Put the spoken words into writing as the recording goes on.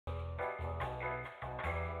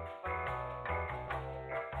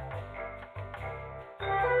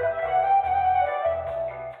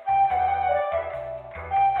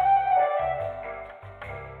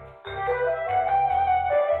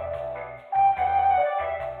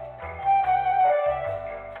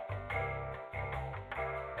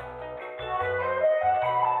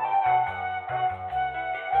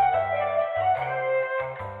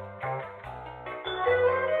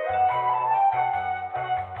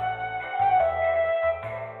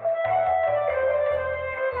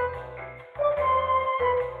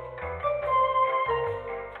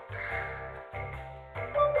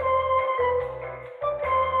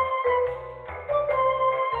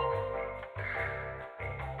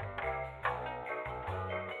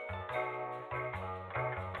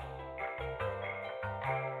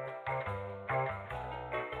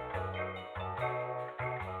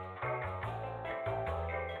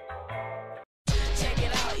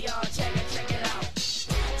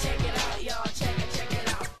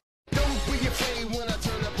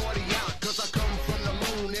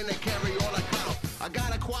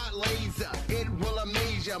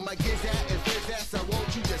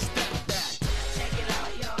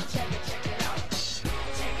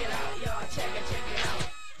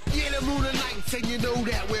and you know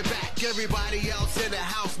that we're back. Everybody else in the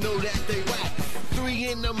house know that they whack. 3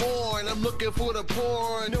 in the morning, I'm looking for the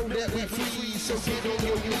porn. Know that we free, so get on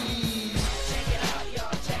your knees. Check it out,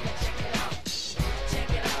 y'all. Check it out. Check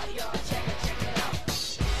it out, y'all. Check it out.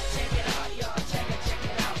 Check it out, y'all. Check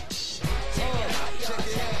it out. Check it out,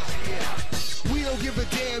 yeah. We don't give a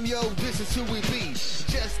damn, yo, this is who we be.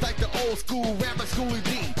 Just like the old school rapper, Schoolie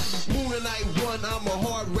D. Moon and Night 1, I'm a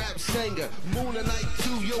hard rap singer. Moon and Night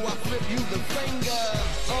 2, yo, I flip you the finger.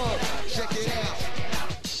 Check it out.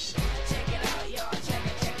 Check it out, y'all. Check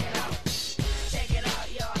it out. Check it out,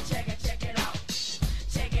 y'all. Check it out.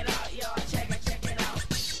 Check it out, y'all. Check it out.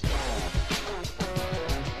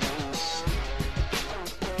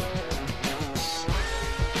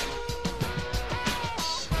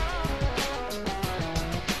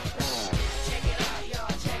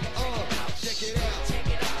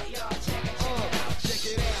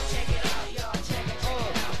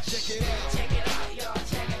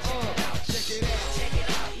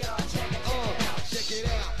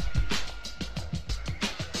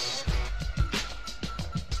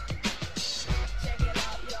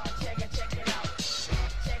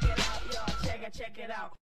 Check it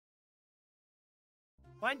out.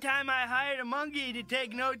 One time I hired a monkey to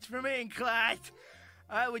take notes for me in class.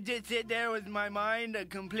 I would just sit there with my mind a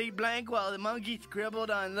complete blank while the monkey scribbled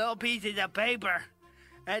on little pieces of paper.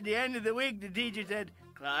 At the end of the week, the teacher said,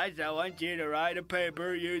 "Class, I want you to write a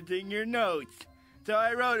paper using your notes." So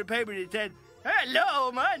I wrote a paper that said,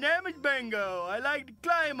 "Hello, my name is Bingo. I like to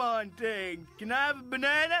climb on things. Can I have a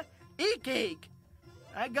banana? Eat cake."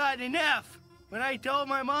 I got an F. When I told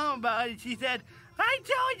my mom about it, she said, "I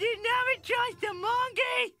told you never trust a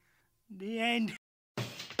monkey." The end.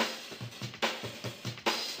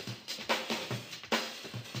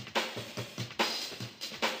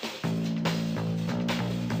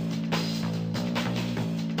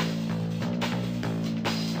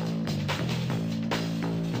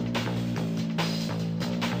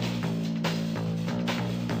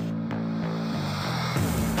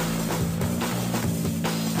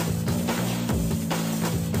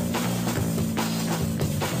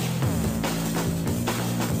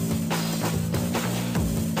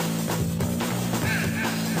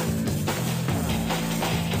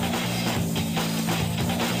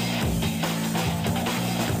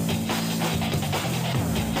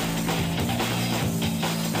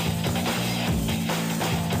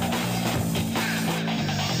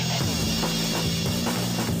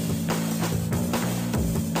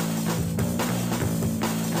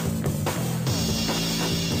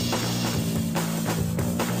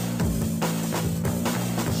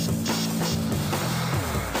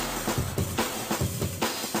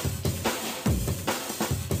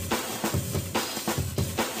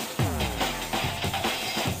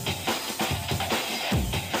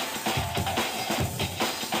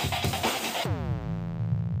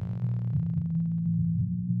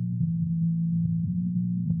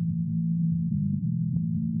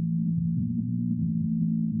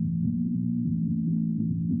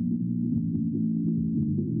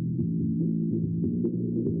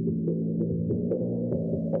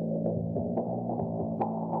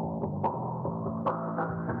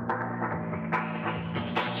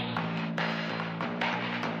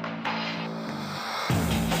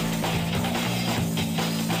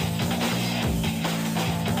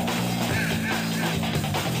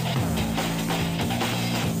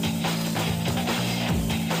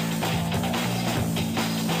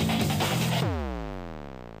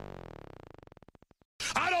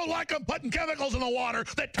 Like them putting chemicals in the water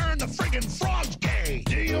that turn the friggin' frogs gay.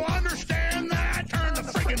 Do you understand that? Turn the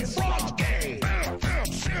friggin' frogs gay.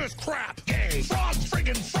 Serious crap. Gay. Frogs,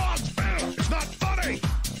 friggin' frogs. It's not funny.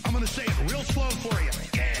 I'm gonna say it real slow for you.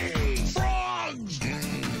 Gay. Frogs.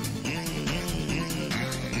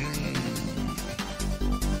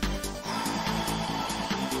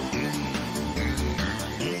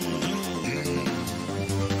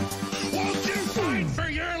 Won't you fight for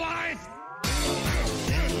your life?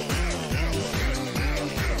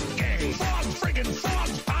 Friggin'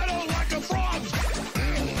 frogs! I don't like the frogs!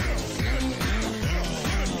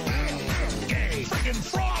 Gay! Friggin'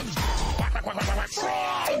 frogs!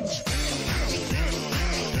 Frogs!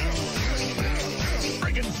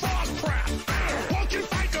 Friggin' frog crap! Won't you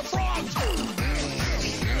fight the frogs?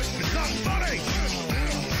 It's not funny!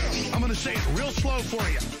 I'm gonna say it real slow for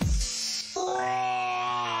you. Frogs!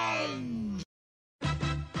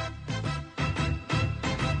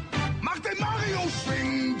 Mach den Mario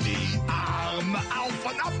schwingen die Arme auf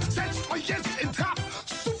und ab, setzt euch jetzt in Trab.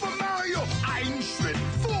 Super Mario, ein Schritt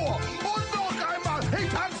vor und noch einmal, hey,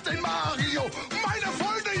 tanzt den Mario, meine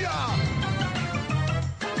Freunde, ja!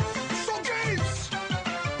 So geht's!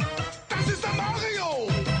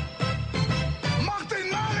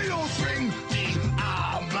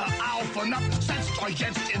 euch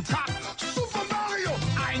jetzt in Takt. Super Mario,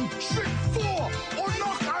 ein Stück vor und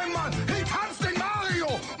noch einmal. Hey, tanz den Mario,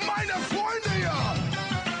 meine Freunde, ja.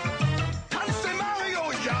 Tanz den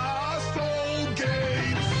Mario, ja, so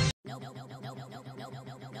geht's.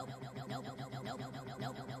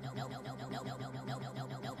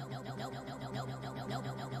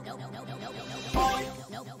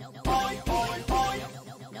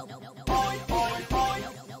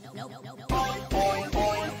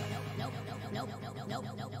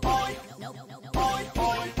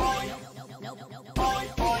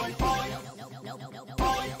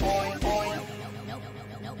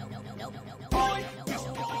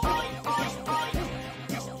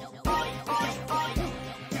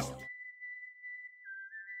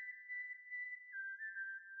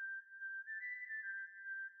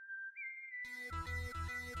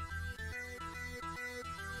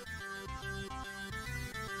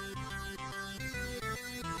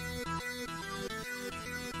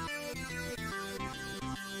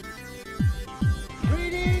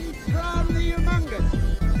 Greetings from the humongous,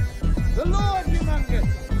 the Lord humongous,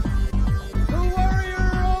 the warrior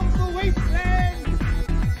of the wasteland,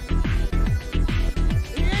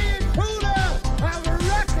 the intruder of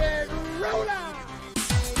rock and roller.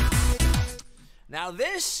 Now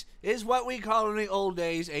this is what we call in the old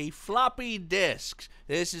days a floppy disk.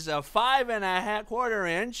 This is a 5 1/4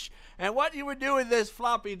 inch, and what you would do with this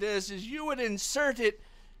floppy disk is you would insert it.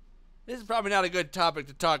 This is probably not a good topic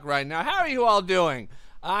to talk right now. How are you all doing?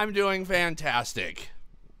 I'm doing fantastic.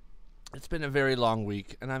 It's been a very long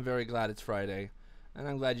week, and I'm very glad it's Friday, and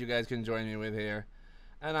I'm glad you guys can join me with here.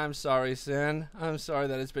 And I'm sorry, Sin. I'm sorry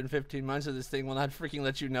that it's been 15 months and this thing will not freaking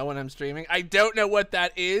let you know when I'm streaming. I don't know what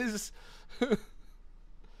that is.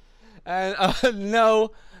 And no,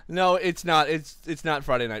 it's not. It's not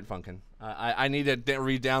Friday Night Funkin'. I need to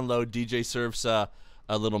re-download DJ Surf's a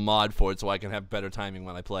little mod for it so I can have better timing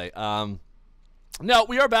when I play. No,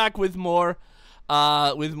 we are back with more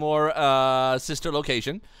Sister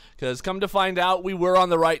Location, because come to find out, we were on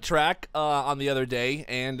the right track on the other day,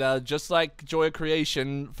 and just like Joy of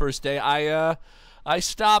Creation first day, I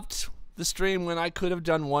stopped the stream when I could have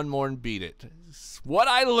done one more and beat it. What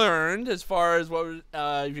I learned, as far as what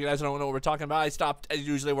if you guys don't know what we're talking about, I stopped as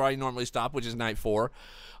usually where I normally stop, which is night 4.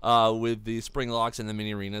 With the spring locks and the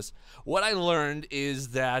mini arenas. What I learned is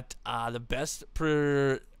that the best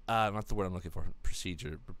not the word I'm looking for,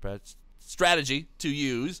 strategy to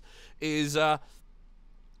use is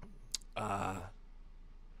hi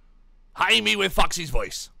me with Foxy's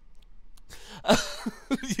voice.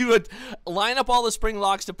 You would line up all the spring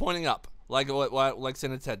locks to pointing up, like Sin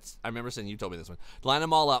had said. I remember Sin, you told me this one. Line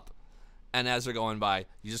them all up, and as they're going by,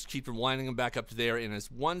 you just keep winding them back up to there in this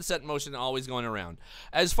one set motion, always going around.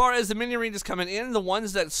 As far as the mini arenas coming in, the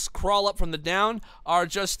ones that crawl up from the down are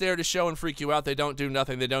just there to show and freak you out. They don't do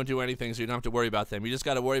nothing. They don't do anything, so you don't have to worry about them. You just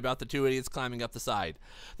got to worry about the 2 idiots climbing up the side.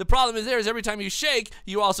 The problem is every time you shake,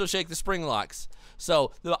 you also shake the spring locks.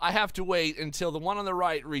 So I have to wait until the one on the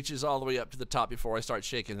right reaches all the way up to the top before I start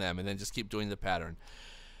shaking them, and then just keep doing the pattern.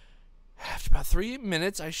 After about 3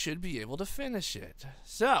 minutes, I should be able to finish it.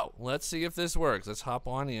 So, let's see if this works. Let's hop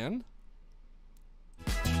on in.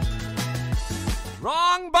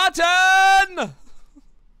 Wrong button!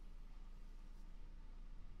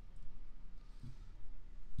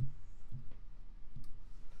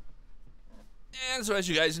 And so, as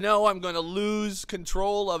you guys know, I'm going to lose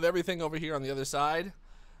control of everything over here on the other side.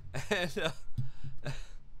 And,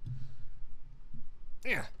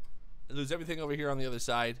 yeah. Lose everything over here on the other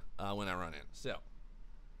side when I run in. So,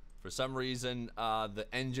 for some reason, the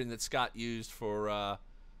engine that Scott used for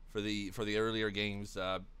the earlier games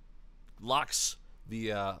locks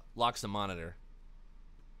the monitor.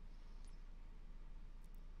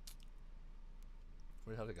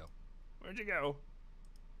 Where'd it go? Where'd you go?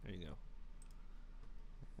 There you go.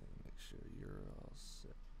 Make sure you're all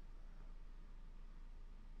set.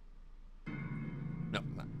 No,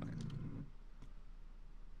 not. Okay.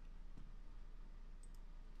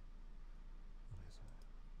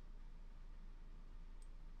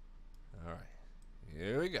 All right,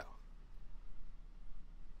 here we go.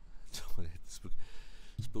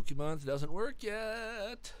 Spooky Month doesn't work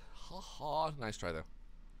yet. Ha ha. Nice try though.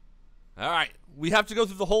 All right, we have to go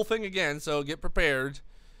through the whole thing again, so get prepared.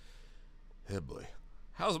 Hey boy,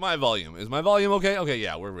 how's my volume? Is my volume okay? Okay,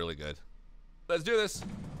 yeah, we're really good. Let's do this.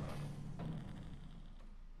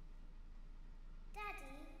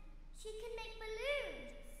 Daddy, she can make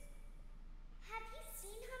balloons. Have you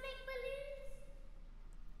seen her make balloons?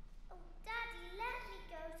 Oh, Daddy, let me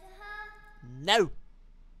go to her. No.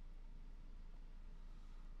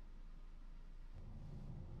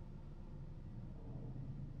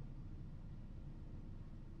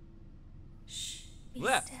 Be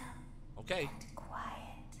Yeah. still Okay. and quiet.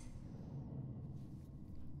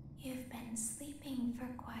 You've been sleeping for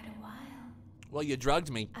quite a while. Well, you drugged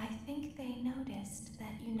me. I think they noticed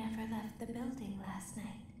that you never left the building last night.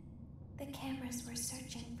 The cameras were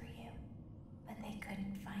searching for you, but they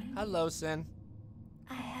couldn't find you. Hello, Sin.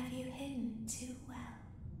 I have you hidden too well.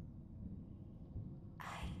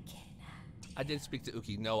 I kidnapped you. I did speak to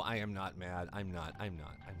Uki. No, I am not mad. I'm not.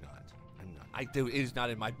 I do. It is not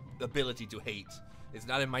in my ability to hate. It's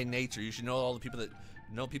not in my nature. You should know all the people that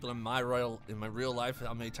know people in my real life.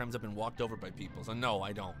 How many times I've been walked over by people. So no,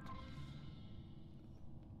 I don't.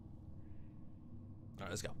 All right,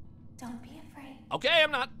 let's go. Don't be afraid. Okay,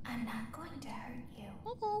 I'm not. I'm not going to hurt you.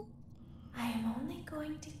 Uh-oh. I am only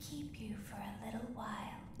going to keep you for a little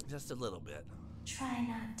while. Just a little bit. Try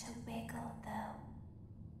not to wiggle, though.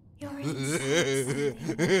 You're inside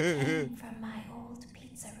something that came from my old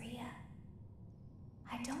pizzeria.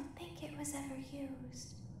 I don't think it was ever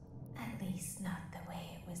used. At least not the way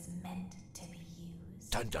it was meant to be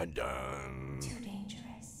used. Dun dun dun. Too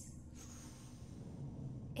dangerous.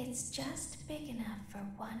 It's just big enough for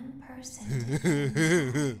one person to fit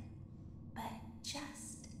inside, but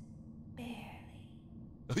just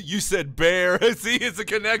barely. You said bear. See, it's a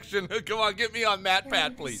connection. Come on, get me on Matt You're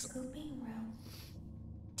Pat, in the please. scooping room.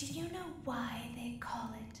 Do you know why they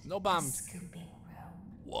call it No the bomb. scooping room?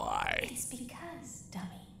 Why? It's because,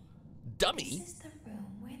 dummy, Dummy? this is the room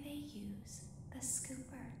where they use the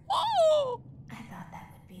scooper. Oh! I thought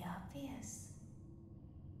that would be obvious.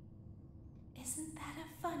 Isn't that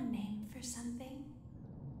a fun name for something?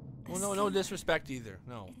 The Well, no scooper. disrespect either.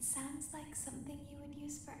 No. It sounds like something you would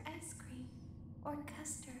use for ice cream or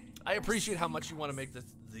custard. I or appreciate how much you want to something make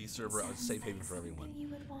else. the It server a sounds safe haven like for everyone. something you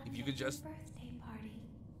would want If you at could your just birthday party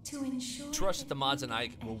to ensure trust that the mods and I you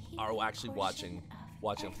get a are human actually watching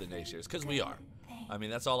portion up for the of naysayers, because we are. everything. I mean,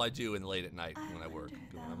 that's all I do in late at night I when I work. wonder,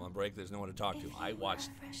 When I'm though, on break, there's no one to talk to. if I you watch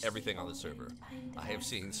were a freshly everything on the server. opened pint of I have ice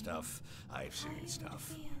seen cream, stuff. I've how seen you stuff.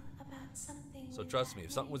 would feel about something So with trust that me,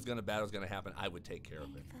 if something was name. bad was gonna happen, I would take care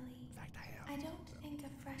of it. Thankfully, In fact, I I am. don't think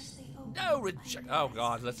a freshly opened No, pint reject. of Oh ice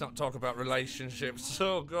God, cream let's not talk about relationships.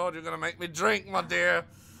 Oh God, you're gonna make me drink, my dear.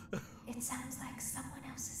 It sounds like someone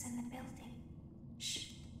else is in the building. Shh.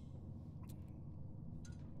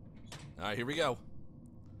 All right, here we go.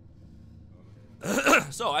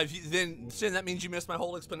 So Sin, that means you missed my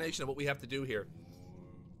whole explanation of what we have to do here.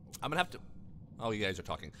 I'm gonna have to. Oh, you guys are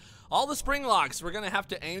talking. All the spring locks, we're gonna have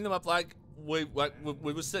to aim them up like what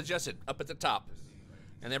was suggested, up at the top.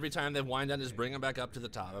 And every time they wind down, just bring them back up to the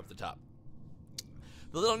top, up the top.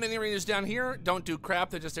 The little mini arenas down here don't do crap.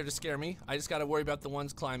 They're just there to scare me. I just gotta worry about the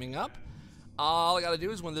ones climbing up. All I gotta do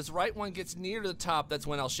is when this right one gets near to the top, that's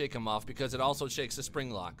when I'll shake them off, because it also shakes the spring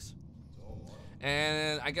locks.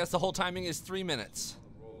 And I guess the whole timing is 3 minutes.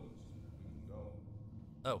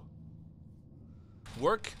 Oh.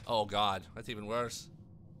 Work? Oh God, that's even worse.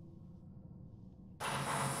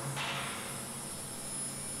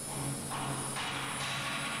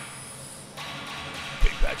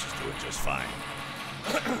 Big Patch is doing just fine.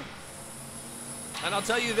 And I'll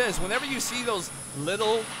tell you this, whenever you see those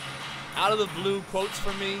little out of the blue quotes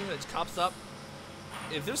from me that pops up,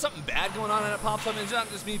 if there's something bad going on and it pops up, it's not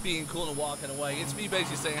just me being cool and walking away. It's me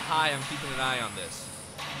basically saying, hi, I'm keeping an eye on this.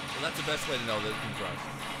 So that's the best way to know that it can trust.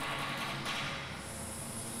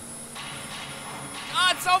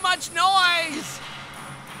 God, so much noise!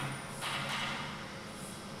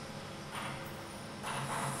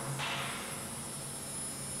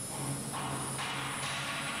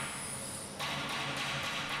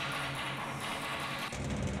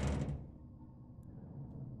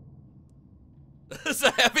 It's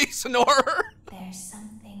a heavy snorer. There's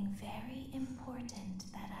something very important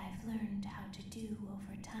that I've learned how to do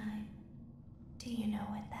over time. Do you know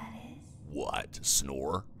what that is? What?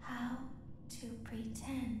 Snore? How to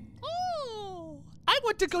pretend. Oh, I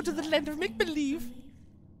want to go to the Do you land ever of think make-believe. believe?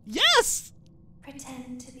 Yes!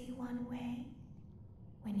 Pretend to be one way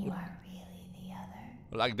when you are really the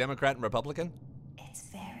other. Like Democrat and Republican? It's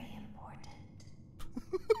very important.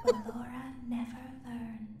 Laura never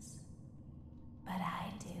learns. But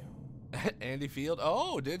I do. Andy Field?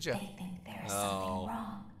 Oh, did you? They think there's Oh. something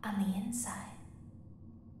wrong on the inside.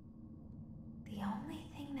 The only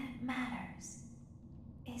thing that matters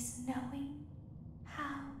is knowing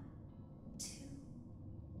how to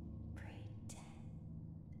pretend.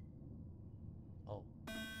 Oh.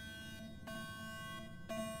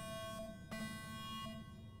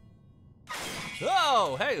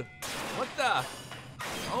 Oh, hey. What the?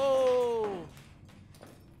 Oh.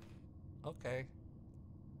 Okay.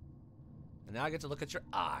 And now I get to look at your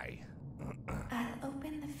eye. I'll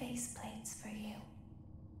open the faceplates for you.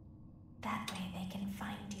 That way they can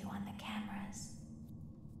find you on the cameras.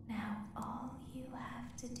 Now all you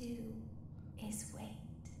have to do is wait.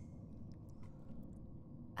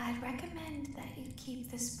 I'd recommend that you keep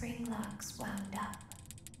the spring locks wound up.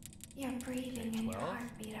 Your breathing and your 12.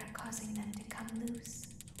 heartbeat are causing them to come loose.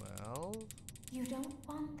 12. You don't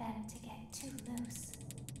want them to get too loose.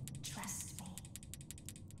 Trust me.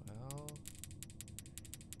 12.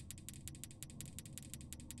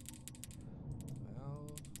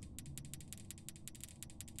 12.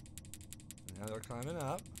 Now they're climbing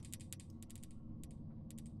up.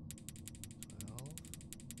 12.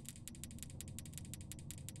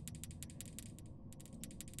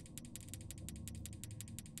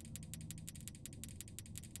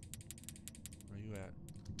 Where are you at?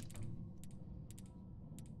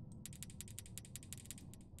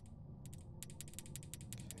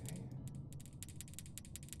 Okay.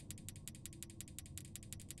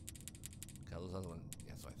 Okay, those other one.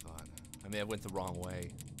 Yes, I thought. I may have went the wrong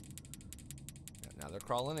way. Now they're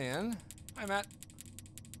crawling in. Hi, Matt.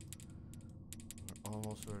 We're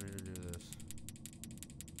almost ready to do this.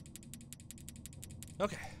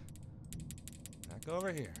 Okay. Back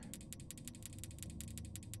over here.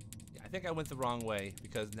 Yeah, I think I went the wrong way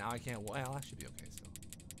because now I can't. Well, I should be okay still.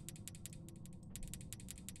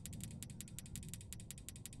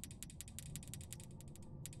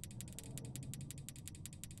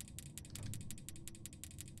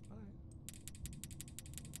 All right.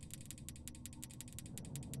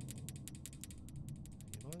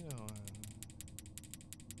 Keep on going.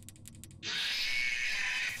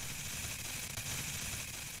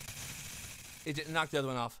 It didn't knock the other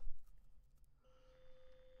one off.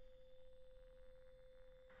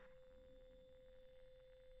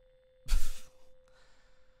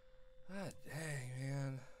 God dang,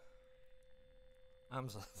 man. I'm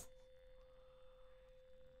so...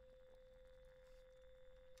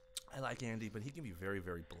 I like Andy, but he can be very,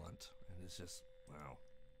 very blunt. And it's just, wow.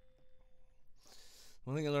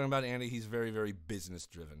 One thing I learned about Andy, he's very, very business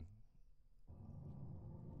driven.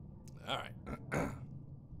 All right.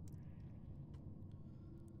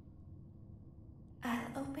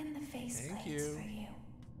 I'll open the faceplates you. for you.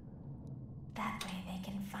 That way they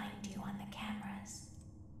can find you on the cameras.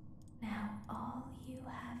 Now all you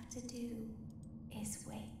have to do is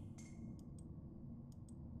wait.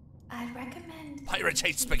 I'd recommend that Pirates you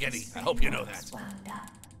hate keep spaghetti. the I hope you know spring locks that. wound up.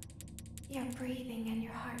 Your breathing and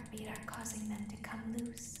your heartbeat are causing them to come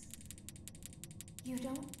loose. You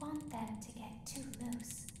don't want them to get too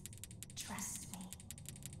loose. Trust me.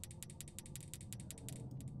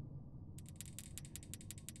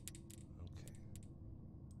 Okay.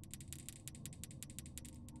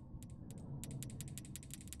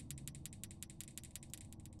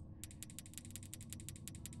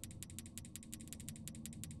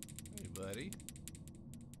 Hey, buddy.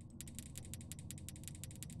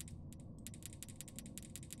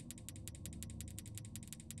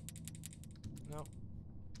 No.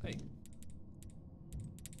 Hey.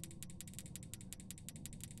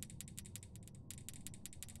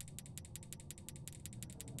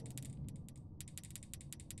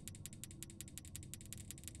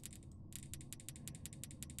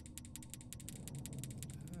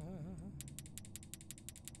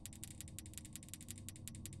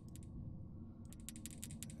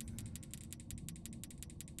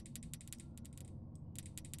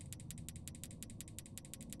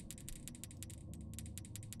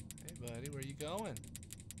 Hey, buddy, where you going?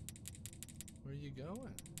 Where you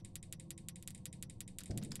going?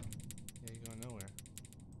 Yeah, you're going nowhere.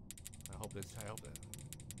 I hope that.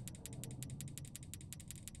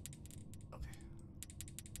 Okay.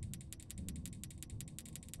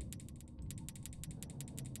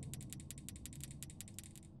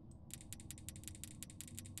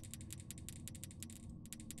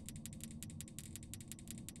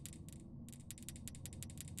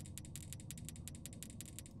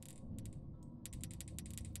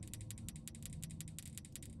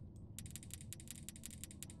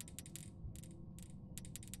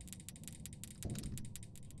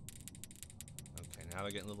 Okay, now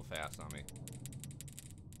they're getting a little fast on me.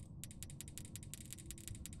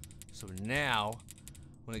 So now,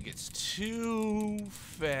 when it gets too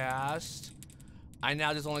fast, I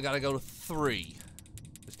now just only got to go to 3.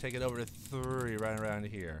 Just take it over to 3 right around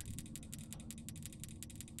here.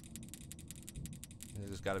 It's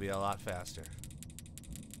just got to be a lot faster.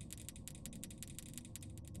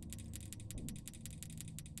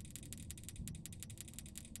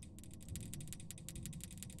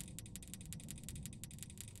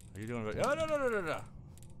 Are you doing? Oh no! No,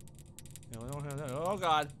 we don't have that. Oh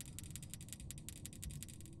God!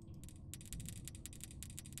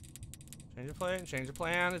 Change your plan. Change your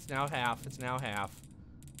plan. It's now half. It's now half.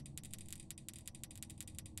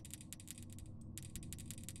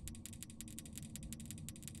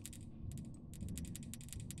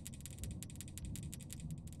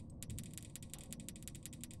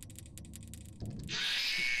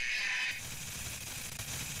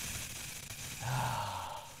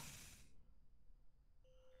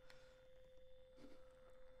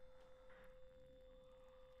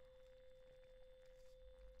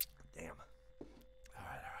 Damn. All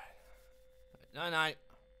right. Night.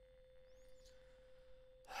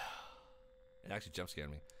 It actually jump scared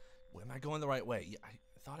me. Am I going the right way? Yeah, I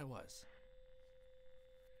thought I was.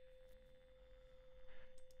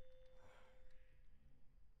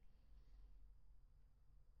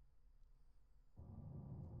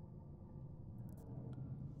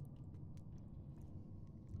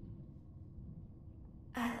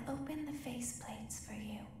 I'll open the faceplates for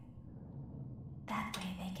you. That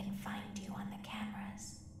way they can find you on the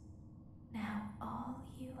cameras. Now all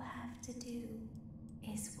you have to do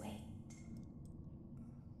is wait.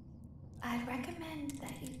 I'd recommend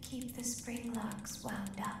that you keep the spring locks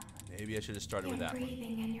wound up. Maybe I should have started Your with that one.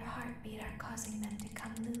 breathing and your heartbeat are causing them to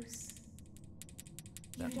come loose.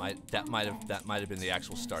 That might have been the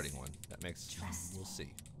actual starting one. That makes. Trust We'll me.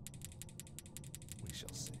 see. We shall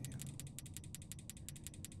see.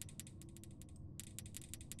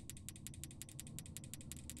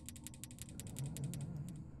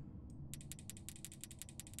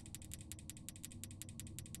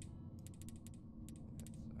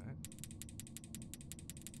 That's all right.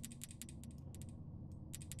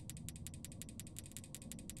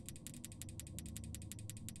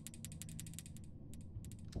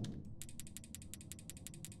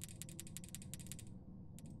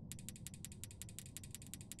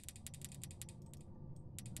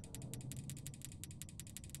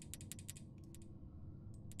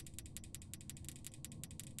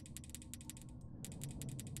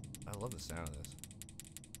 I love the sound of this.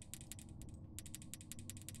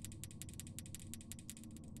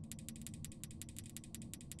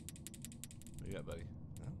 What you got, buddy?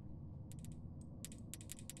 No?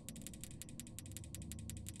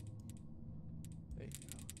 There you go.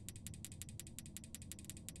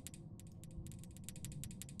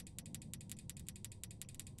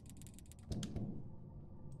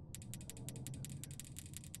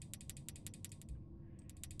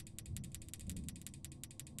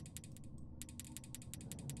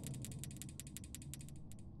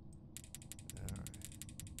 All right.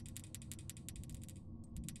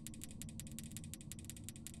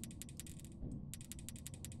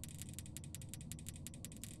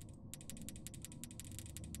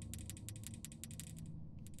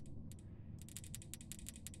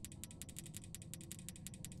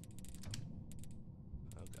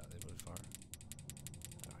 Oh god, they moved far.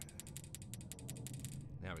 Alright.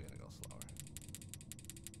 Now we're gonna go slower.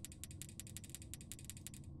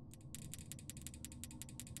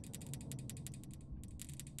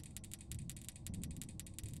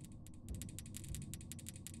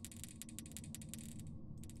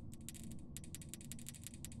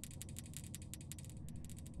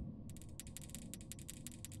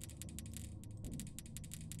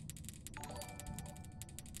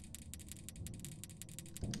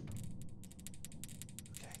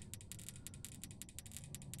 Okay.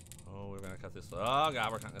 Oh, we're gonna cut this. Oh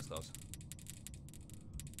god, we're cutting this close.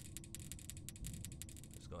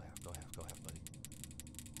 Just go half, buddy.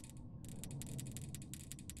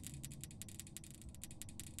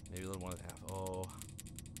 Maybe a little more than half. Oh.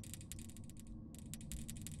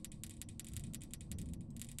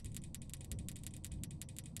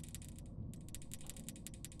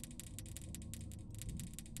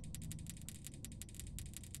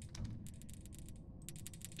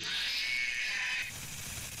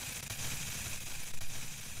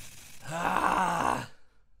 Ah!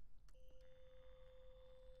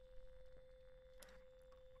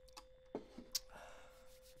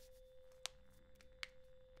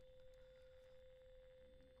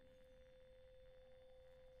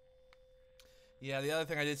 Yeah, the other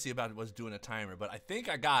thing I did see about it was doing a timer, but I think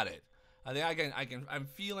I got it. I think I'm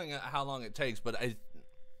feeling how long it takes, but I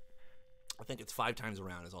think it's 5 times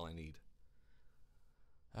around is all I need.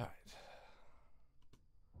 All right.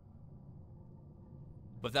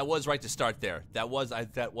 But that was right to start there. That was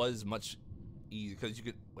much easier because you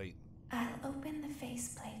could wait. I'll open the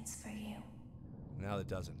faceplates for you. Now it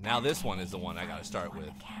doesn't. Now this one is the one I gotta start with.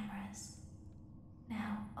 The cameras.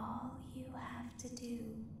 Now all you have to do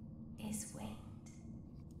is wait.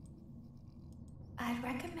 I'd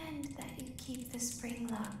recommend that you keep the spring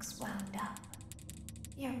locks wound up.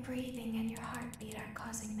 Your breathing and your heartbeat are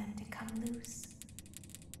causing them to come loose.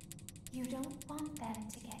 You don't want them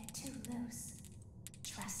to get too loose.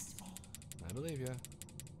 Trust me. I believe you.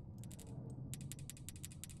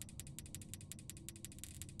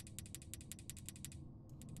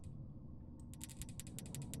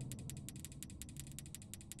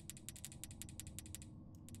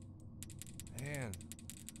 Man.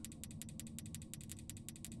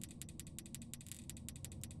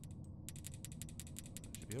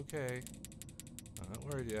 Should be okay. I'm not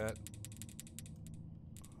worried yet.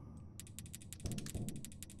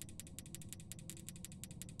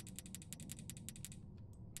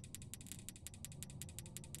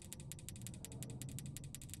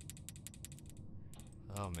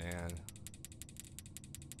 Oh man.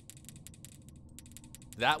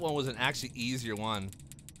 That one was an actually easier one.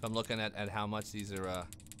 If I'm looking at how much these are, you know.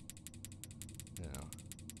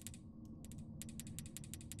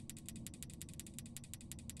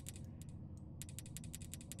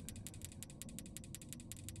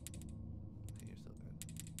 You're still good.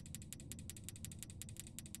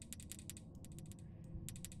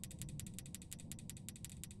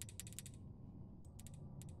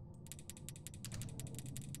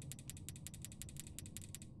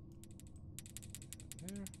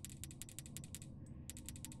 There.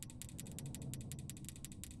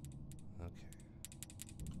 Okay.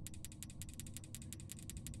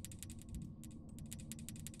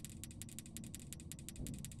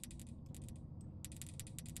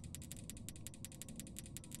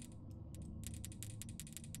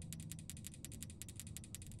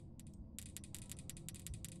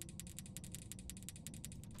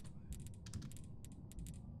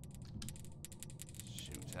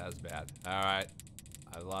 Shoot, that's bad. All right.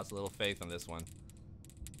 I lost a little faith on this one.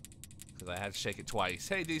 Because I had to shake it twice.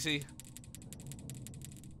 Hey, DC. Okay,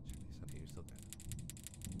 you're still good.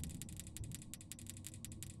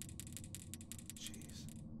 Jeez.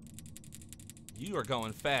 You are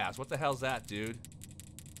going fast. What the hell's that, dude?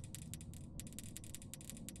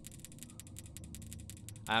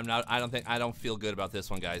 I don't feel good about this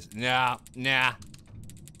one, guys. Nah.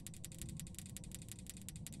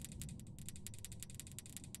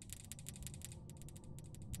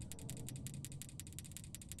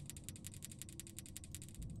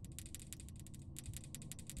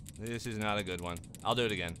 This is not a good one. I'll do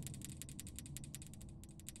it again.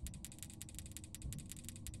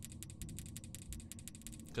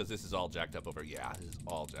 Because this is all jacked up over. Yeah, this is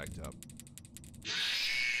all jacked up.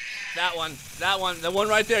 That one, the one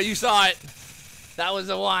right there, you saw it. That was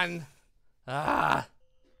the one. Ah.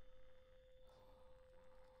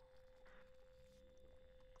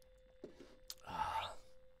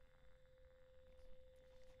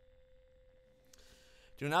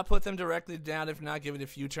 Do not put them directly down. If not, give it a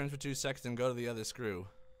few turns for 2 seconds and go to the other screw.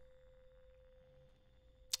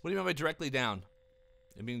 What do you mean by directly down?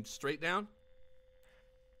 You mean straight down?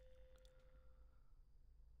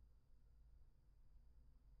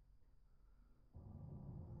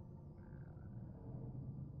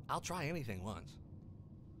 I'll try anything once.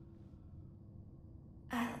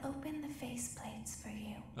 I'll open the faceplates for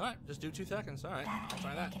you. All right, just do 2 seconds. All right, That I'll way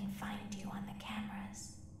try we that. can find you on the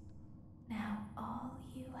cameras. Now all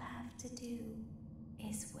you have to do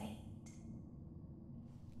is wait.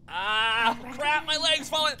 Ah, crap! My leg's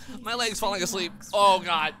falling. My leg's falling asleep. Oh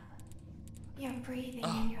God. Your breathing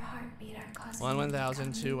and your heartbeat are causing 1 you to 1,000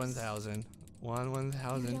 become 2 loose. 1,000 1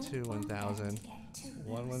 1,000 You 2 don't want them 1,000 to get too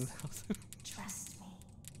 1 loose. 1,000. Trust me.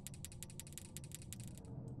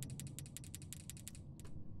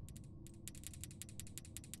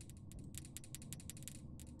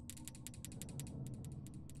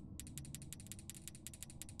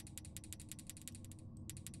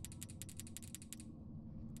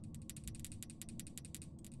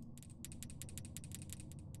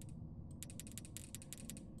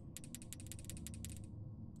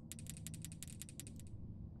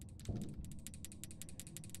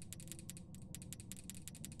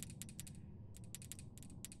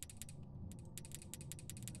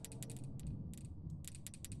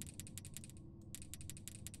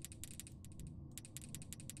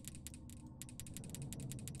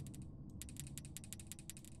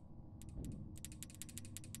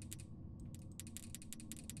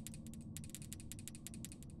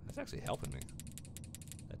 That's actually helping me.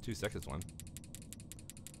 That 2 seconds one.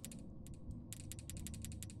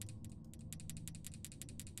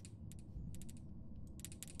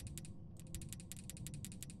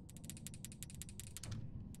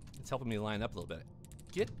 It's helping me line up a little bit.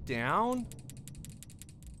 Get down.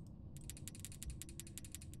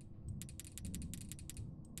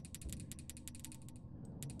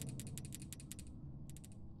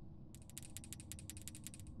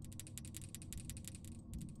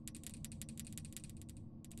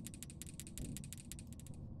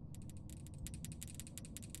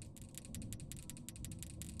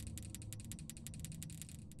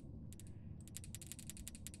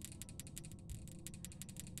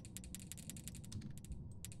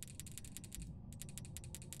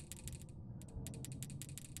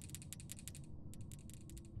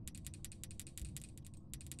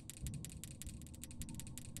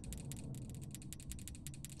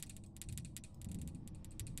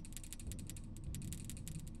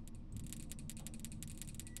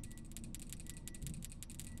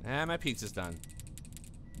 And my pizza's done.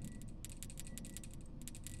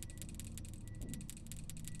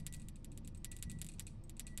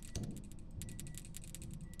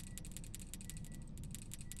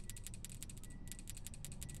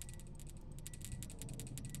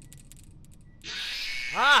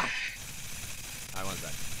 Ah! Alright, one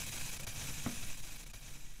sec.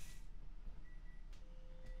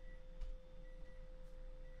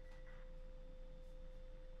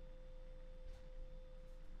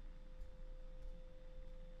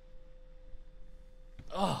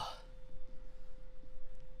 Oh.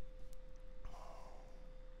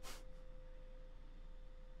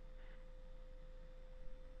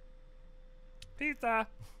 Pizza.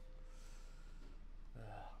 Oh,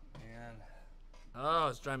 man. Oh,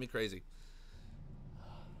 it's driving me crazy.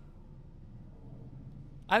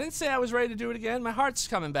 I didn't say I was ready to do it again. My heart's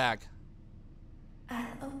coming back. I'll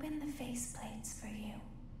open the faceplates for you.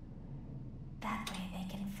 That way they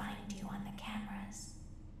can find you on the cameras.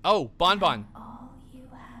 Oh, Bonbon. All you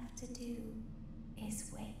have to do is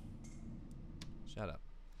wait. Shut up.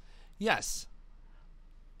 Yes.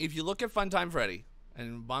 If you look at Funtime Freddy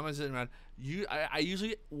and Bonbon's sitting around, I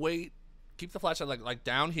usually wait, keep the flashlight like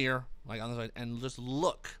down here, like on the side, and just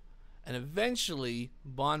look. And eventually,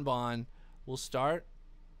 Bonbon will start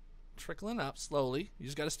trickling up slowly. You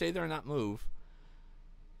just got to stay there and not move.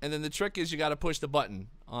 And then the trick is you got to push the button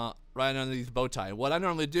right underneath the bow tie. What I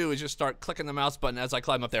normally do is just start clicking the mouse button as I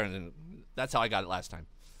climb up there, and then that's how I got it last time.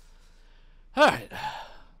 All right.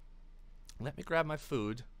 Let me grab my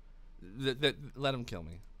food. Let him kill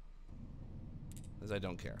me. As I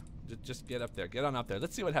don't care. Just get up there. Get on up there.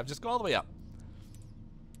 Let's see what happens. Just go all the way up.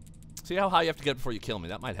 See how high you have to get before you kill me.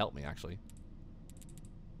 That might help me, actually.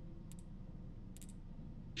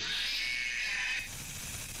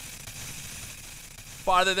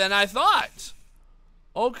 Farther than I thought.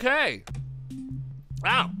 Okay.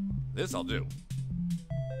 Ow. This I'll do.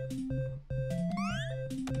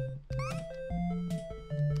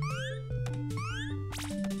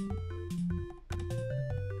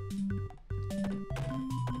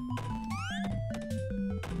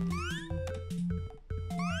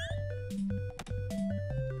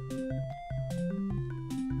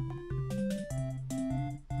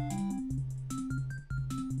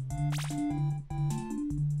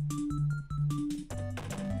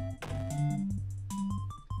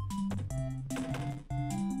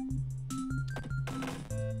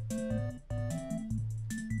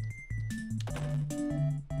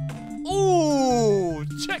 Ooh,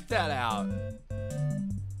 check that out.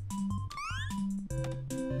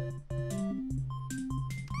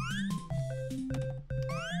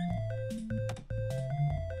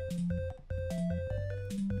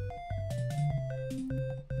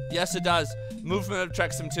 Yes, it does. Movement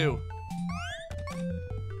attracts him too.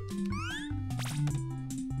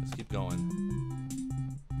 Let's keep going.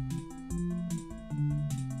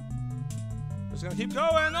 Just gonna keep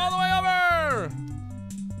going all the way over.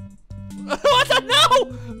 What the? No!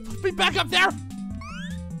 Put me back up there!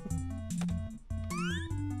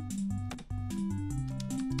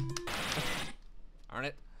 Darn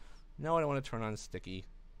it. No, I don't want to turn on sticky.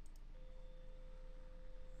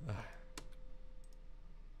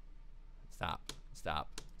 Stop.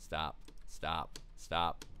 Stop. Stop. Stop.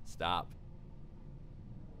 Stop. Stop.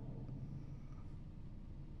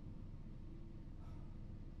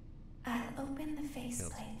 I'll open the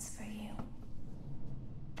faceplates for you.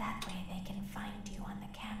 That way they can find you on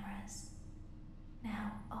the cameras.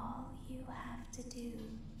 Now all you have to do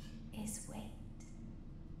is wait.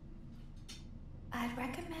 I'd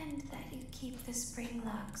recommend that you keep the spring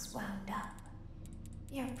locks wound up.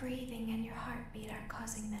 Your breathing and your heartbeat are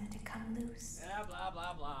causing them to come loose. Yeah, blah,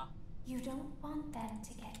 blah, blah. You don't want them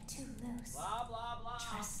to get too loose. Blah, blah, blah.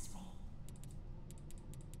 Trust me.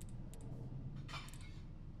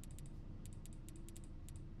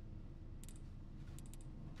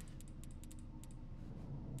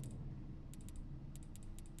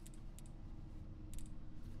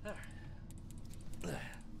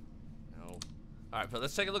 No. Alright, but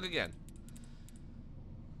let's take a look again.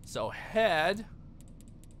 So, head.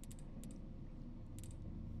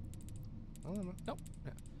 Oh, no. Nope.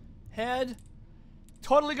 Head.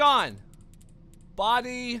 Totally gone.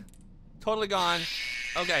 Body. Totally gone.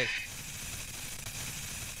 Okay.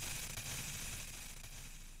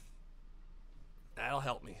 That'll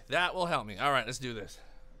help me. That will help me. Alright, let's do this.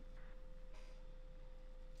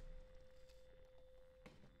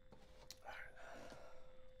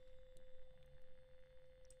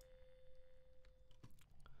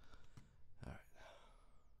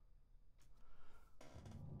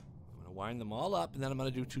 Wind them all up, and then I'm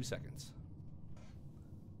going to do 2 seconds.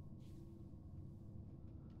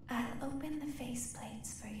 open the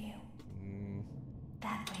faceplates for you.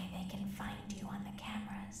 That way they can find you on the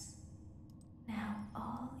cameras. Now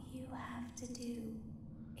all you have to do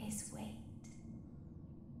is wait.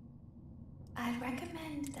 I'd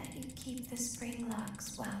recommend that you keep the spring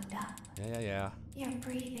locks wound up. Yeah. Your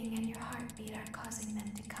breathing and your heartbeat are causing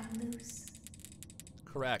them to come loose.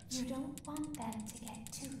 Correct. You don't want them to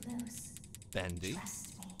get too loose. Bendy. Trust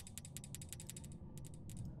me.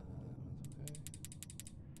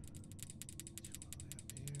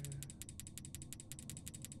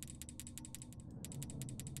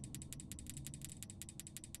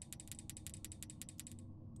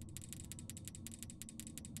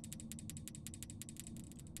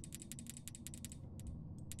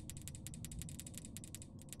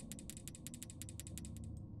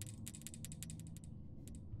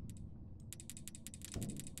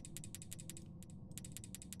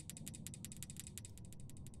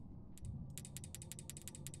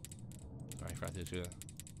 Sorry, I forgot to do that.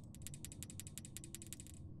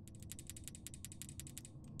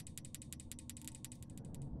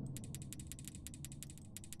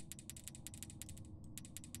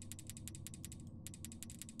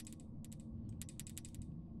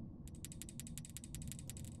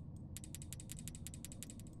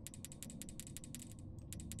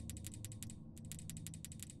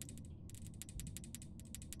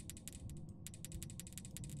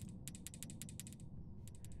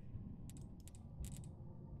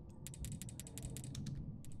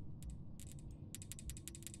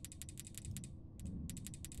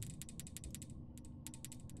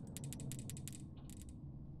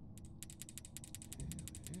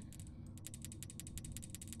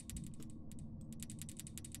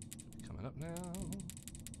 Coming up now.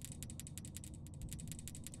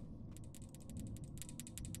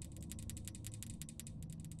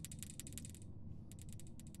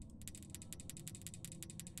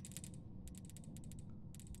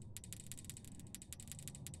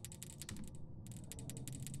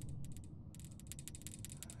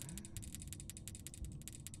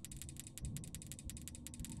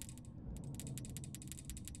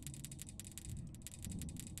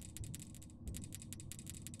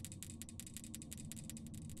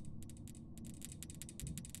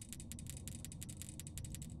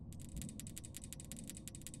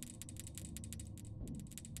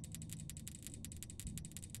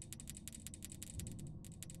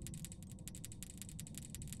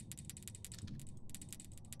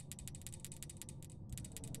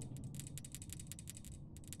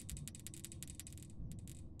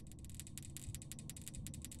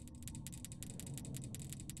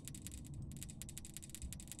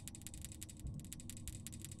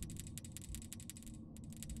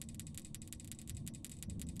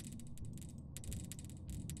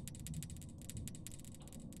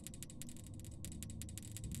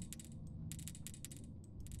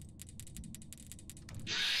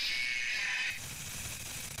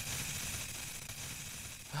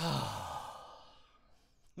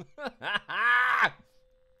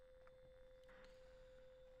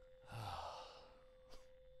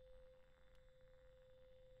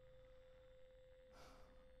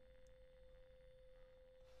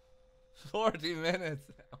 $40 now.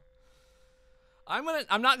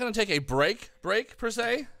 I'm not gonna take a break per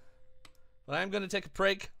se, but I'm gonna take a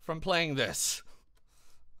break from playing this.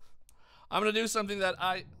 I'm gonna do something that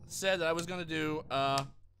I said that I was gonna do a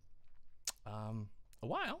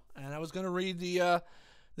while, and I was gonna read the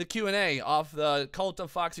Q&A off the Cult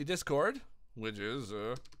of Foxy Discord, which is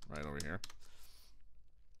right over here.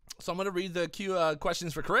 So I'm gonna read the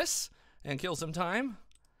questions for Chris and kill some time.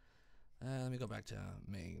 Let me go back to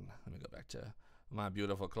main. Let me go back to my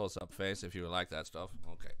beautiful close-up face, if you would like that stuff.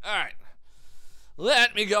 Okay. All right.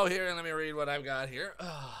 Let me go here and let me read what I've got here.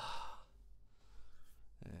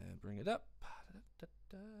 And bring it up.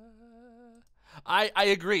 I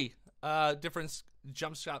agree. Different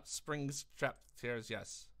jump strap, spring strap tears,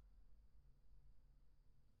 yes.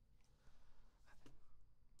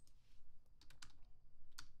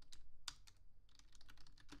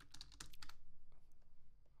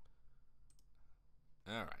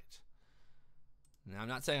 All right. Now, I'm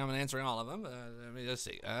not saying I'm answering all of them. Let me just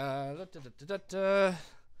see. I don't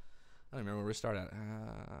remember where we start at.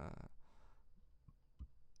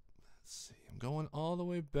 Let's see. I'm going all the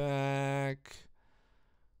way back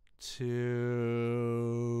to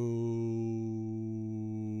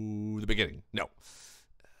the beginning. No.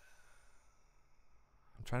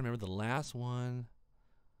 I'm trying to remember the last one.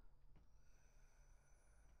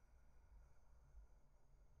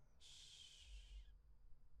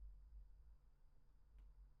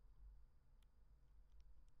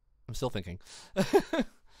 I'm still thinking.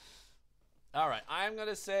 All right, I'm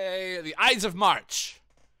gonna say the Ides of March.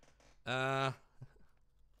 So.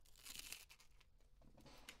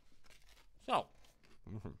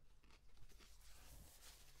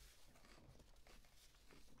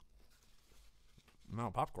 No,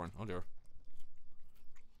 popcorn. Oh, dear.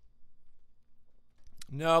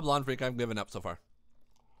 No, Blonde Freak, I've given up so far.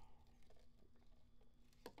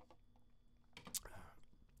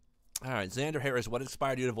 All right, Xander Harris, what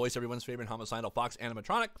inspired you to voice everyone's favorite homicidal fox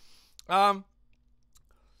animatronic?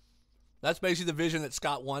 That's basically the vision that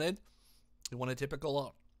Scott wanted. He wanted a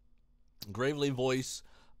typical gravely voice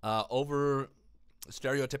over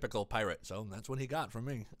stereotypical pirate. So that's what he got from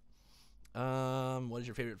me. What is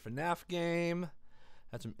your favorite FNaF game?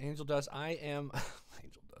 Had some Angel Dust. I am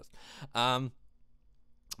Angel Dust.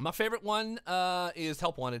 My favorite one is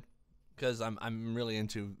Help Wanted because I'm really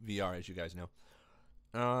into VR, as you guys know.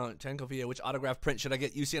 Tanko VA, which autograph print should I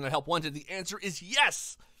get UCN at Help Wanted? The answer is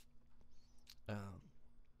yes.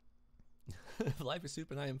 Life is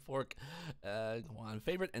Soup and I am Fork. Go on.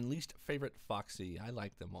 Favorite and least favorite Foxy. I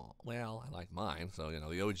like them all. Well, I like mine, so you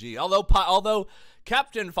know the OG. Although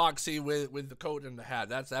Captain Foxy with the coat and the hat,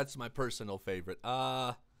 that's my personal favorite.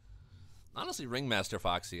 Honestly, Ringmaster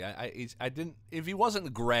Foxy. I didn't. If he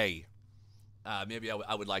wasn't gray, maybe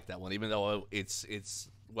I would like that one. Even though it's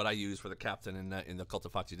what I use for the captain in the Cult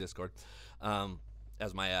of Foxy Discord,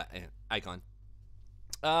 as my icon.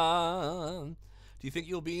 Do you think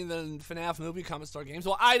you'll be in the FNaF movie, Comet Star Games?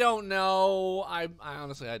 Well, I don't know. I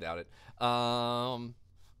honestly, I doubt it.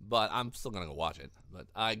 But I'm still going to go watch it. But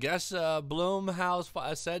I guess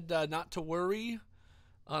Blumhouse said not to worry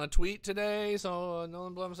on a tweet today. So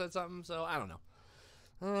Nolan Blum said something. So I don't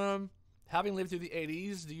know. Having lived through the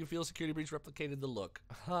 80s, do you feel Security Breach replicated the look?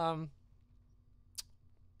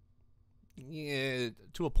 Yeah,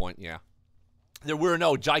 to a point, yeah. There were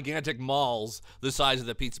no gigantic malls the size of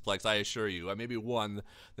the Pizzaplex, I assure you. Maybe one,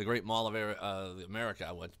 the Great Mall of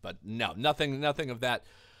America, but no, nothing of that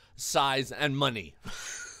size and money.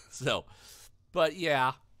 So, but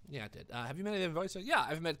yeah, I did. Have you met any of the voices? Yeah,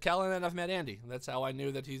 I've met Kellen and I've met Andy. That's how I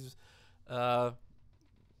knew that he's very,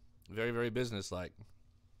 very businesslike.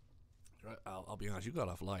 I'll be honest, you got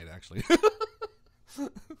off light, actually.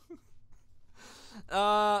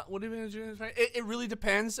 What do you mean? It really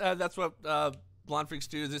depends. That's what Blonde Freaks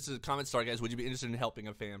do. This is a comment star, guys. Would you be interested in helping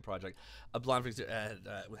a fan project? Blonde Freaks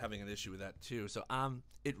with having an issue with that too. So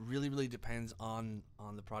it really depends on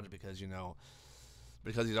the project because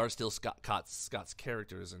these are still Scott's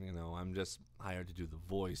characters, and I'm just hired to do the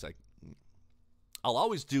voice. I'll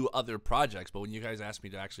always do other projects, but when you guys ask me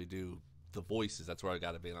to actually do the voices, that's where I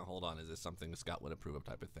got to be. Now, hold on, is this something Scott would approve of,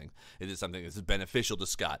 type of thing? Is it something that's beneficial to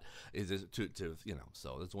Scott? Is it to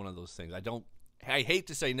So it's one of those things. I hate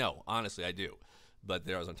to say no, honestly, I do, but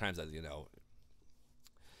there are some times that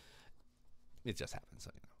it just happens.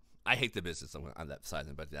 So, I hate the business on that side,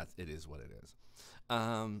 but it is what it is.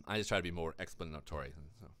 I just try to be more explanatory.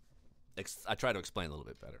 So I try to explain a little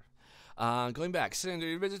bit better. Going back, Cinder,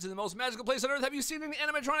 your visit to the most magical place on earth. Have you seen any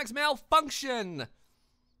animatronics malfunction?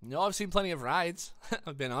 No, I've seen plenty of rides.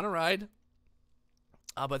 I've been on a ride.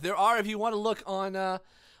 But there are, if you want to look on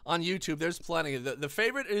YouTube, there's plenty. The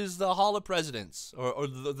favorite is the Hall of Presidents, or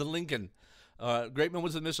the Lincoln. Great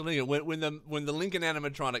Moments with Mr. Lincoln. When the Lincoln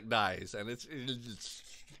animatronic dies, and it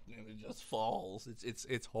just falls.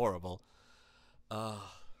 It's horrible. Oh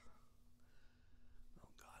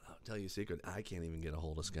God, I'll tell you a secret. I can't even get a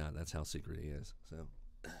hold of Scott. That's how secret he is. So.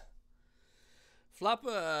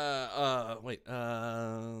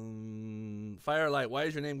 Firelight, why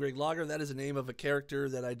is your name Greg Lager? That is the name of a character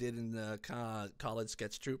that I did in the college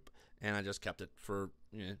sketch troupe, and I just kept it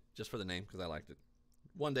just for the name because I liked it.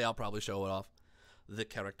 One day I'll probably show it off, the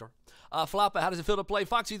character. Floppa, how does it feel to play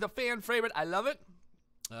Foxy, the fan favorite? I love it.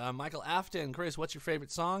 Michael Afton, Chris, what's your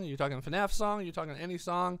favorite song? Are you talking a FNaF song? Are you talking any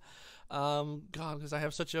song? God, because I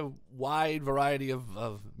have such a wide variety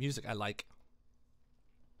of music I like.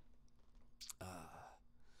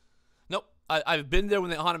 Nope. I've been there when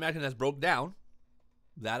the Haunted Mansion has broke down.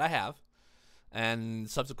 That I have. And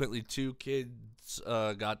subsequently 2 kids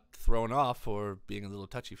got thrown off for being a little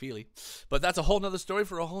touchy-feely. But that's a whole nother story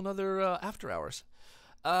for a whole nother after hours.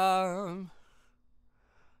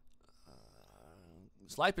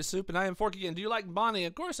 Slipe is Soup and I am Fork again. Do you like Bonnie?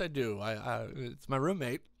 Of course I do. It's my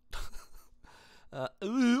roommate.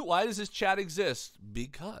 Why does this chat exist?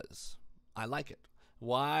 Because I like it.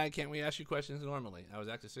 Why can't we ask you questions normally? I was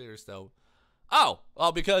actually serious, though. Oh,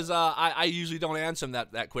 because I usually don't answer them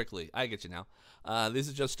that quickly. I get you now. This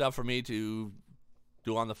is just stuff for me to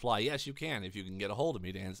do on the fly. Yes, you can, if you can get a hold of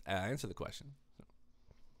me to answer the question.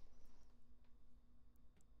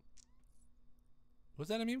 Was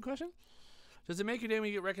that a meme question? Does it make your day when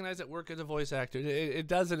you get recognized at work as a voice actor? It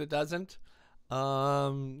does and it doesn't.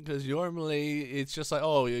 Because normally it's just like,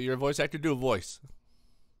 oh, you're a voice actor, do a voice.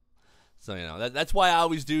 So, you know, that's why I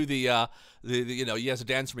always do the you know, yes,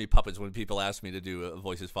 dance for me puppets when people ask me to do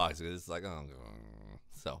voices Fox. It's like, oh,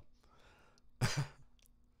 so.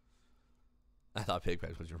 I thought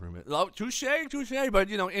Pigpex was your roommate. Oh, touche. But,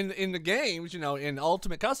 you know, in the games, you know, in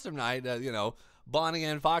Ultimate Custom Night, you know, Bonnie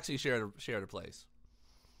and Foxy shared a place.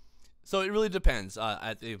 So it really depends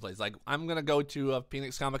at the place. Like, I'm going to go to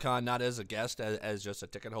Phoenix Comic Con not as a guest, as just a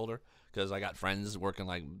ticket holder, because I got friends working,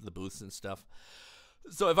 like, the booths and stuff.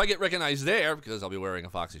 So if I get recognized there, because I'll be wearing a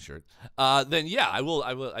Foxy shirt, then yeah, I will.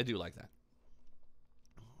 I do like that.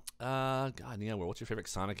 God, yeah, what's your favorite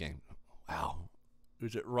Sonic game? Wow.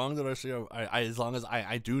 Is it wrong that I say as long as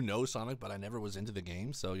I do know Sonic, but I never was into the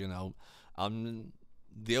game, so, you know,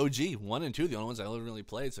 the OG 1 and 2, the only ones I ever really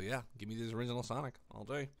played, so yeah, give me these original Sonic all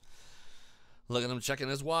day. Look at him checking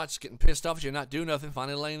his watch, getting pissed off at you, not doing nothing,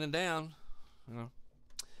 finally laying it down. You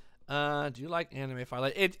know. Do you like anime?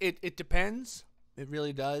 It depends. It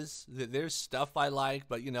really does. There's stuff I like,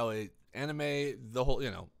 but, you know, anime, the whole,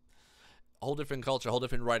 you know, whole different culture, whole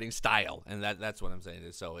different writing style, and that's what I'm saying.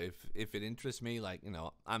 So if it interests me, like, you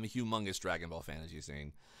know, I'm a humongous Dragon Ball fan, as you've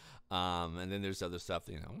seen, and then there's other stuff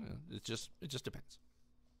that, you know, it just depends.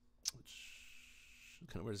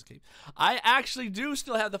 Where's the cape? I actually do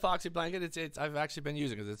still have the Foxy blanket. I've actually been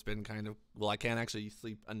using it because it's been kind of, well, I can't actually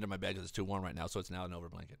sleep under my bed because it's too warm right now, so it's now an over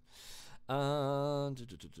blanket. Can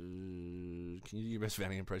you do your best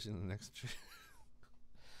Vanny impression in the next?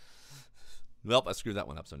 Nope, I screwed that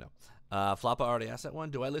one up, so no. Floppa already asked that one.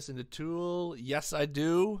 Do I listen to Tool? Yes, I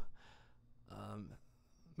do.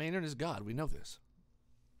 Maynard is God. We know this.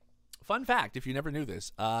 Fun fact, if you never knew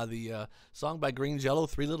this, the song by Green Jello,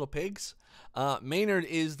 Three Little Pigs, Maynard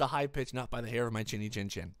is the high pitch, not by the hair of my chinny chin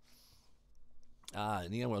chin.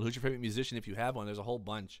 Neon World, who's your favorite musician if you have one? There's a whole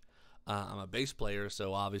bunch. I'm a bass player,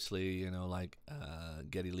 so obviously, you know, like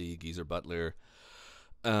Geddy Lee, Geezer Butler,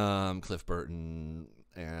 Cliff Burton,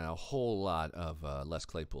 and a whole lot of Les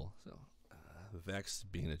Claypool. So, Vex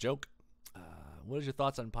being a joke. What is your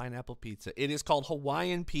thoughts on pineapple pizza? It is called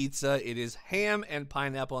Hawaiian pizza. It is ham and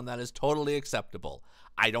pineapple, and that is totally acceptable.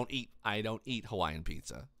 I don't eat Hawaiian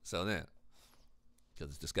pizza. So then, because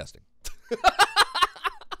it's disgusting.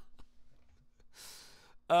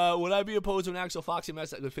 Would I be opposed to an actual Foxy mask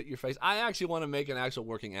that would fit your face? I actually want to make an actual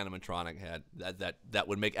working animatronic head that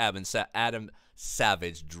would make Adam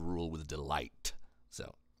Savage drool with delight.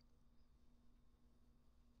 So.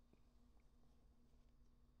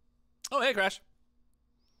 Oh, hey, Crash.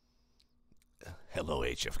 Hello,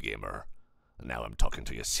 HF Gamer. Now I'm talking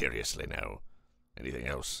to you seriously now. Anything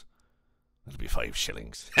else? That'll be 5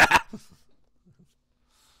 shillings.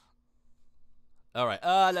 All right.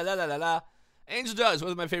 Angel does.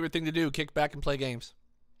 What's my favorite thing to do? Kick back and play games.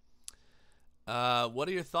 What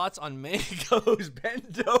are your thoughts on Mango's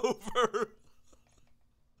Bend Over?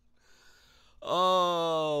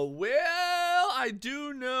 Oh, well, I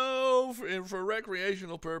do know for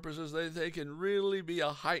recreational purposes they can really be a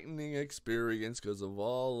heightening experience because of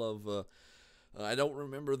all of, I don't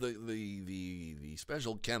remember the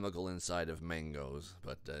special chemical inside of mangoes,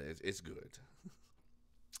 but it's good.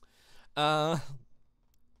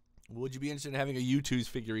 Would you be interested in having a U2's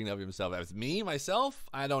figurine of himself? As me, myself?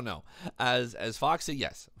 I don't know. As Foxy,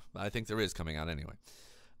 yes. I think there is coming out anyway.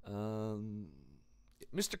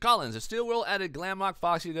 Mr. Collins, if Steel World added Glamrock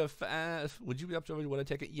Foxy to would you be up to it? Would I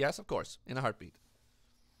take it? Yes, of course. In a heartbeat.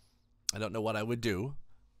 I don't know what I would do.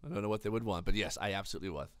 I don't know what they would want, but yes, I absolutely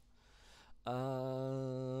would.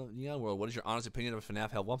 Yeah, well, what is your honest opinion of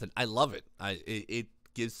FNaF Hell Wanted? I love it. It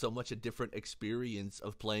gives so much a different experience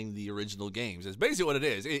of playing the original games. It's basically what it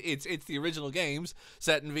is. It's the original games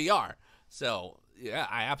set in VR. So yeah,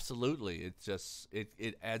 I absolutely. It just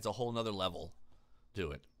it adds a whole nother level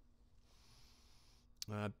to it.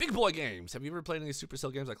 Big boy games. Have you ever played any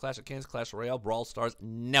Supercell games like Clash of Clans, Clash Royale, Brawl Stars?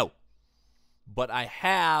 No, but I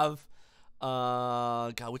have.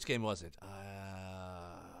 God, which game was it?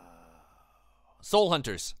 Soul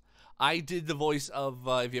Hunters. I did the voice of.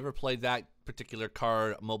 If you ever played that particular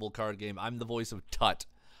mobile card game, I'm the voice of Tut.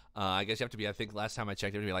 I guess you have to be. I think last time I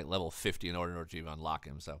checked, you have to be like level 50 in order to even unlock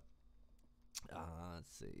him. So,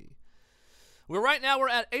 let's see. We're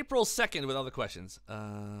at April 2nd with all the questions.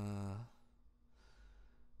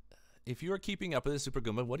 If you are keeping up with the Super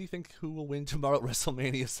Goomba, what do you think who will win tomorrow at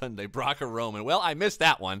WrestleMania Sunday, Brock or Roman? Well, I missed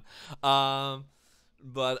that one.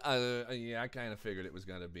 But yeah, I kind of figured it was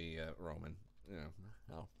going to be Roman. Yeah,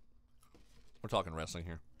 no. We're talking wrestling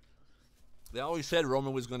here. They always said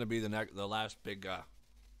Roman was going to be the last big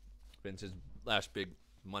Vince's last big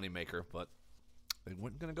money maker, but They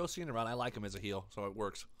weren't going to go Cena route. I like him as a heel, so it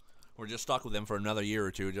works. We're just stuck with him for another year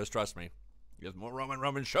or two. Just trust me. Get more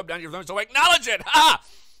Roman shoved down your throat, so acknowledge it.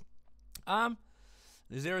 Ha!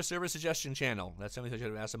 Is there a server suggestion channel? That's something I should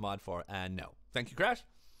have asked a mod for. And no. Thank you, Crash.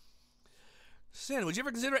 Sin, would you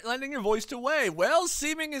ever consider lending your voice to Way? Well,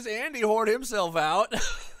 seeming as Andy whored himself out.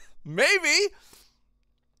 Maybe.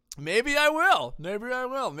 Maybe I will. Maybe I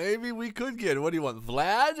will. Maybe we could get, what do you want,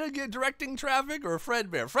 Vlad to get directing traffic or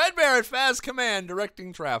Fredbear? Fredbear at Fast Command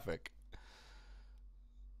directing traffic.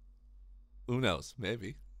 Who knows?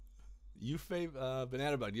 Maybe. You fave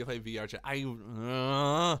Banana Bug. Do you play VR chat?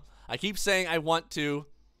 I keep saying I want to.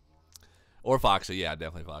 Or Foxy, yeah,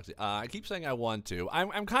 definitely Foxy. I keep saying I want to.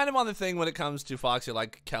 I'm kind of on the thing when it comes to Foxy,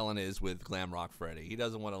 like Kellen is with Glam Rock Freddy. He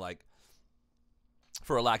doesn't want to, like,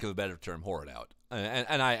 for a lack of a better term, whore it out,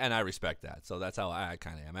 and I respect that. So that's how I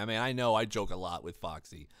kind of am. I mean, I know I joke a lot with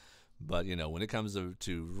Foxy, but you know, when it comes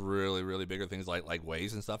to really, really bigger things like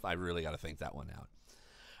ways and stuff, I really got to think that one out.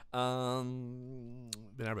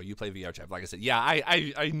 But how about you play VR chat? Like I said, yeah,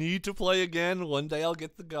 I need to play again. One day I'll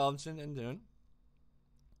get the gumption and do it.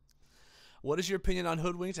 What is your opinion on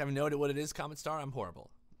hoodwinks? I have no idea what it is. Comment star. I'm horrible.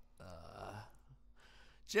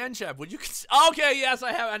 Jen Chef, would you? Okay, yes,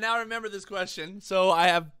 I have. I now remember this question, so I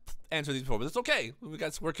have answered these before, but it's okay.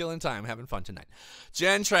 We're killing time, having fun tonight.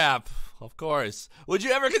 Jen Trap, of course. Would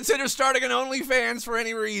you ever consider starting an OnlyFans for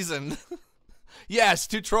any reason? Yes,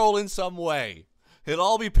 to troll in some way. It'll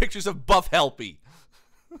all be pictures of Buff Helpy.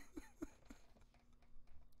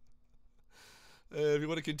 If you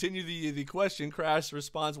want to continue the question, Crash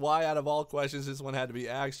responds, why out of all questions this one had to be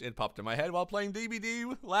asked? It popped in my head while playing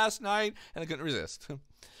DBD last night, and I couldn't resist.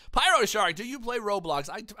 Pyro Shark, do you play Roblox?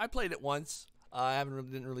 I played it once. I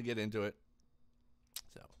didn't really get into it.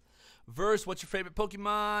 So, Verse, what's your favorite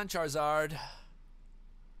Pokemon? Charizard.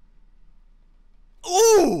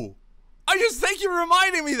 Ooh! I just thank you for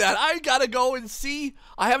reminding me that. I gotta go and see.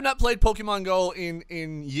 I have not played Pokemon Go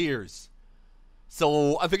in years.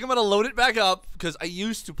 So I think I'm going to load it back up because I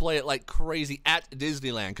used to play it like crazy at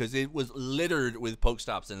Disneyland because it was littered with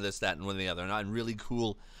Pokestops and this, that, and one or the other. And really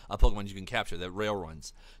cool Pokemon you can capture, the rail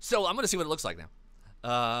runs. So I'm going to see what it looks like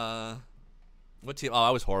now. What team? Oh, I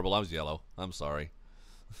was horrible. I was yellow. I'm sorry.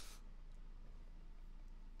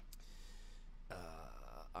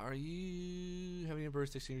 Are you having a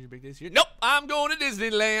birthday senior big days here? Nope. I'm going to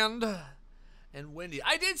Disneyland. And Wendy.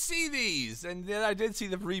 I did see these, and then I did see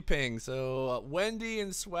the re-ping. So, Wendy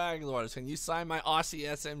and Swaglords, can you sign my Aussie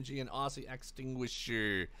SMG and Aussie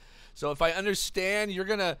Extinguisher? So, if I understand, you're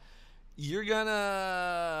gonna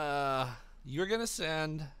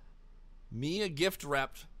send me a gift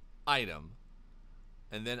wrapped item,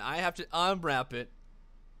 and then I have to unwrap it,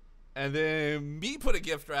 and then me put a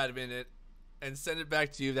gift wrap in it, and send it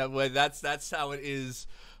back to you. That way, that's how it is.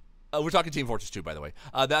 We're talking Team Fortress 2, by the way.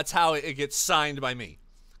 That's how it gets signed by me.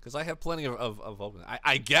 Because I have plenty of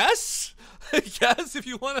I guess? I guess if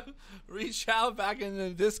you want to reach out back in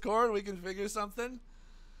the Discord, we can figure something.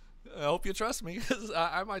 I hope you trust me, because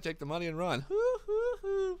I might take the money and run.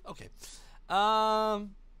 Okay. Are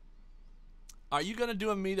you going to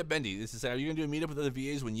do a meetup, Bendy? This is, are you going to do a meetup with other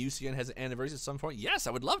VAs when UCN has an anniversary at some point? Yes,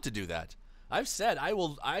 I would love to do that. I've said I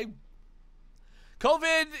will.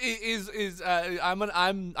 COVID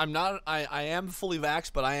I am fully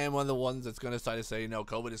vaxxed, but I am one of the ones that's going to try to say, no,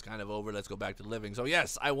 COVID is kind of over. Let's go back to living. So,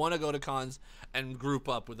 yes, I want to go to cons and group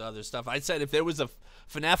up with other stuff. I said if there was a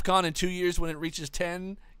FNaF con in 2 years when it reaches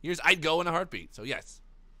 10 years, I'd go in a heartbeat. So, yes.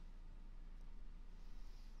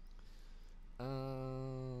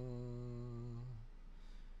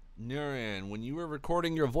 Nurin, when you were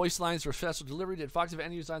recording your voice lines for special delivery, did Fox have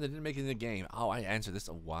any design that didn't make it in the game? Oh, I answered this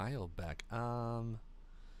a while back.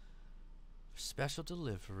 Special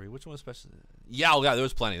delivery. Which one was special? Yeah, oh, yeah, there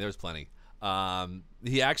was plenty. There was plenty.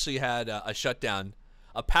 He actually had a shutdown,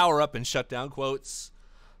 a power up and shutdown quotes.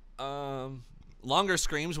 Longer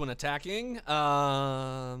screams when attacking.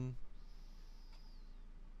 Yeah,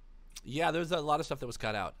 there's a lot of stuff that was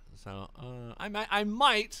cut out. So I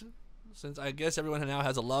might. Since I guess everyone now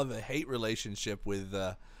has a love-hate relationship with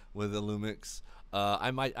the Lumix,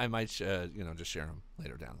 I might just share them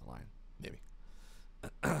later down the line, maybe.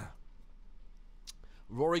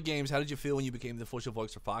 Rory Games, how did you feel when you became the official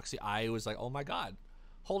voice for Foxy? I was like, oh my god,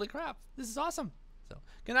 holy crap, this is awesome. So,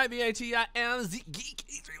 good night, BAT. I am the geek.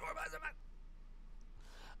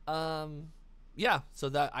 Yeah, so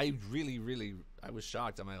that I really I was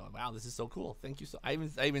shocked. I'm like, wow, this is so cool. Thank you so. I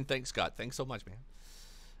even thank Scott. Thanks so much, man.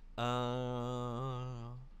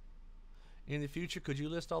 In the future, could you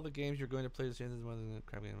list all the games you're going to play this end of the month?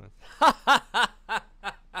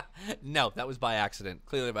 No, that was by accident.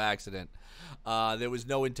 Clearly by accident. There was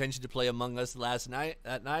no intention to play Among Us that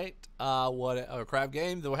night. What a crap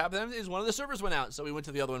game. What happened is one of the servers went out, so we went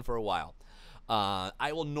to the other one for a while.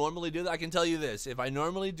 I will normally do that. I can tell you this. If I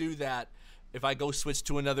normally do that, if I go switch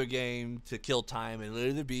to another game to kill time, it'll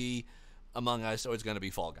either be Among Us or it's going to be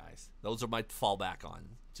Fall Guys. Those are my fallback on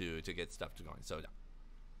to get stuff going. So, yeah.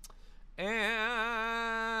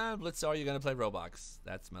 And Blitz, are you going to play Roblox?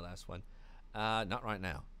 That's my last one. Not right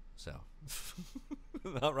now. So,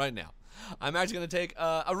 not right now. I'm actually going to take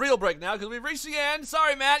a real break now because we've reached the end.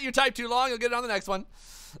 Sorry, Matt. You typed too long. You'll get it on the next one.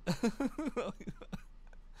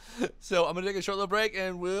 So, I'm going to take a short little break,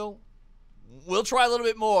 and we'll try a little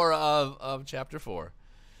bit more of Chapter 4.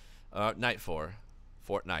 Night 4.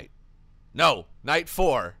 Fortnite. No, Night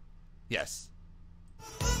 4. Yes.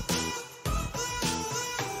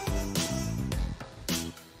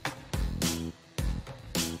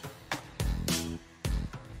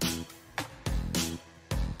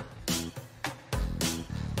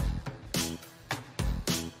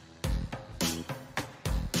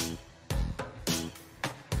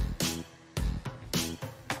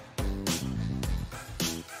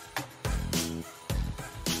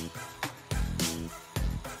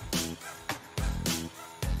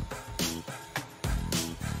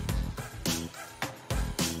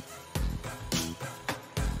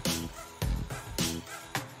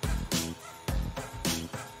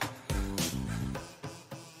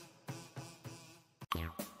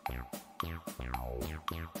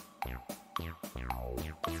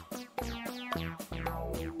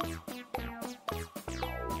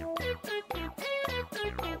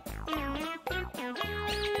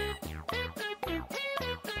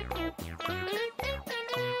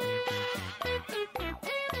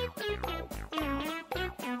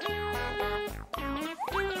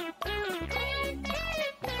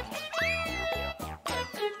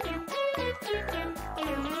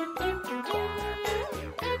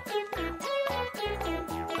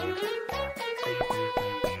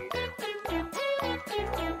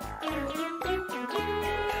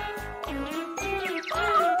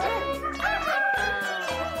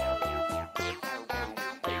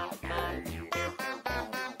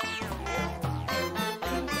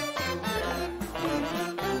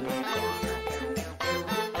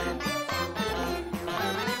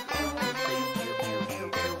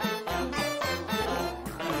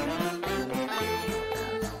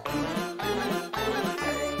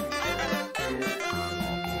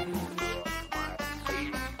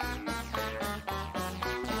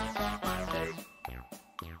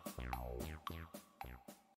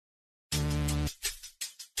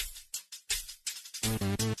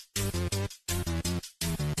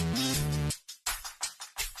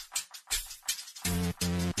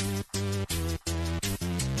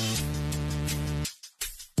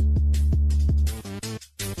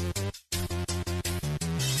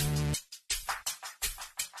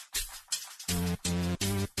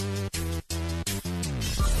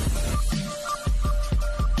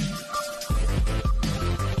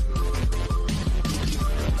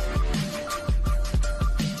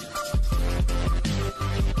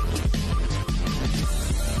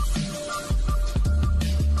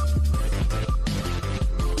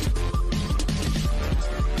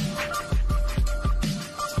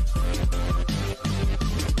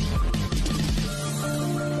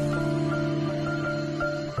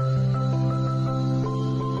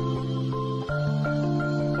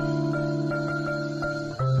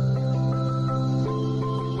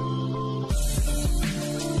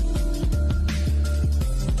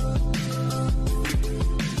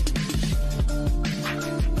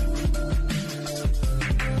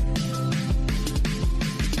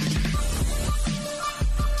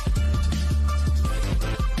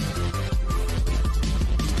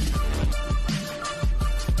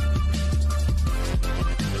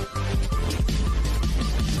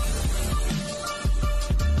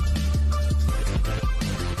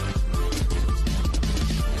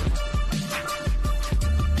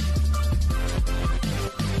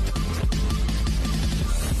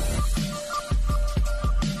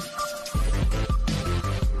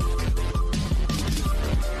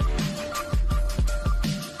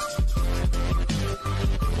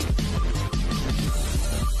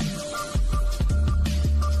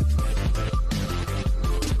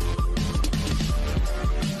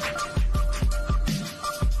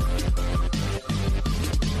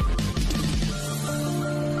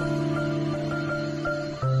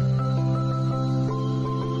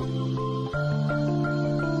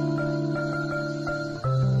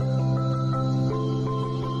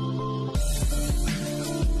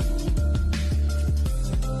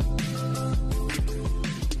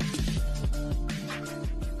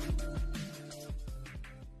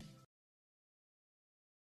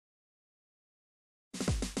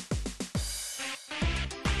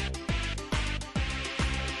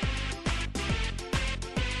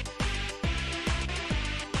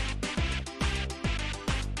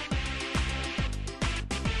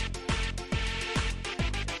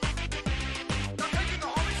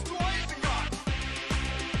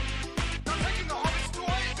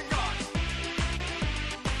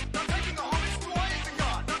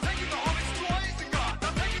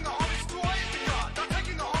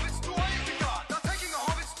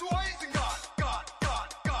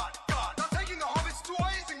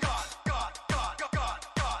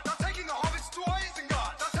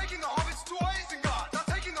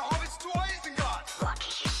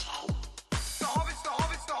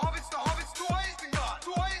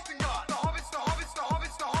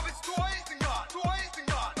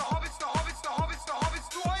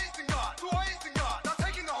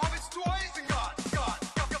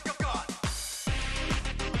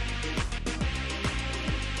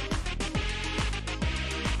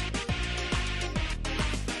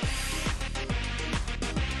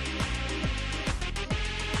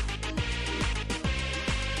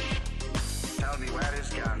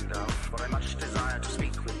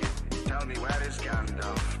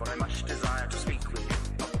 dove, but I much desire to speak with you.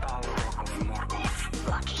 A Balrog of Morgoth.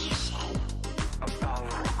 What do you say? A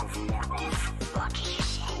Balrog of Morgoth. What do you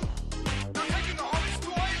say? They're taking the Hobbit's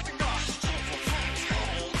toys and guns.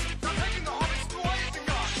 They're taking the Hobbit's toys and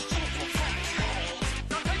guns.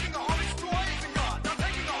 They're taking the Hobbit's toys and guns. They're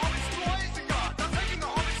taking the Hobbit's toys and guns. They're taking the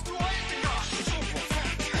Hobbit's toys and guns.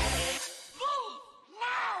 Leave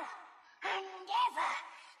now and never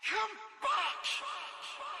come back.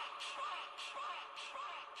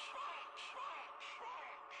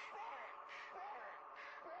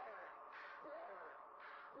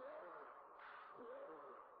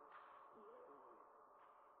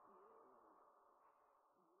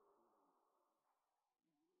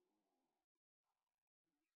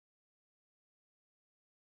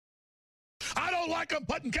 I don't like them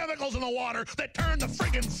putting chemicals in the water that turn the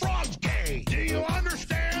friggin' frogs gay. Do you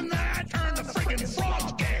understand that? Turn the friggin'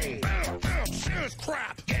 frogs gay. Serious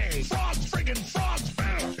crap. Gay. Frogs, friggin' frogs.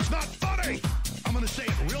 It's not funny. I'm gonna say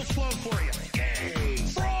it real slow for you. Gay.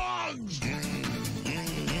 Frogs.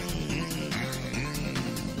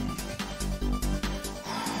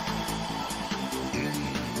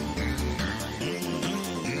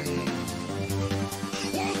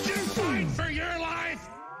 Won't you fight for your life?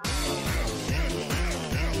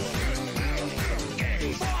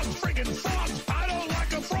 Gay. Frogs, friggin' frogs. I don't like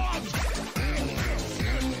them frogs.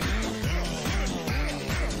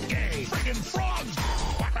 Gay. Friggin' frogs.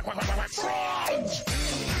 Frogs.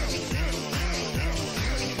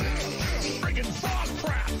 Friggin' frog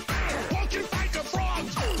crap. Won't you fight the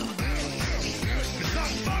frogs? It's not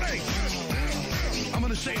funny. I'm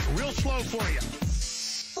gonna say it real slow for you.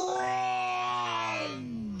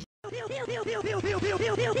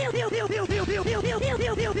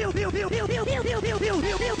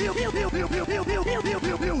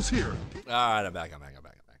 Here. All right, I'm back.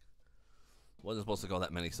 Wasn't supposed to go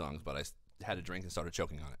that many songs, but I had a drink and started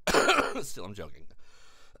choking on it. Still, I'm joking.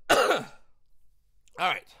 All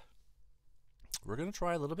right. We're going to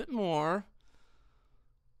try a little bit more.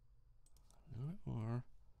 A little bit more.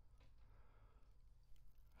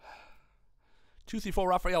 234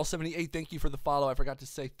 Raphael 78, thank you for the follow. I forgot to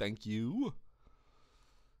say thank you.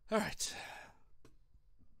 All right.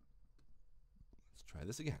 Let's try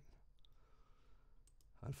this again.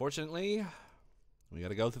 Unfortunately, we got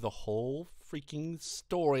to go through the whole freaking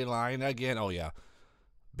storyline again. Oh, yeah.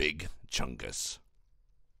 Big Chungus.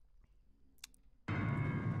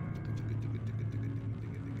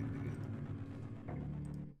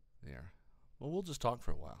 There. Well, we'll just talk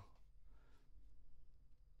for a while.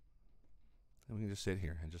 And we can just sit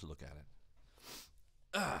here and just look at it.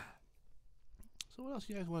 So what else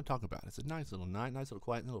do you guys want to talk about? It's a nice little night, nice little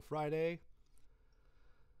quiet little Friday.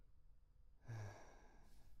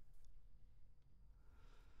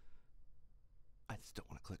 I just don't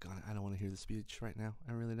want to click on it. I don't want to hear the speech right now.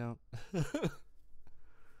 I really don't.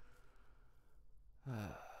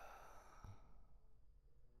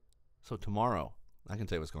 So tomorrow, I can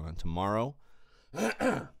tell you what's going on. Tomorrow,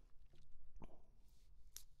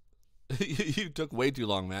 you took way too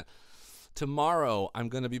long, Matt. Tomorrow, I'm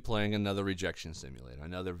going to be playing another rejection simulator,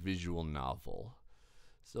 another visual novel.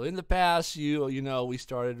 So in the past, you know, we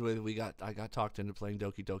started with I got talked into playing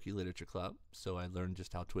Doki Doki Literature Club, so I learned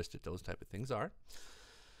just how twisted those type of things are.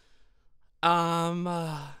 And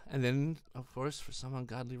then, of course, for some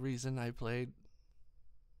ungodly reason, I played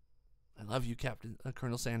I Love You, Captain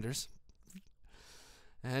Colonel Sanders.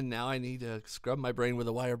 And now I need to scrub my brain with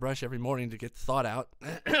a wire brush every morning to get the thought out.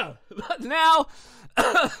 But now,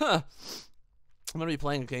 I'm going to be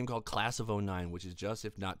playing a game called Class of 09, which is just,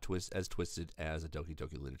 if not as twisted as a Doki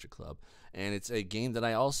Doki Literature Club. And it's a game that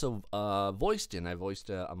I also voiced in. I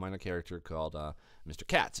voiced a minor character called Mr.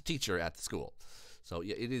 Katz, a teacher at the school. So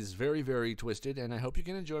yeah, it is very, very twisted, and I hope you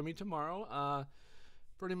can enjoy me tomorrow.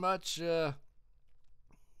 Pretty much, it's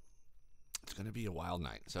going to be a wild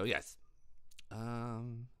night. So yes.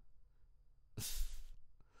 And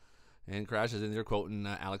Crash is in there quoting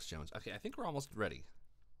Alex Jones. Okay, I think we're almost ready.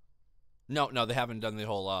 No, they haven't done the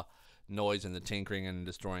whole noise and the tinkering and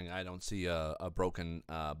destroying. I don't see a broken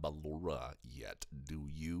Ballora yet. Do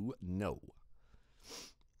you know?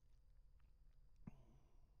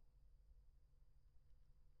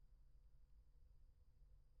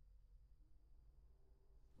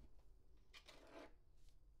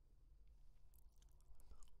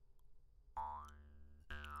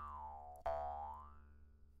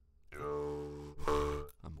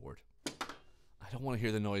 I'm bored. I don't want to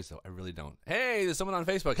hear the noise, though. I really don't. Hey, there's someone on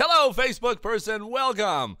Facebook. Hello, Facebook person.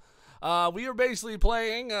 Welcome. We are basically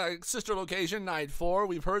playing Sister Location Night 4.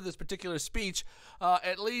 We've heard this particular speech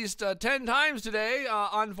at least 10 times today.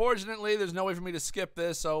 Unfortunately, there's no way for me to skip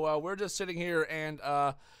this, so we're just sitting here and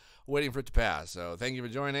waiting for it to pass. So thank you for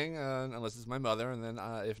joining, unless it's my mother, and then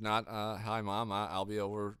if not, hi, Mom. I'll be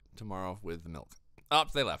over tomorrow with the milk. Oh,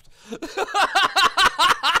 they left.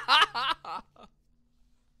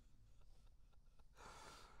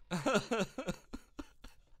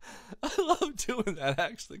 I love doing that,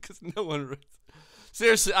 actually, because no one...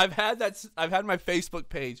 Seriously, I've had my Facebook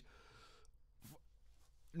page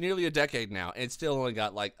nearly a decade now, and it's still only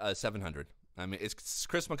got like 700. I mean, it's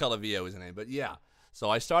Chris McCullough VO is the name, but yeah. So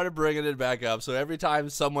I started bringing it back up. So every time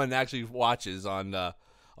someone actually watches on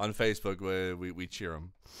Facebook, we cheer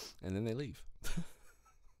them, and then they leave.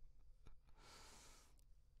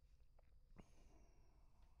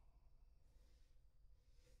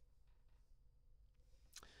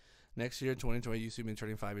 Next year, 2020, you see me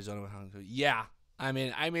turning 5 years old. Yeah, I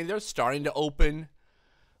mean, they're starting to open.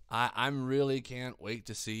 I'm really can't wait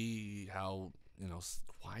to see how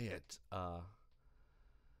quiet. I'm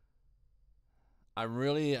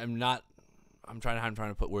trying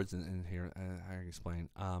to put words in here. I can explain.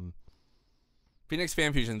 Phoenix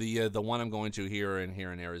Fan Fusion, the one I'm going to here in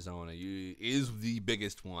Arizona, is the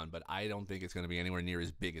biggest one, but I don't think it's going to be anywhere near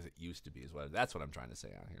as big as it used to be. That's what I'm trying to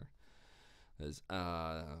say out here.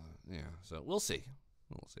 Yeah, so we'll see.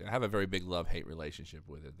 I have a very big love-hate relationship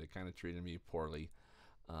with it. They kind of treated me poorly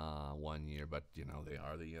 1 year, but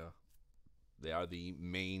they are the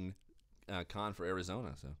main con for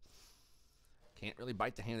Arizona, so can't really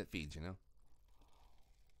bite the hand that feeds,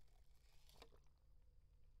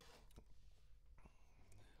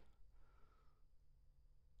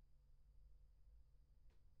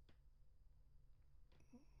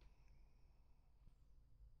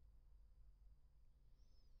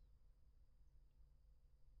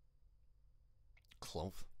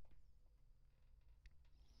 Clove.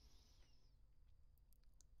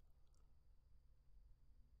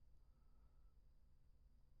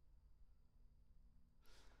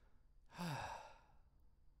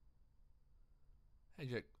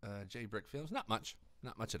 Hey, J Brick Films. Not much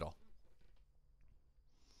at all.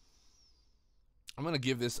 I'm gonna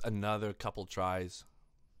give this another couple tries.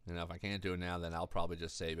 If I can't do it now, then I'll probably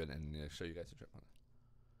just save it and show you guys a trip on it.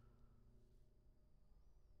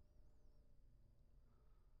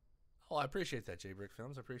 Oh, I appreciate that, J Brick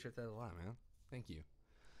Films. I appreciate that a lot, man. Thank you.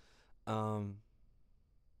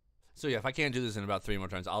 So yeah, if I can't do this in about 3 more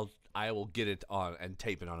times, I will get it on and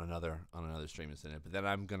tape it on another stream and send it. But then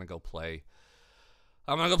I'm gonna go play.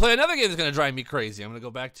 I'm gonna go play another game that's gonna drive me crazy. I'm gonna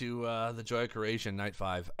go back to the Joy of Creation Night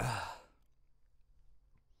 5.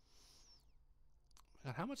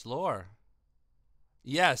 God, how much lore?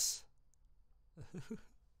 Yes.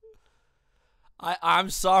 I'm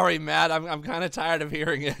sorry, Matt. I'm kind of tired of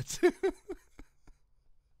hearing it.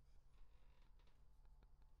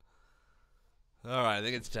 All right, I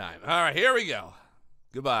think it's time. All right, here we go.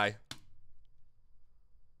 Goodbye.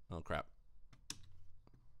 Oh, crap.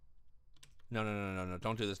 No.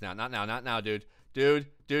 Don't do this now. Not now, dude. Dude,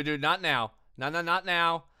 not now. Not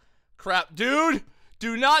now. Crap, dude.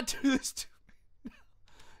 Do not do this to me.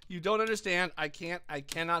 You don't understand. I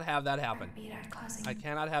cannot have that happen. I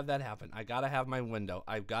cannot have that happen. I gotta have my window.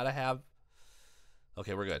 I've gotta have...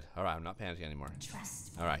 Okay, we're good. All right, I'm not panicking anymore.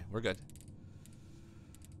 Trust me. All right, we're good.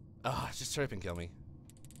 Oh, just hurry up and kill me.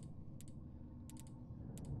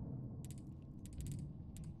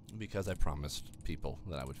 Because I promised people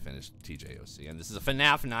that I would finish TJOC, and this is a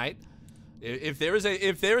FNaF night. If there is a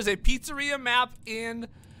pizzeria map in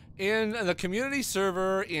the community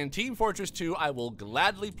server in Team Fortress 2, I will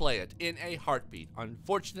gladly play it in a heartbeat.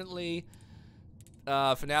 Unfortunately,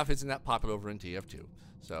 FNaF isn't that popular over in TF2,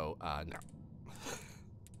 so no.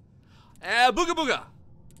 Booga booga,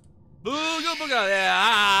 booga booga,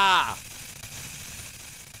 yeah.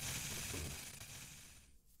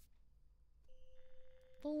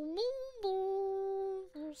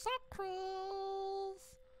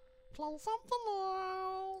 Play something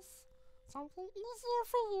else. Something easier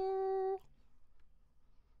for you.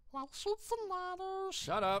 Like shoot some ladders.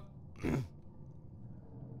 Shut up.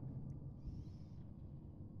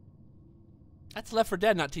 That's Left 4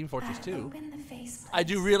 Dead, not Team Fortress 2. Open the faceplate. I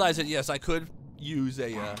do realize that, yes, I could use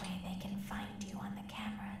a... That way they can find you on the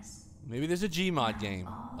cameras. Maybe there's a Gmod game.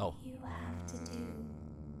 All you have to do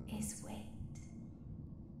is wait.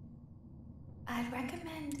 I'd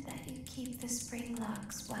recommend that you keep the spring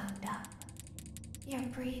locks wound up. Your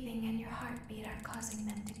breathing and your heartbeat are causing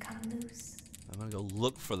them to come loose. I'm gonna go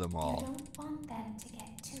look for them all. You don't want them to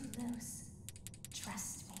get too loose.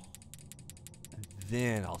 Trust me. And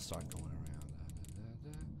then I'll start going around.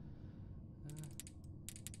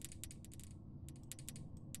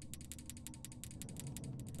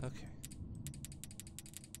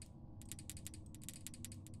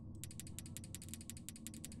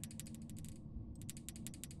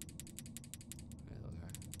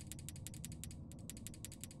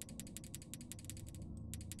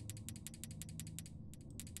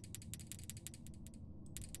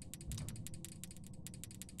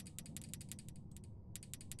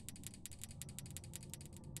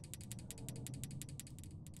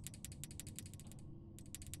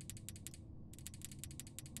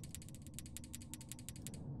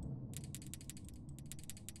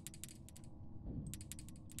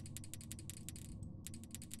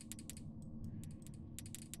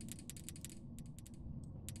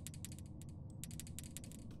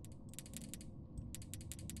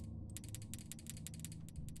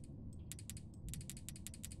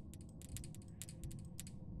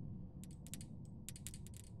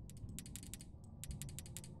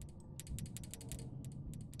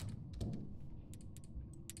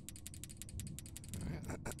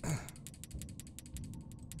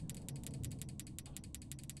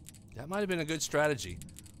 That might have been a good strategy.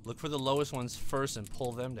 Look for the lowest ones first and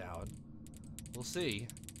pull them down. We'll see.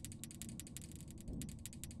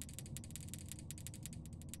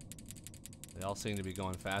 They all seem to be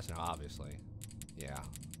going fast now, obviously. Yeah.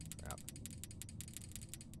 Crap.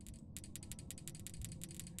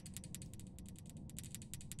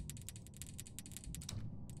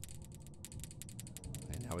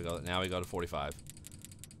 And now we go to 45.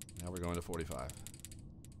 Now we're going to 45.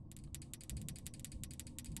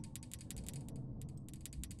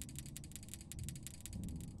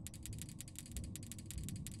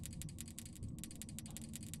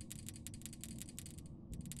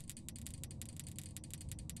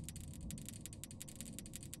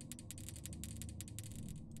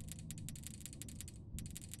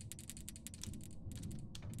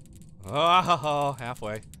 Oh,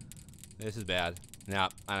 halfway. This is bad. Nah,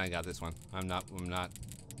 I got this one. I'm not.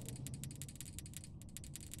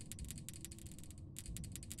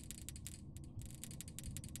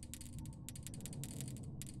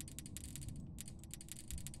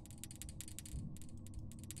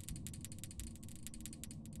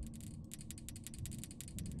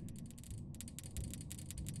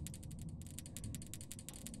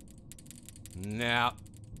 No.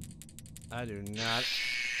 I do not.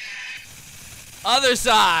 Other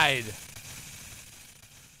side!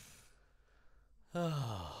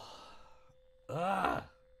 Oh. Ah.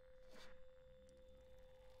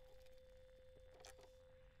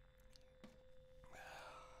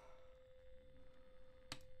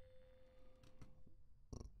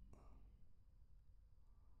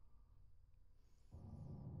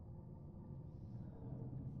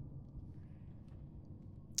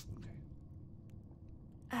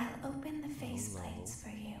 I'll open the faceplates for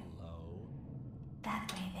you.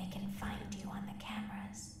 That way they can find you on the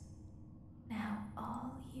cameras. Now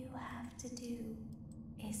all you have to do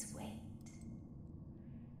is wait.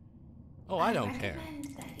 Oh, I don't care. I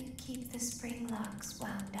recommend that you keep the spring locks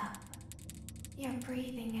wound up. Your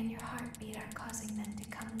breathing and your heartbeat are causing them to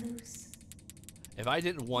come loose. If I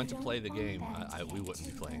didn't want to You play the don't want game, them to we get wouldn't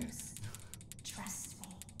be too playing it. loose. Trust me.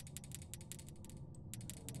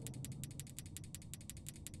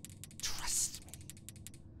 Trust me.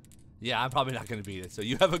 Yeah, I'm probably not going to beat it, so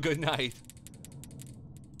you have a good night.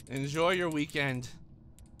 Enjoy your weekend.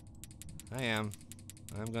 I am.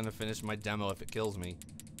 I'm going to finish my demo if it kills me.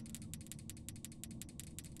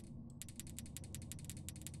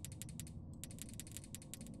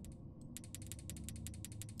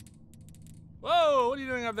 Whoa, what are you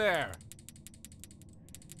doing up there?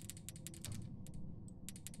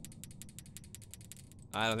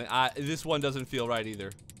 I don't think this one doesn't feel right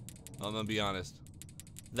either. I'm gonna be honest.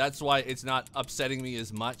 That's why it's not upsetting me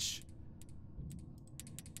as much.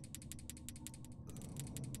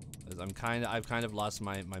 As I've kind of lost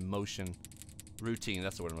my motion routine.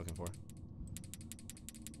 That's the word I'm looking for.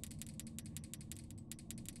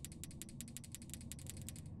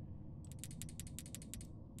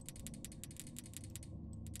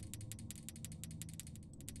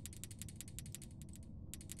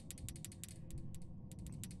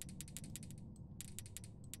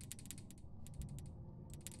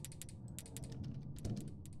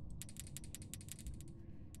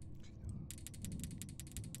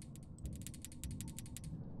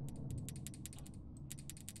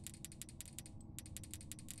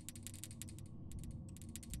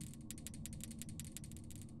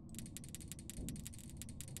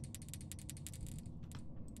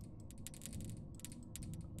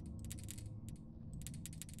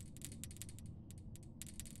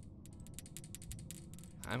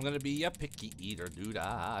 I'm gonna be a picky eater, doo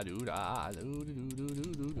da doo da doo doo doo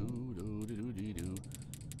doo doo doo doo doo doo doo.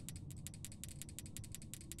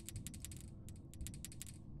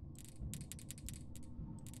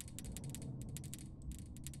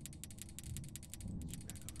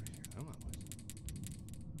 Come on, boys.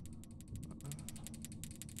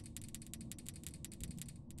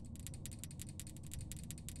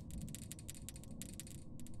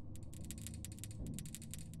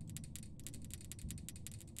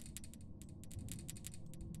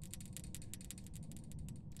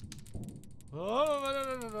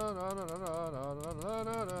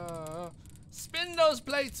 Spin those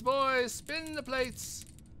plates, boys! Spin the plates!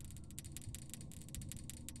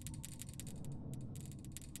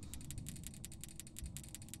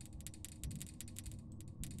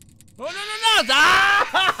 Oh, no, no, no!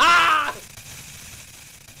 Ah!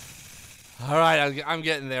 All right, I'm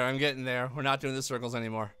getting there. I'm getting there. We're not doing the circles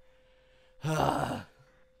anymore. At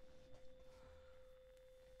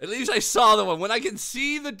least I saw the one. When I can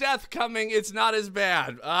see the death coming, it's not as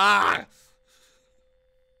bad. Ah!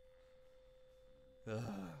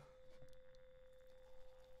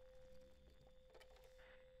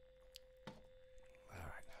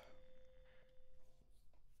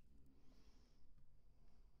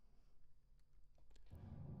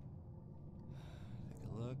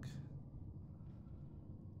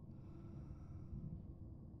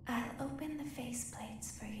 I'll open the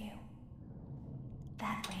faceplates for you.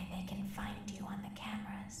 That way they can find you on the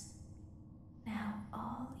cameras. Now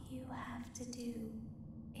all you have to do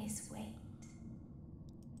is wait.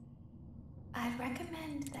 I'd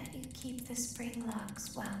recommend that you keep the spring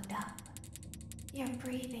locks wound up. Your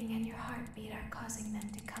breathing and your heartbeat are causing them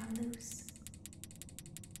to come loose.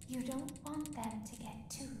 You don't want them to get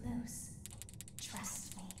too loose.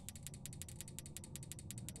 Trust me.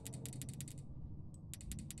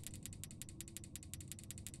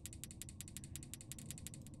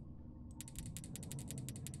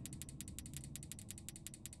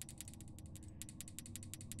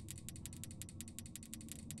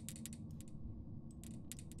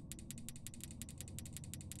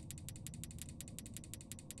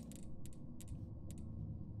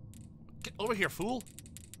 Get over here, fool.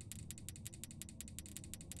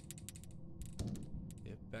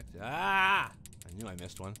 Get back to... Ah! I knew I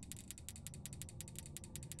missed one.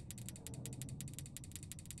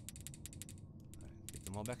 Alright, get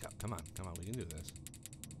them all back up. Come on, come on, we can do this.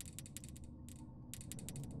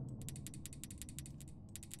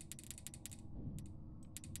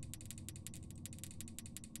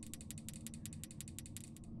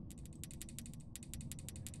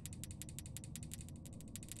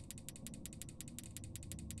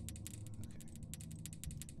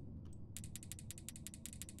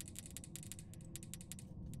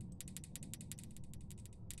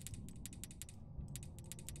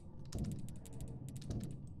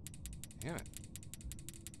 Damn it.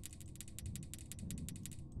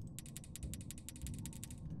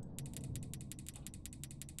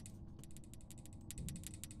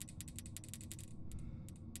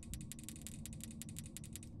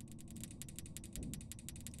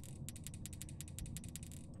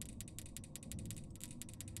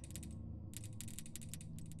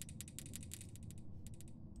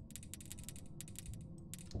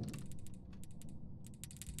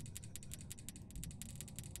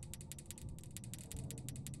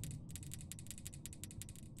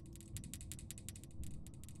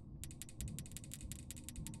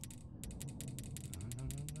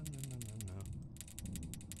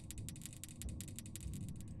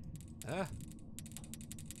 Ah.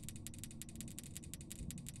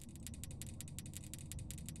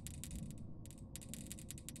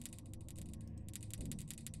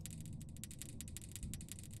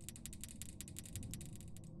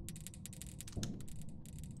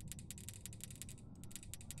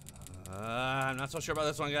 I'm not so sure about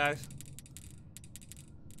this one, guys.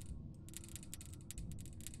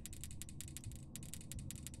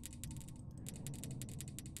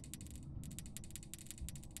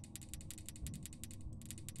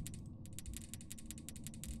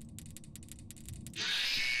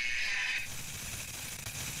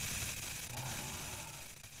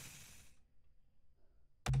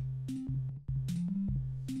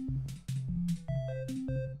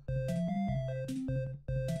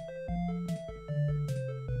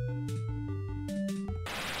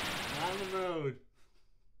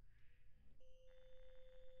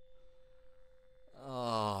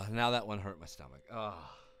 Oh, now that one hurt my stomach. Oh.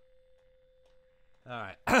 All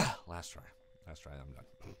right. Last try. Last try. I'm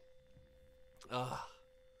done. Oh.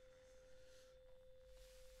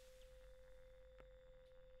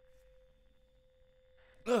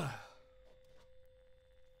 Ugh.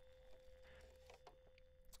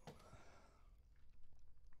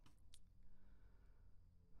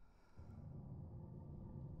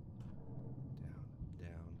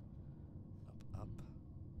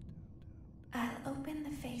 I'll open the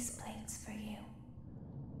faceplates for you.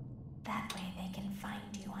 That way they can find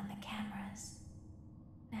you on the cameras.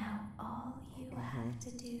 Now all you have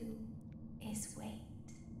to do is wait.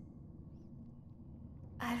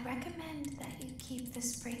 I'd recommend that you keep the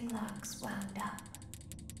spring locks wound up.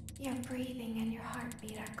 Your breathing and your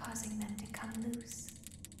heartbeat are causing them to come loose.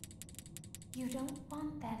 You don't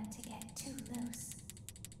want them to get too loose.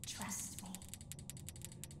 Trust me.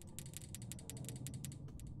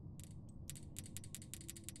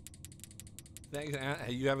 Thanks, Aunt.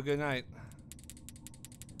 Hey, you have a good night.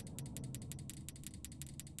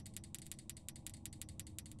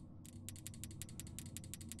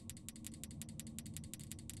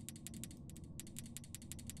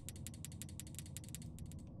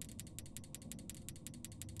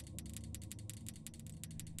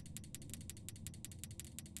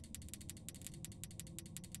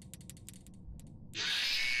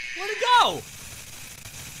 Where'd it go?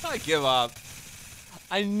 I give up.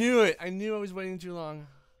 I knew it. I knew I was waiting too long.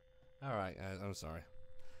 All right, guys. I'm sorry.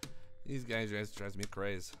 These guys drives me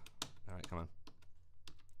crazy. All right, come on.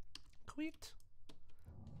 Quit.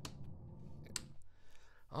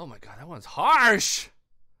 Oh my god, that one's harsh.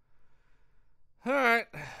 All right.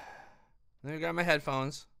 Then I got my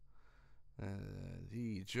headphones.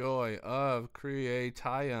 The joy of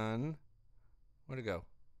creation. Where'd it go?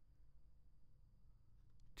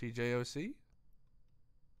 TJOC?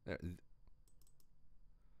 There.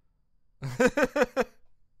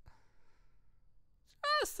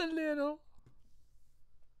 Just a little.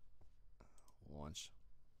 Once.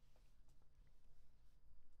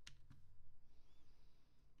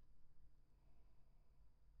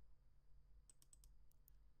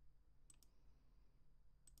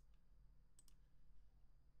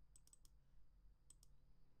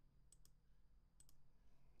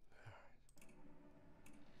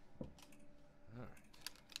 All right.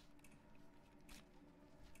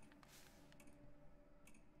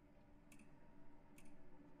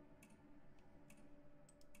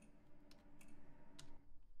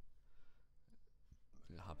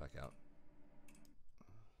 I'm gonna hop back out.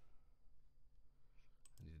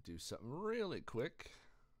 I need to do something really quick.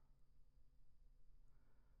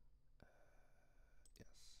 Yes.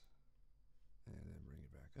 And then bring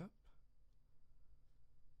it back up.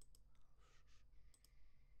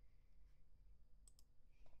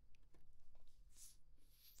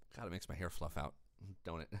 God, it makes my hair fluff out,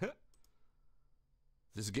 don't it?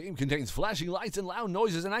 This game contains flashing lights and loud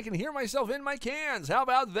noises, and I can hear myself in my cans. How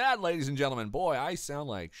about that, ladies and gentlemen? Boy, I sound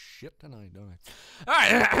like shit tonight, don't I? All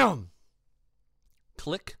right.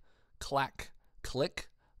 Click, clack, click,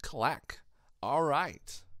 clack. All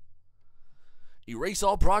right. Erase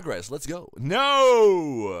all progress. Let's go.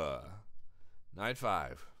 No! Night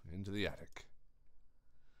 5. Into the attic.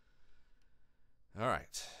 All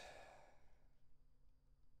right.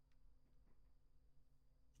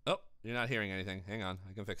 Oh, you're not hearing anything. Hang on.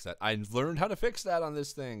 I can fix that. I learned how to fix that on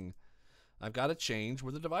this thing. I've got to change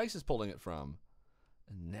where the device is pulling it from.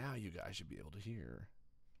 And now you guys should be able to hear.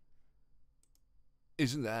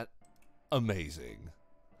 Isn't that amazing?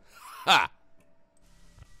 Ha!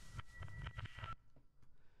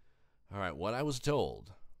 All right, what I was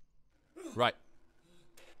told. Right.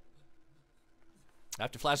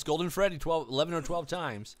 After flash Golden Freddy 11 or 12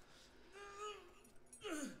 times,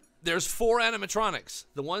 there's 4 animatronics.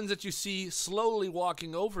 The ones that you see slowly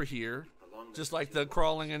walking over here, just like the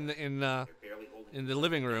crawling in the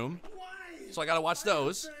living room. So I gotta watch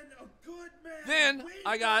those. Then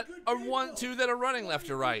I got a 1, 2 that are running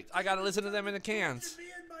left or right. I gotta listen to them in the cans.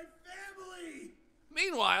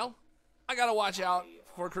 Meanwhile, I gotta watch out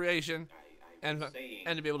for creation and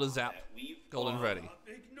to be able to zap Golden Freddy.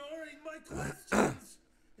 Ignoring my questions.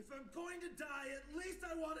 If I'm going to die, at least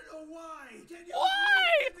I want to know why. Can you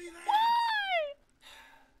Why? give me that? Why?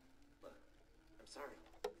 Look, I'm sorry.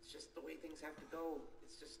 It's just the way things have to go.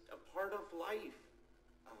 It's just a part of life.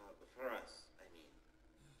 For us, I mean.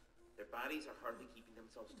 Their bodies are hardly keeping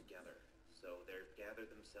themselves together, so they've gathered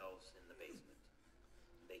themselves in the basement.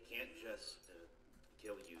 They can't just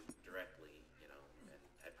kill you directly, you know. And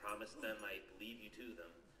I promised them I'd leave you to them.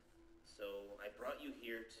 So I brought you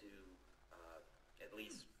here to at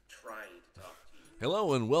least try to talk to you.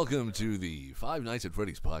 Hello and welcome to the Five Nights at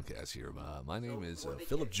Freddy's podcast here. My name is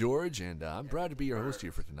Philip George, and I'm proud to be your host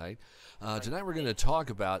here for tonight. Tonight we're going to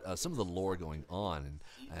talk about some of the lore going on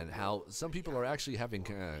and how some people are actually having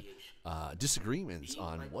disagreements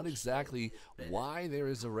on why there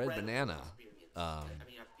is a red banana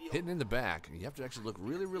hidden in the back. And you have to actually look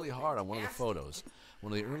really, really hard on one of the photos.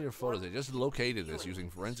 One of the earlier photos. They just located this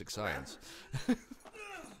using forensic science.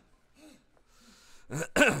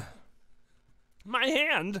 My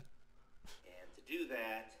hand! And to do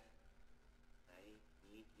that, I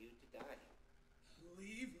need you to die.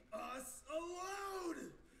 Leave us alone!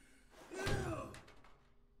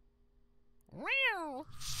 Meow.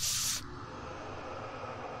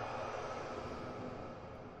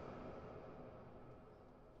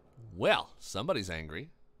 Well, somebody's angry.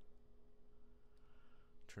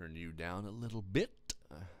 Turn you down a little bit.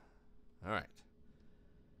 All right.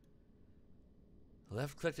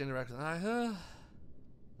 Left click to interact with all right.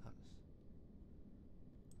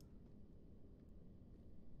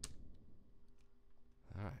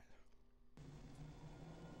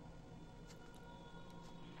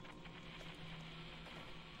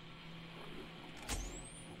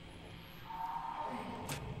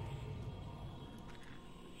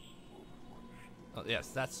 Oh, yes,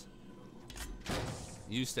 that's...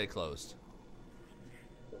 You stay closed.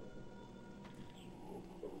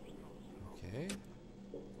 Okay.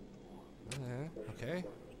 Okay.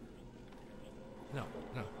 No.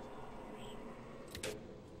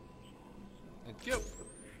 Thank you.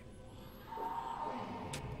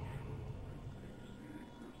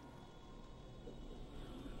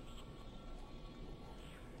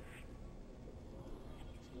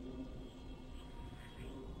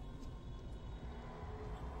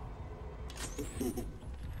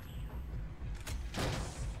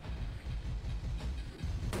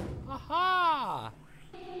 Aha!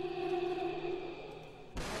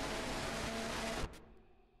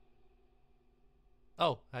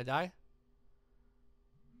 Oh, I die?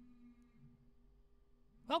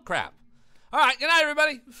 Well, crap. All right, good night,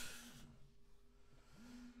 everybody.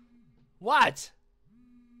 What?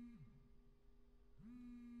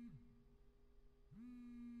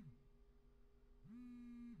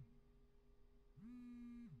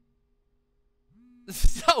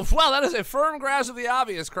 So, well, that is a firm grasp of the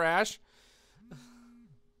obvious, Crash.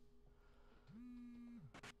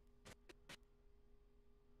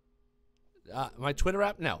 My Twitter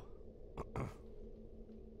app? No.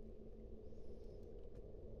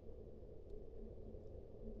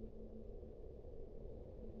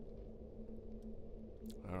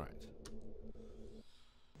 All right.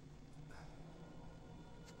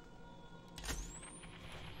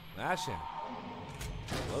 Mash in.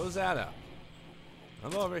 Close that up.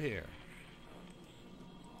 I'm over here.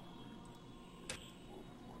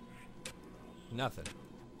 Nothing.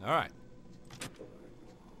 All right.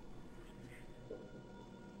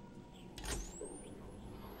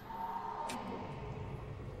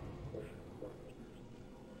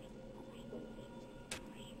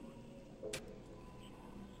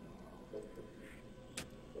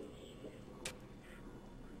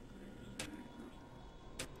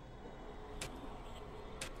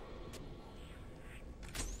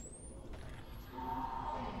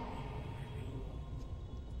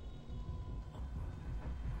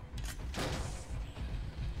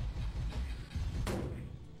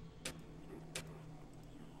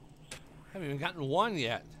 Haven't even gotten one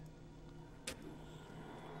yet.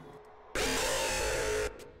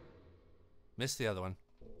 Missed the other one.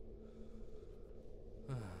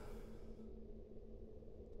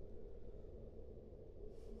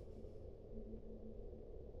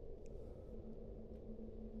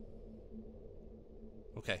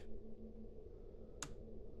 Okay.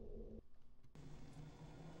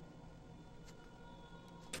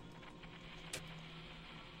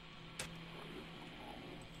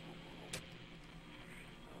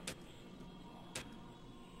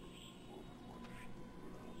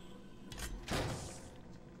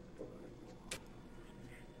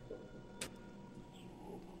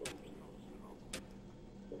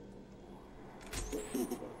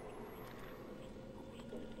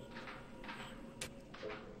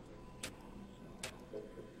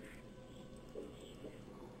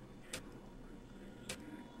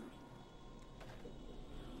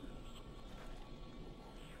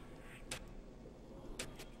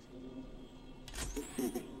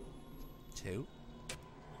 Two.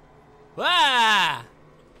 Ah!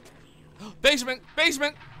 Basement!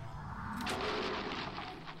 Basement!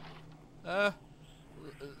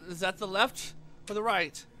 Is that the left or the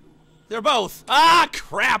right? They're both. Ah,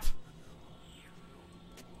 crap!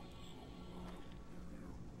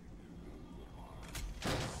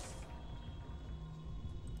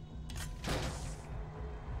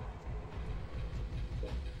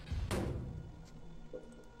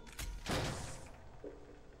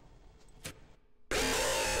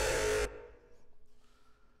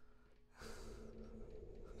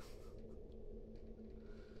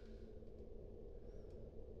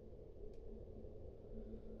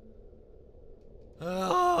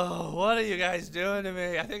 Oh, what are you guys doing to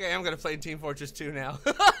me? I think I am going to play Team Fortress 2 now.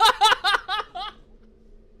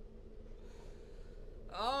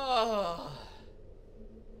 Oh.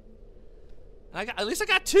 At least I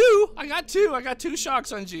got two. I got two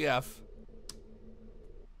shocks on GF.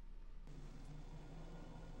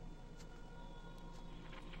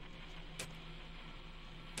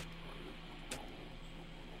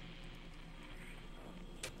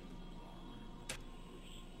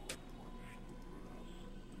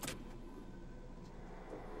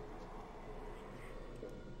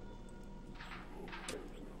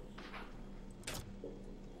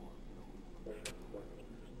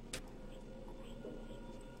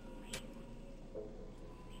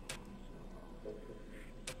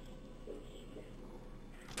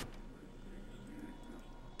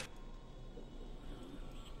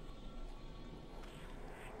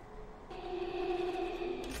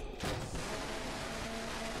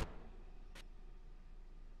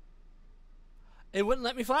 It wouldn't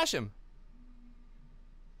let me flash him.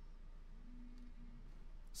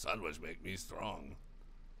 Sandwich make me strong.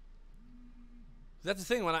 That's the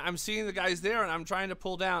thing, when I'm seeing the guys there and I'm trying to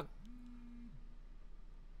pull down.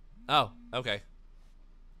 Oh, okay.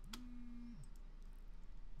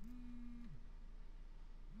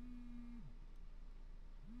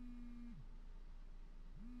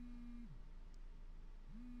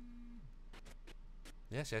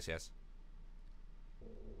 Yes, yes, yes.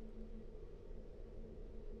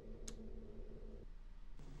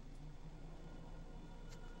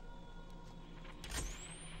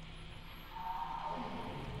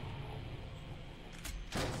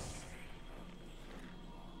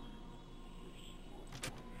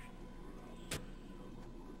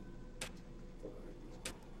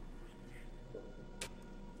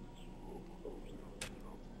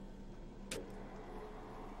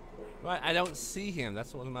 Right, I don't see him.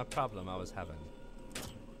 That's one of my problem I was having.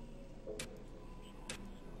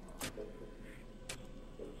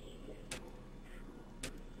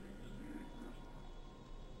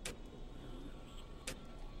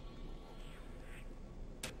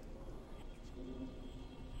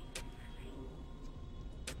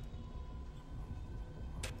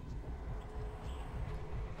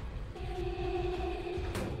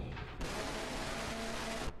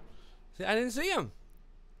 See, I didn't see him.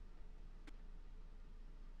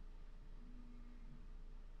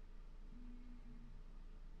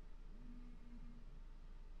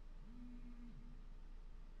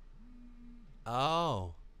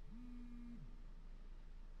 Oh.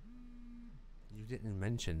 You didn't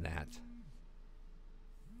mention that.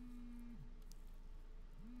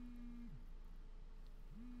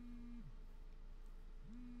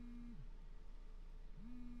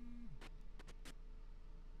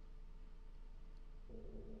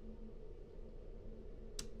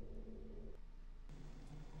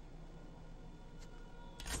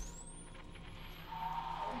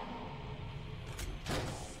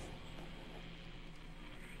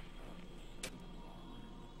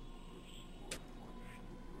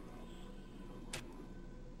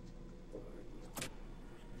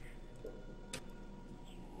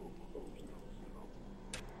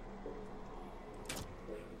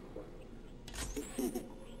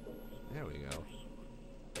 There we go.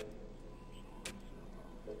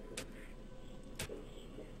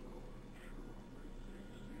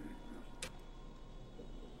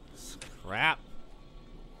 Crap.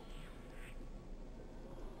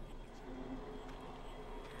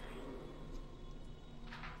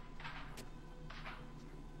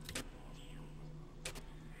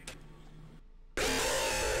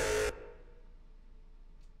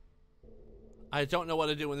 I don't know what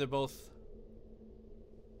to do when they're both...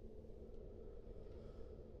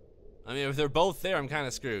 I mean, if they're both there, I'm kind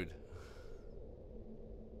of screwed.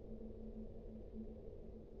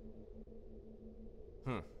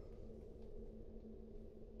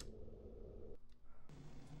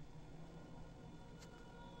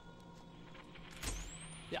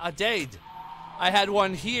 Yeah, I did. I had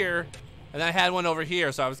one here, and I had one over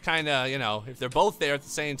here, so I was kind of, you know, if they're both there at the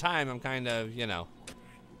same time, I'm kind of, you know.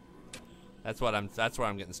 That's where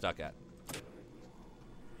I'm getting stuck at.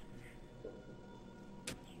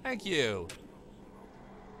 Thank you.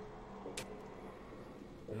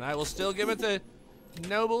 And I will still give it the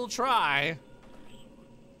noble try.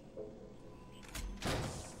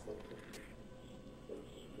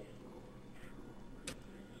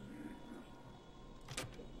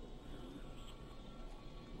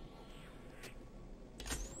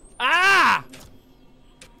 Ah!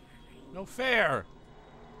 No fair.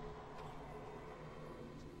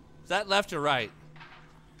 Is that left or right?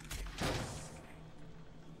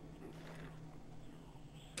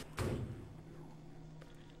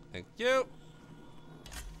 Thank you.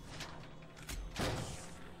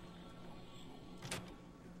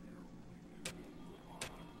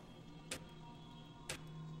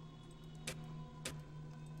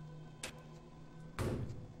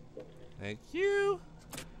 Thank you.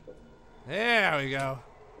 There we go.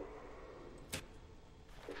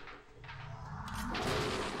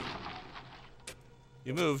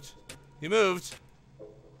 You moved. You moved.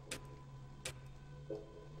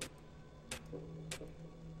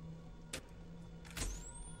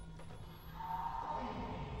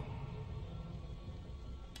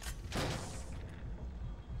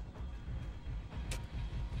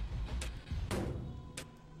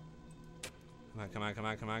 Come on, come on, come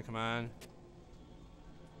on, come on, come on.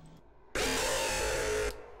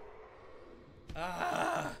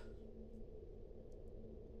 Ah.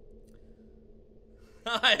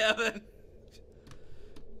 I haven't.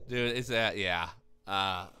 Dude, it's that, yeah.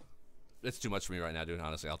 It's too much for me right now, dude.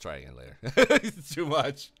 Honestly, I'll try again later. It's too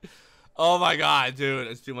much. Oh my god, dude.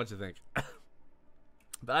 It's too much to think.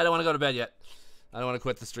 But I don't want to go to bed yet. I don't want to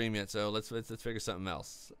quit the stream yet, so let's figure something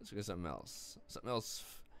else. Let's figure something else. Something else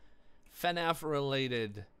FNaF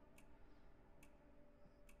related.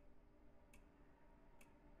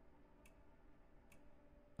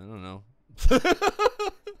 I don't know.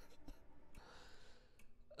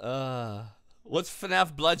 What's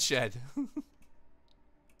FNaF Bloodshed?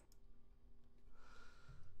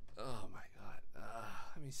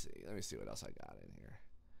 me see. Let me see what else I got in here.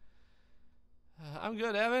 I'm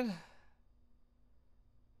good, Evan.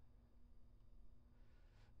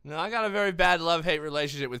 No, I got a very bad love-hate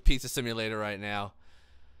relationship with Pizza Simulator right now.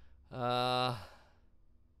 Where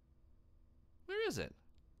is it?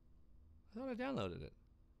 I thought I downloaded it.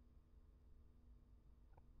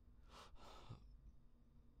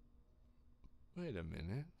 Wait a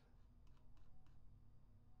minute.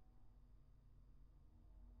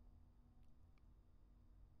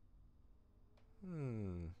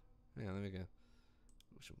 Yeah, let me go.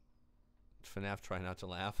 FNaF, try not to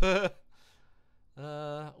laugh. What?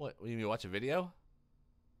 You mean you watch a video?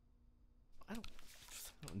 I don't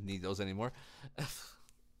need those anymore. I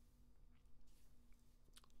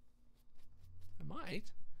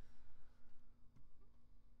might.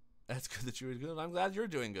 That's good that you were good. I'm glad you're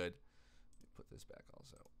doing good. Let me put this back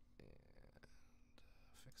also. And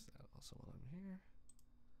fix that also while I'm here.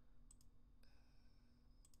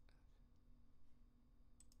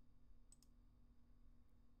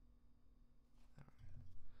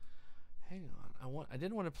 Hang on. I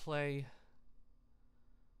didn't want to play.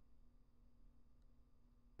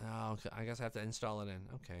 Oh, okay. I guess I have to install it in.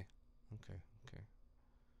 Okay.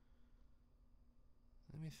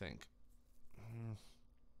 Let me think.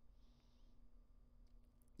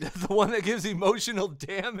 The one that gives emotional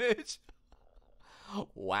damage?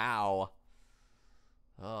 Wow.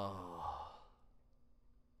 Oh.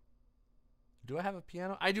 Do I have a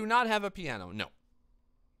piano? I do not have a piano. No.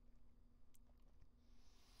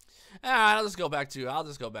 I'll just go back to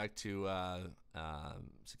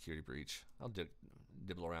security breach. I'll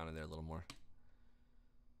dibble around in there a little more.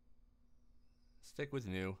 Stick with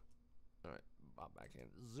new. All right, pop back in.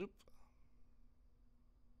 Zoop.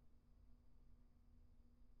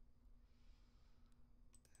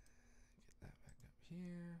 Get that back up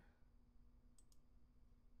here.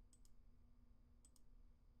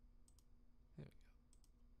 There we go.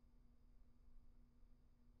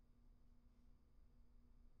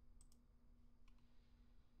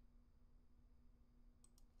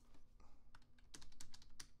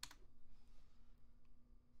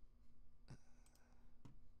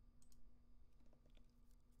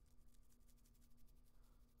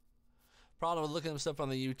 Problem with looking up stuff on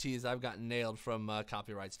the UTs, I've gotten nailed from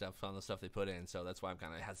copyright stuff on the stuff they put in, so that's why I'm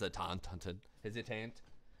kind of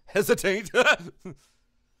hesitant.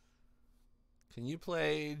 Can you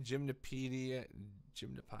play Gymnopedia?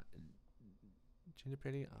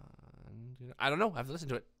 I don't know. I have to listen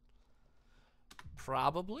to it.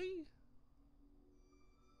 Probably.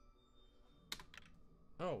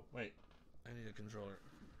 Oh wait, I need a controller.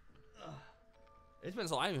 It's been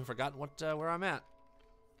so long, I even forgot where I'm at.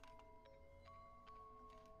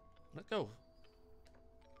 Let go.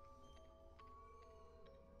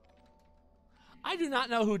 I do not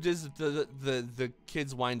know who does the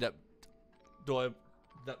kids wind up doing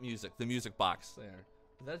that music, the music box there.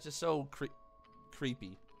 That's just so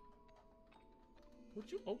creepy. Would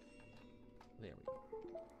you? Oh, there we go.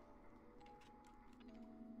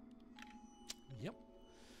 Yep.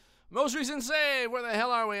 Most recent save. Where the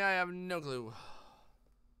hell are we? I have no clue.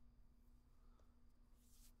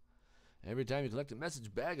 Every time you collect a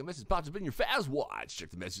message bag, a message pops up in your fast watch.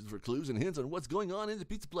 Check the messages for clues and hints on what's going on in the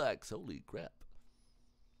Pizzaplex. Holy crap.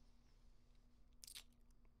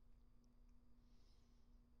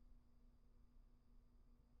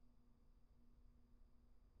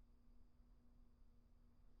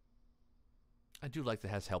 I do like that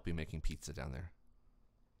it has help you making pizza down there.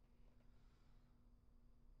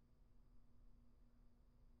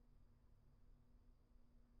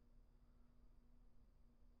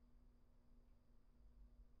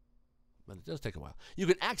 But it does take a while. You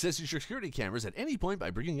can access your security cameras at any point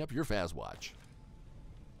by bringing up your FazWatch.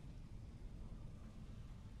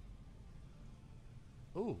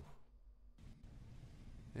 Ooh.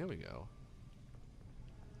 There we go.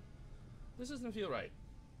 This doesn't feel right.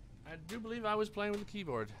 I do believe I was playing with the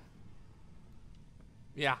keyboard.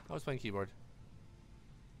 Yeah, I was playing keyboard.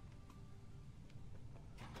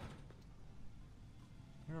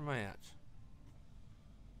 Where am I at?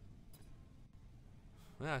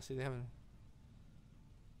 Yeah, see they haven't.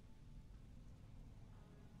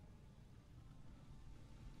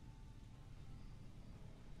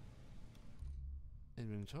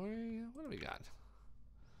 Inventory. What do we got?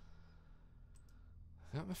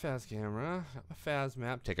 Got my Faz camera. Got my Faz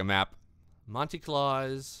map. Take a map. Monty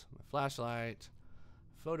Claus. My flashlight.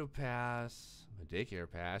 Photo pass. My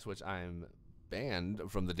daycare pass, which I'm banned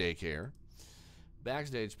from the daycare.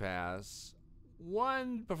 Backstage pass.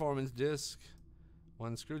 One performance disc.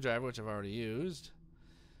 One screwdriver, which I've already used.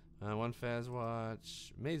 One Faz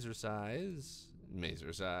watch. Mazer size.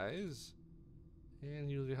 And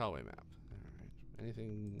here's the hallway map. Alright.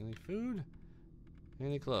 Anything, any food?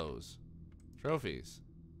 Any clothes? Trophies?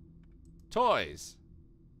 Toys?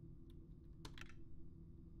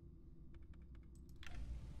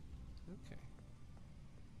 Okay.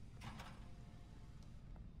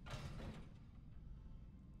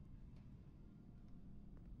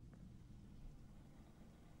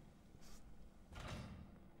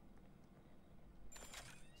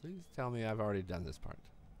 Please tell me I've already done this part.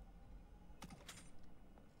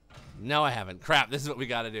 No, I haven't. Crap, this is what we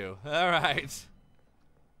gotta do. Alright.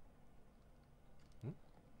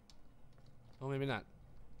 Oh, maybe not.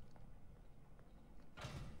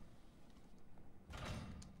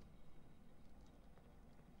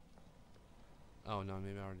 Oh, no,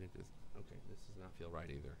 maybe I already did this. Okay, this does not feel right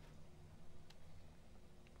either.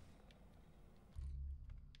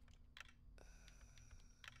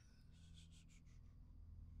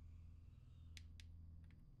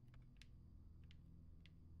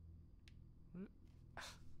 Stop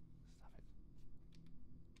it.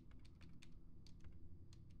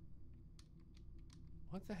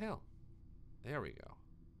 What the hell? There we go.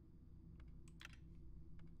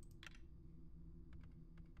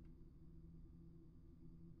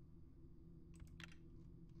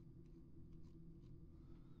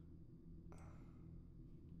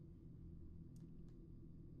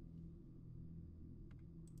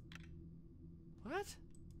 What?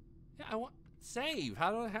 Yeah, I want save.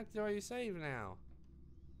 How the heck do I save now?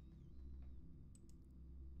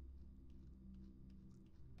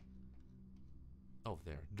 Oh,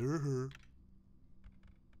 there. There we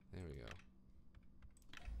go.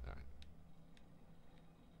 All right.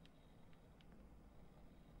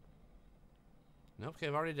 Nope. Okay,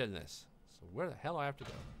 I've already done this. So where the hell do I have to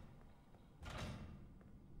go?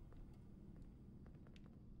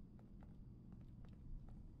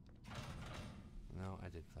 No, I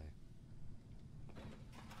did play.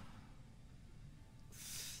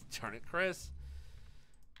 Darn it, Chris.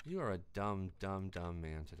 You are a dumb, dumb, dumb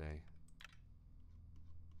man today.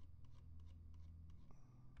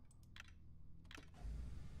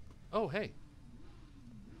 Oh, hey.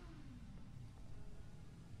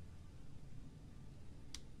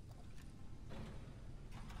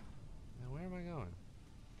 Now, where am I going?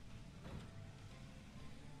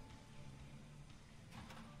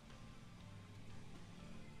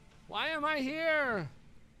 Why am I here?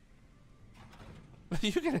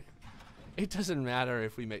 You can. It doesn't matter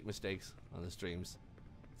if we make mistakes on the streams.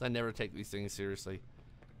 I never take these things seriously.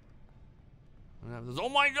 Oh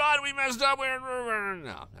my God, we messed up.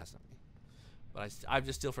 No, that's not me. But I've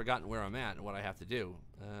just still forgotten where I'm at and what I have to do.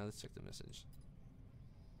 Let's check the message.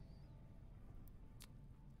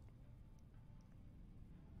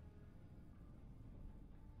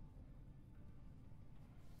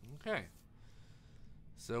 Okay.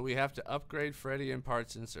 So we have to upgrade Freddy in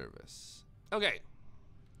parts and service. Okay.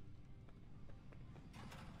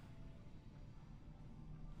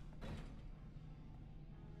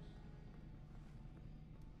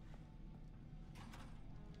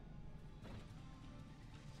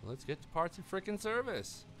 So let's get to parts and frickin'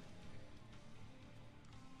 service.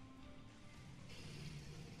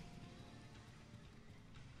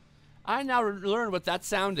 I now learned what that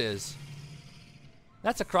sound is.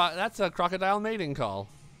 That's a crocodile mating call.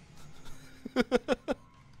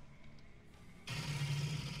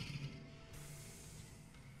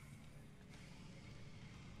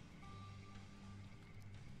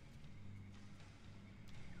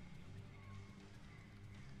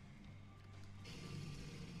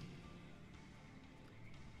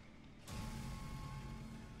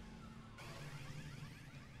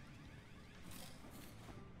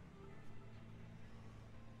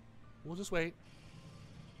 We'll just wait.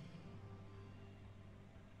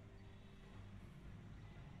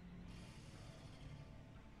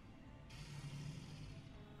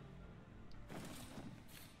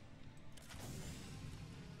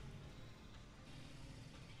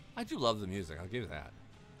 I do love the music, I'll give that.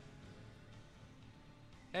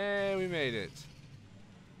 And we made it.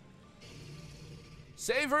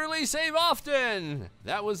 Save early, save often!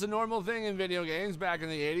 That was the normal thing in video games back in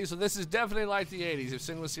the 80s, so this is definitely like the 80s. If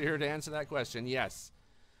Sin was here to answer that question, yes.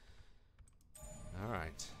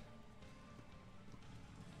 Alright.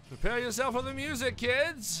 Prepare yourself for the music,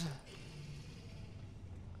 kids!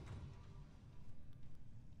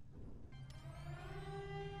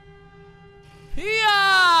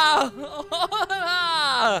 Yeah!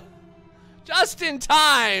 Just in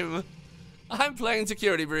time! I'm playing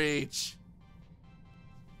Security Breach.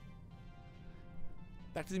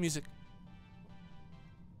 Back to the music.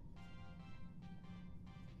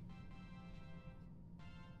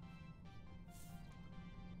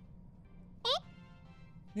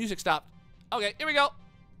 Music stopped. Okay, here we go.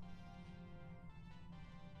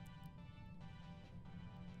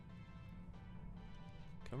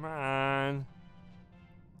 Come on.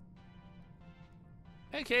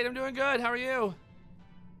 Hey, Kate, I'm doing good. How are you?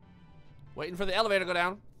 Waiting for the elevator to go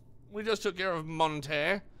down. We just took care of Monte.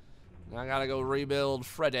 Now I gotta go rebuild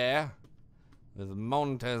Freddy with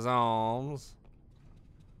Monte's arms.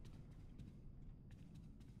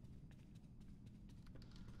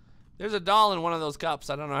 There's a doll in one of those cups.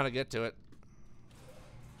 I don't know how to get to it.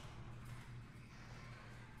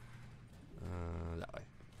 That way.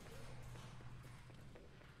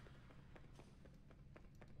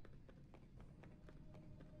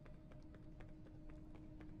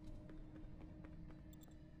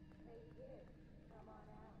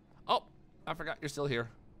 Oh, I forgot you're still here.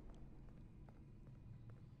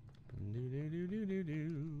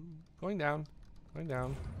 Going down. Going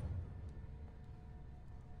down.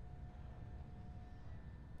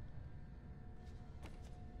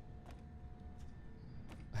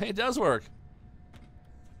 Hey, it does work.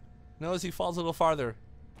 Notice he falls a little farther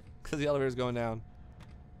because the elevator's going down. Do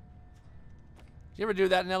you ever do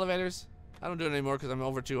that in elevators? I don't do it anymore because I'm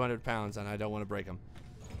over 200 pounds and I don't want to break them.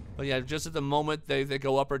 But yeah, just at the moment they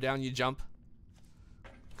go up or down, you jump.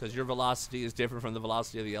 Because your velocity is different from the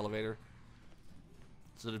velocity of the elevator.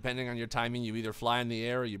 So depending on your timing, you either fly in the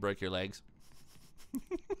air or you break your legs.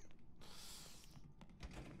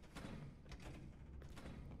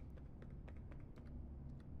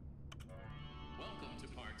 Welcome to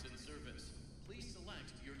Parts and Service. Please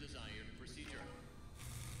select your desired procedure.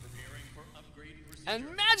 Preparing for upgrade procedure.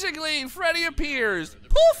 And magically, Freddy appears.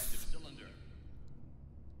 Poof!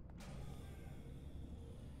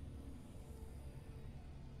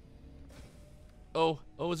 Oh,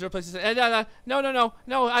 is there a place to say? No,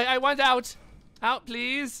 I want out. Out,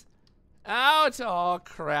 please. Out. Oh,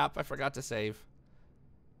 crap. I forgot to save.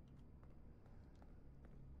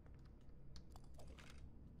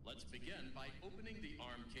 Let's begin by opening the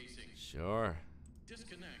arm casing. Sure.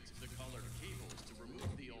 Disconnect the colored cables to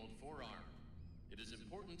remove the old forearm. It is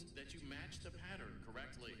important that you match the pattern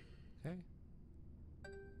correctly. Okay.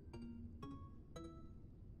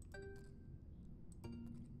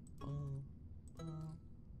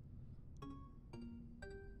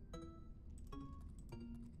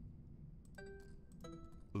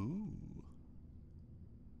 Ooh.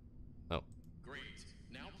 Oh. Great.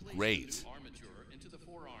 Now place Great. the new armature into the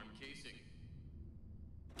forearm casing.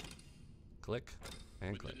 Click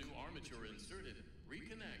and With click. the new armature inserted,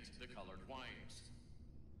 reconnect the colored wires.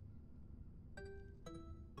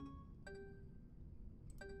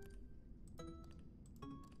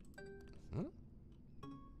 Huh?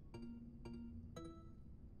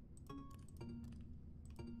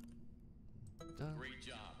 Great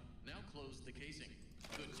job. Now close the casing.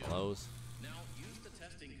 Good job. Close. Now use the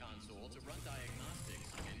testing console to run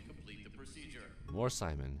diagnostics and complete the procedure. More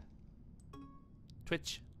Simon.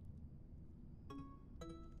 Twitch.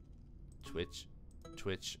 Twitch.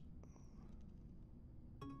 Twitch.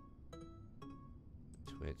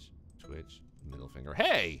 Twitch. Twitch. Middle finger.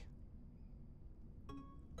 Hey!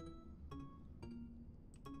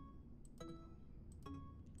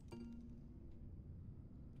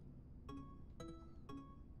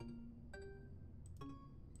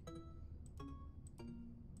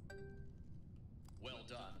 Well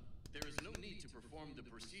done. There is no need to perform the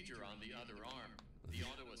procedure on the other arm. The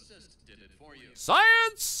auto assist did it for you.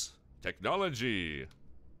 Science! Technology.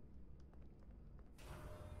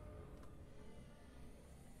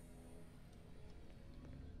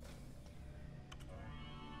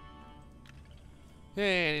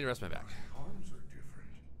 Hey, I need to rest my back. Arms are different.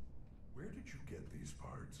 Where did you get these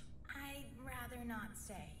parts? I'd rather not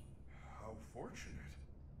say. How fortunate.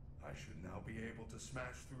 I should now be able to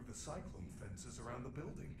smash through the cyclone fences around the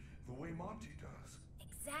building, the way Monty does.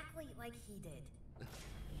 Exactly like he did.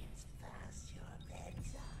 It's past your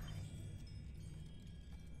bedtime.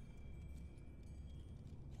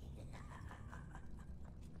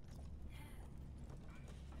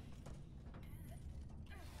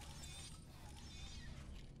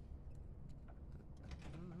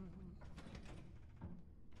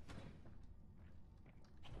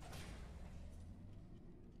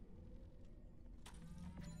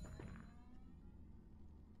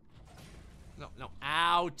 No,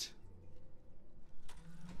 out.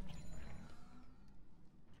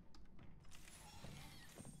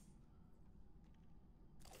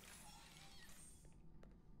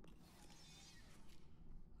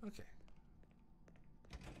 Okay.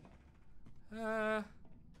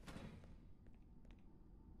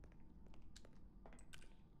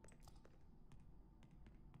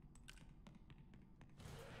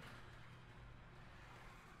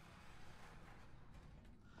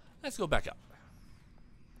 Let's go back up.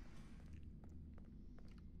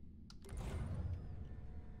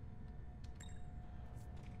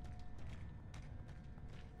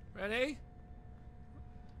 Ready?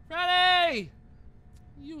 Ready!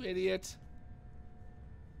 You idiot.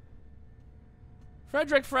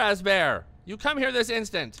 Frederick Fazbear, you come here this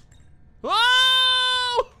instant.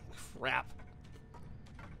 Whoa! Crap.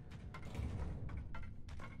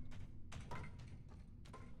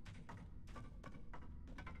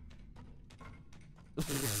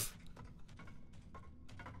 It's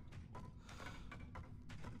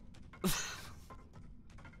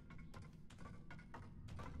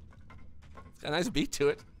got a nice beat to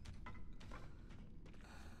it.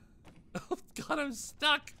 Oh God, I'm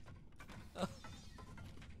stuck.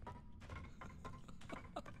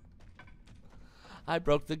 I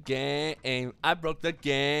broke the game. I broke the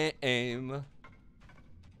game.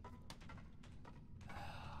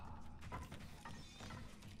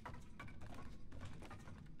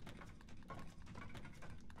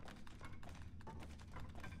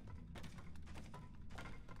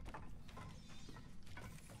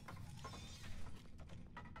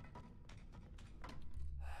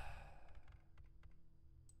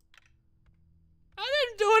 I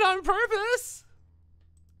didn't do it on purpose.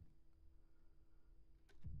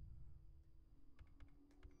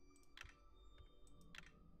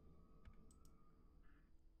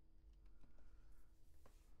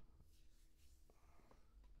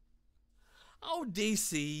 Oh,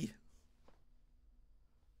 DC.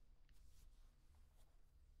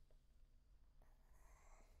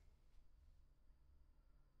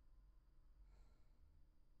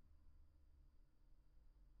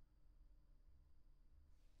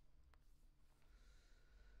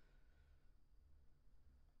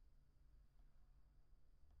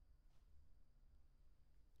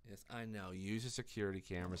 Yes, I know. Use your security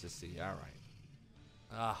cameras to see. All right.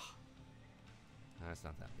 Ah. That's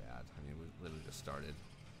not that bad. I mean, we literally just started.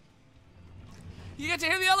 You get to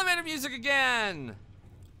hear the elevator music again!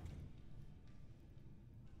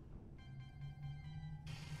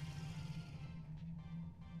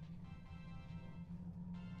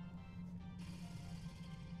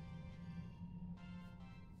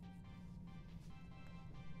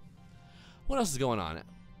 What else is going on?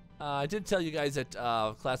 I did tell you guys that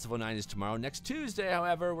Class of '09 is tomorrow. Next Tuesday,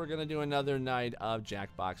 however, we're going to do another night of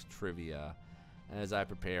Jackbox Trivia as I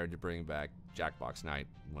prepared to bring back Jackbox Night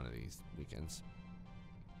one of these weekends.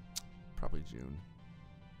 Probably June.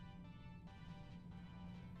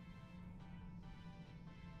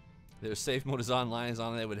 Their safe mode is online, as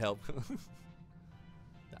on it would help.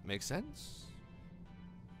 That makes sense.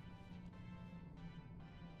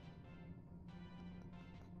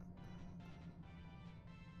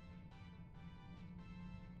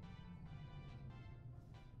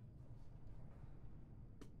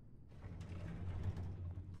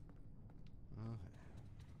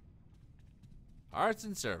 Arts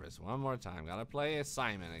and service. One more time. Gotta play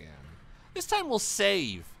assignment again. This time we'll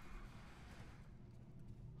save.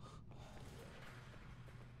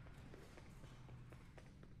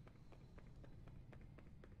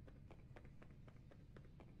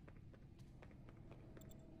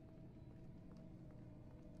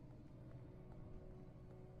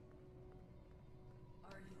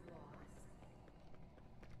 Are you lost?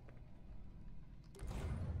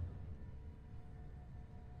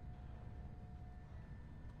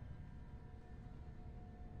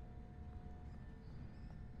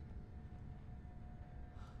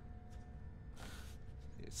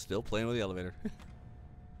 It's still playing with the elevator.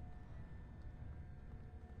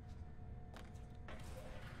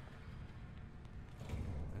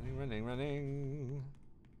 Running, running, running.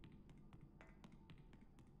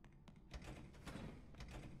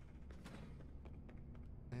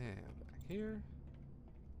 And back here.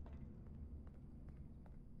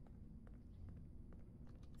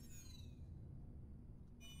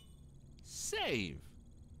 Save.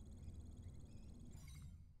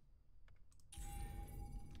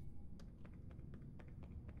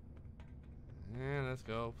 And let's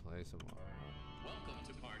go play some more. Welcome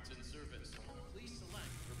to Parts and Service. Please select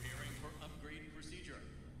Preparing for Upgrade Procedure.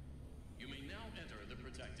 You may now enter the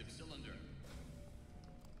protective cylinder.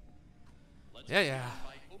 Let's begin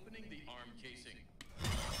by opening the arm casing.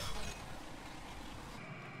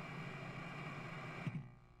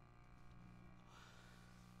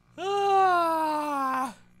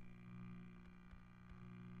 Ah!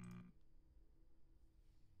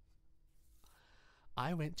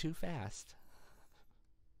 I went too fast.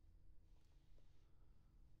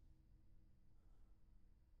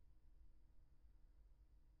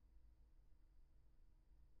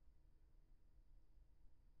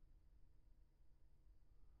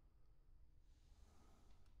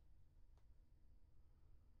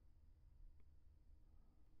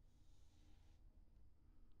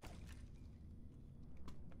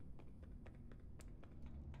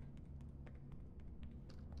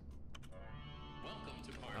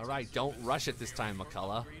 right, don't rush it this time,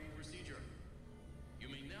 McCullough. Procedure. You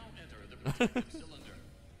may now enter the protective cylinder.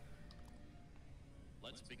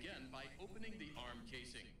 Let's begin by opening the arm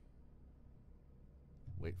casing.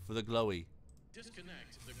 Wait for the glowy.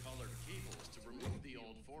 Disconnect the colored cables to remove the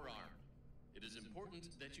old forearm. It is important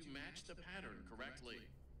that you match the pattern correctly.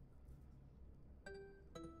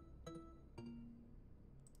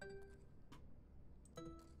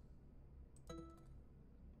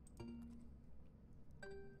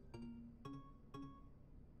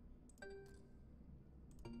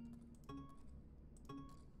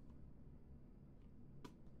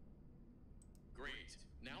 Great.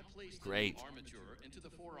 Now place the Great. new armature into the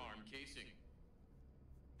forearm casing.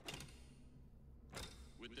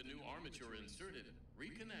 With the new armature inserted,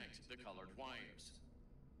 reconnect the colored wires.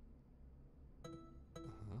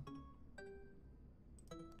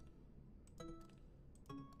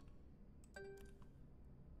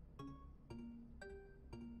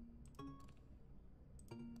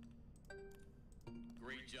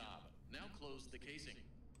 Great job. Now close the casing.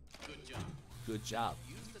 Good job. Good job.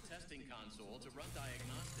 Use the testing console to run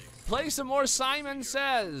diagnostics. Play some more Simon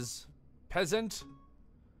Says. Peasant.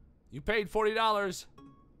 You paid $40.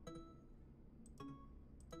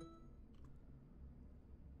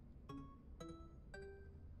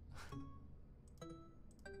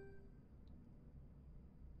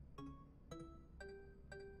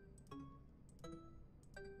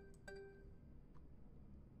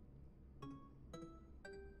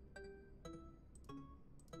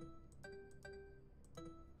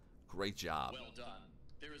 Great job. Well done.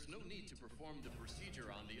 There is no need to perform the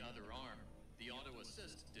procedure on the other arm. The auto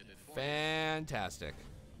assist did it for you. Fantastic.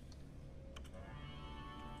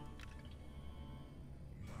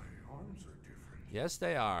 My arms are different. Yes,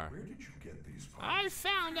 they are. Where did you get these parts? I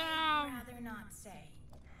found out. Rather not say.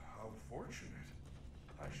 How fortunate.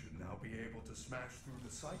 I should now be able to smash through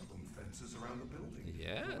the cyclone fences around the building. The way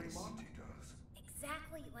Yes. Monty does.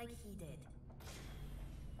 Exactly like he did.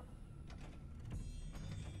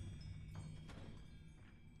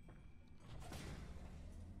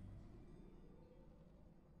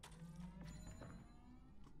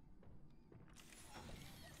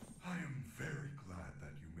 I am very glad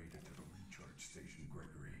that you made it to the recharge station,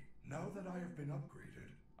 Gregory. Now that I have been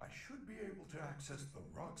upgraded, I should be able to access the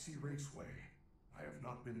Roxy Raceway. I have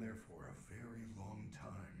not been there for a very long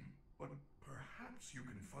time, but perhaps you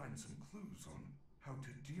can find some clues on how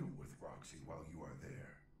to deal with Roxy while you are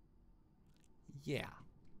there. Yeah.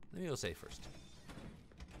 Let me go say first.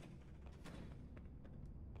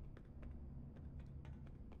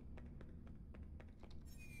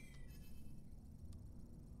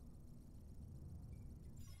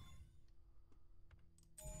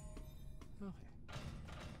 Okay.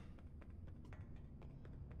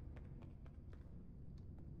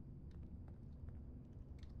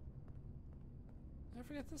 Did I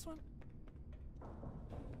forget this one?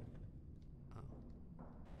 Oh.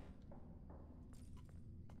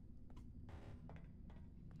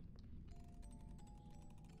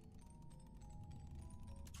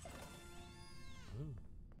 Ooh.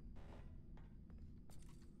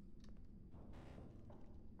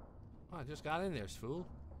 Oh, I just got in there, fool.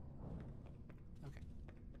 Okay.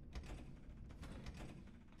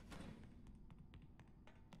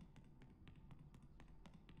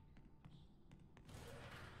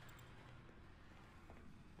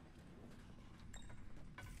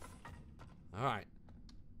 All right.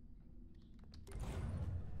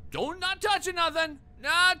 Don't not touching nothing.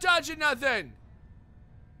 Not touching nothing.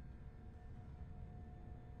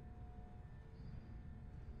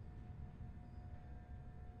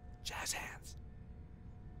 Jazz hands.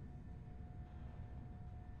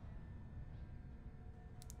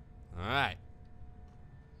 All right.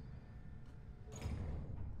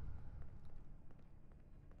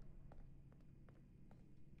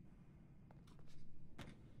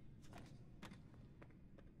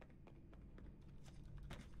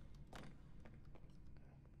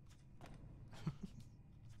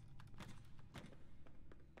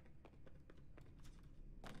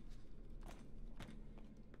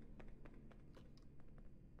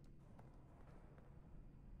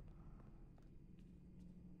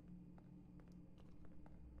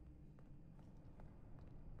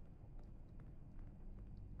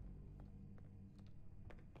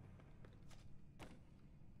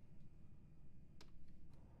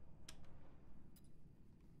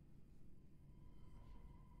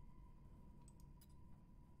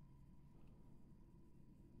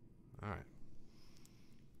 All right.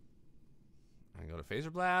 I can go to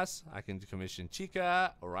Phaser Blast. I can commission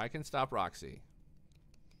Chica, or I can stop Roxy.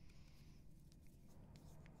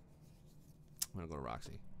 I'm gonna go to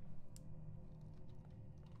Roxy.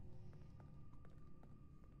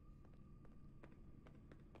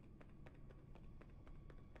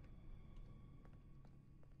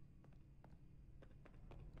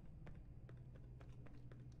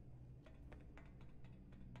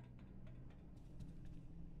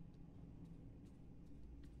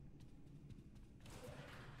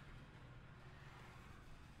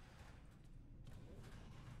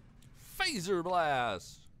 Laser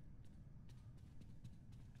blast.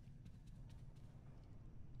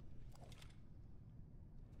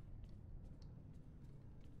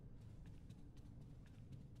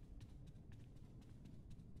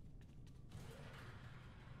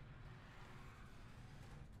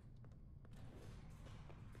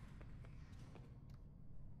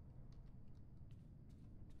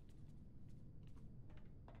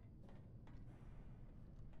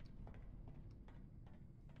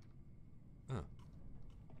 Huh.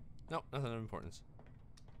 Nope, nothing of importance.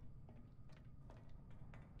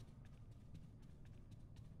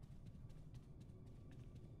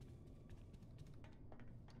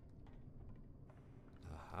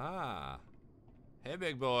 Aha. Hey,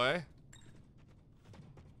 big boy.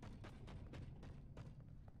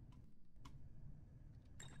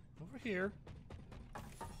 Over here.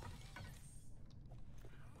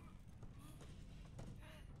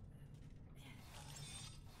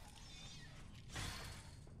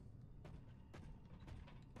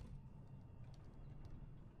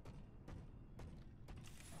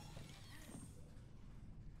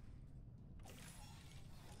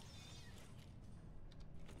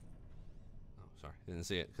 Oh, sorry. Didn't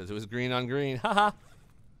see it because it was green on green. Haha.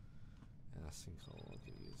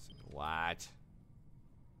 What?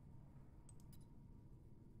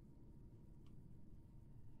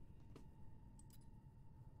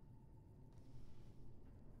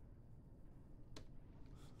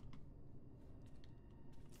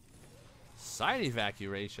 Site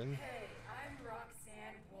evacuation. Hey, I'm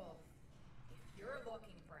Roxanne Wolf. If you're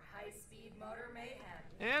looking for high-speed motor mayhem,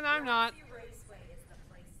 And I'm not. Roxy Raceway is the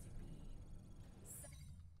place to be.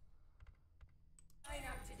 Sign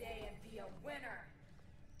up today and be a winner.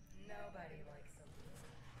 Nobody likes a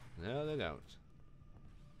loser. No, they don't.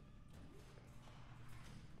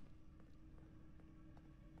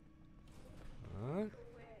 What?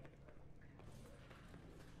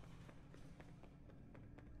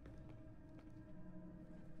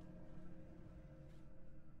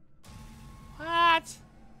 What?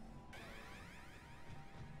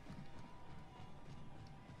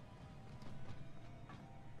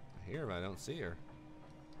 I hear her, but I don't see her.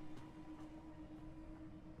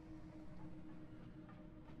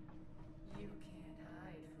 You can't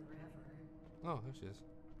hide forever. Oh, there she is.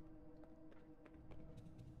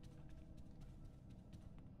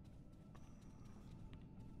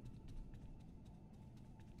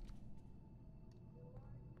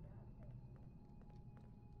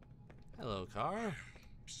 Hello, car. I'm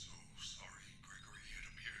so sorry, Gregory. It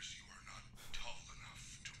appears you are not tall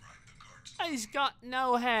enough to ride the carts. He's got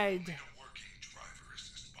no head. Need a working driver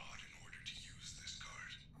assist pod in order to use this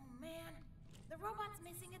cart. Oh man, the robot's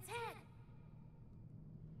missing its head.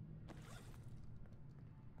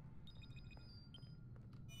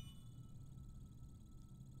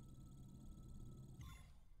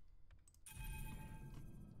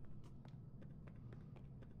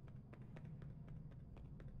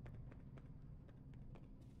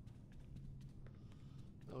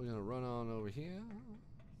 So we're gonna run on over here.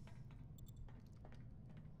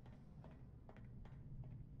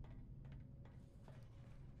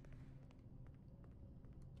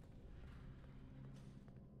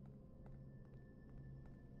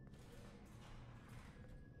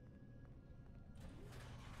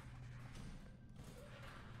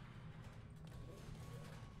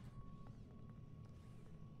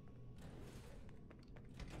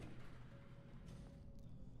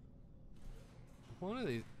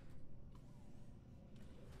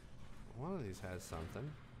 One of these has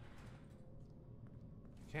something.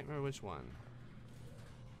 Can't remember which one.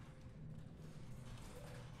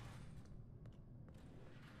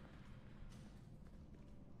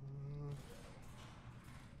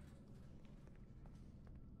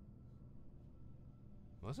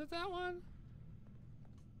 Was it that one?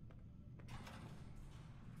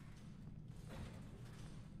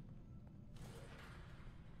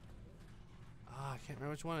 Ah, I can't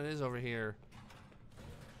remember which one it is over here.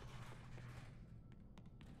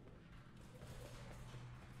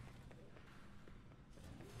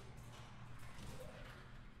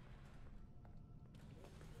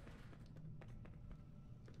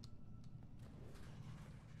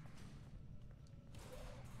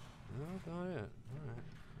 No, that's not it.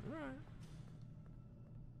 Alright. Alright.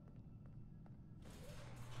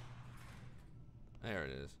 There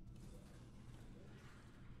it is.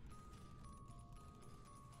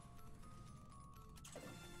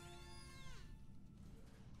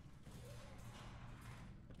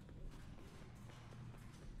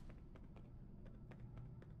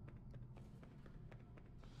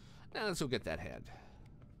 Now let's go get that head.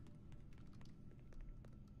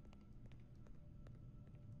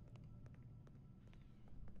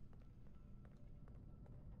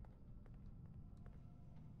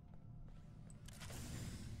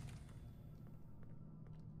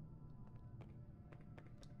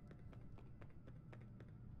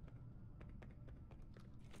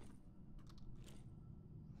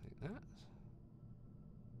 that.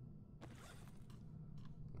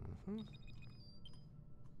 Okay.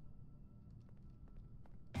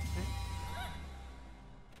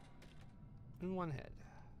 And one head.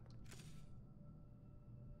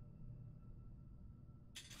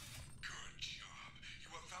 Good job. You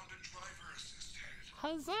have found a driver assistant.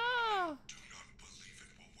 Huzzah! Do not believe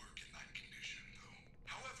it will work in that condition, though.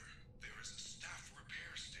 However, there is a staff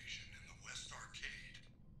repair station in the West Arcade.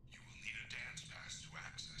 You will need a dance pass to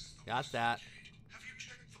access the Got West that. Arcade. Have you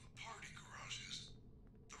checked the party garages?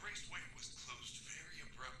 The raceway was closed very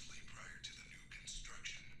abruptly prior to the new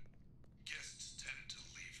construction. Guests tend to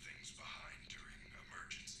leave things behind during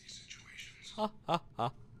emergency situations. Ha ha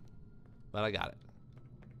ha. But I got it.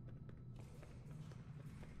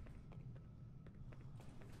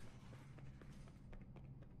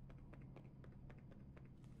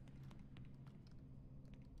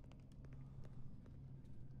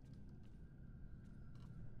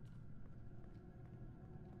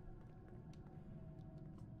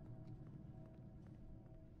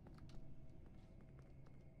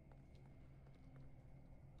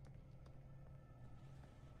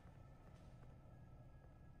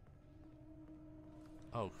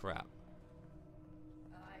 Oh crap.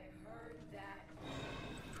 I heard that.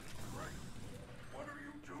 Right. What are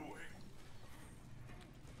you doing?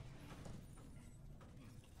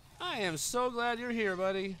 I am so glad you're here,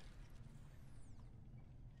 buddy.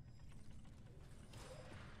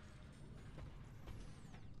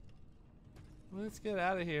 Let's get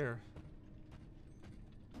out of here.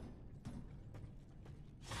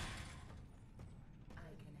 I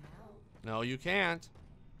can help. No, you can't.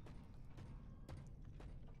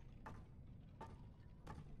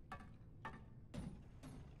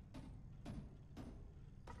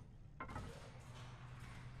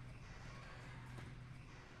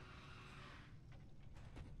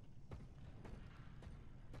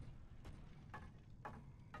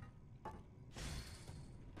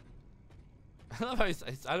 I love how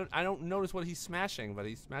I don't notice what he's smashing, but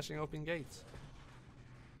he's smashing open gates.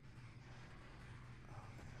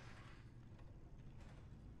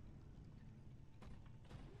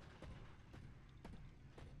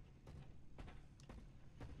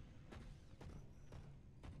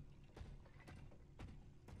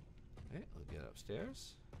 Okay, we'll get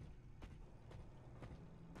upstairs.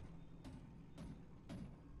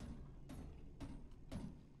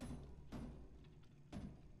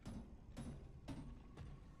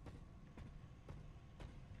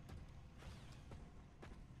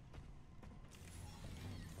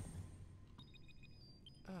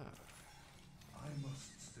 I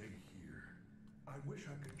must stay here. I wish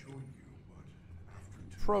I could join you, but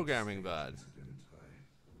after Programming bud. incident,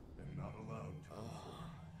 I am not allowed to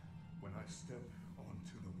perform. When I step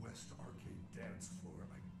onto the West Arcade dance floor,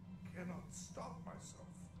 I cannot stop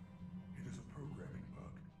myself. It is a programming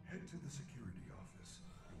bug. Head to the security office.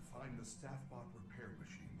 You'll find the staff bot repair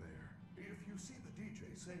machine there. If you see the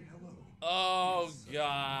DJ, say hello. Oh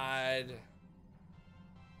God.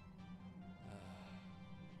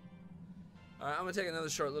 All right, I'm gonna take another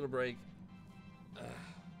short little break,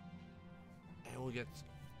 and we'll get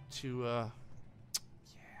to yeah.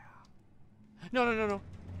 No.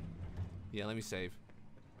 Yeah, let me save.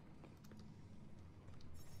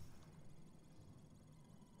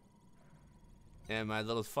 And my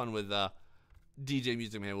little fun with DJ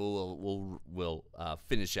Music Man will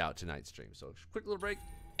finish out tonight's stream. So quick little break,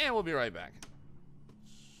 and we'll be right back.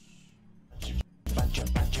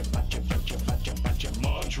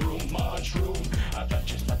 Mushroom, mushroom. Mushroom,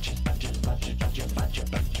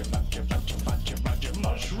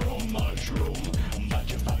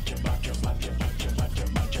 mushroom.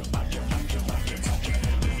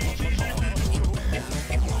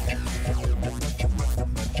 Mushroom,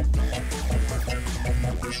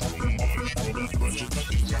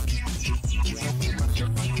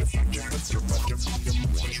 mushroom.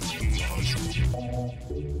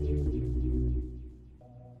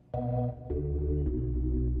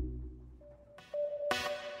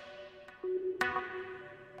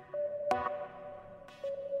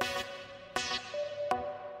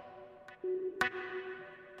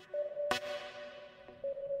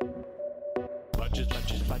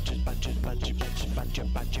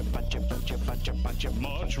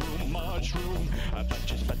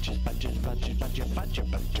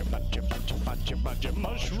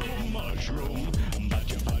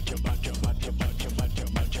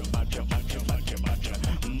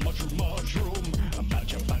 Mushroom, mushroom. Mushroom, mushroom.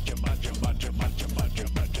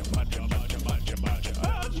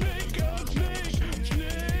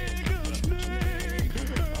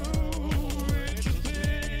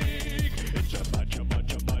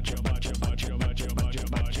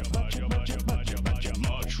 It's a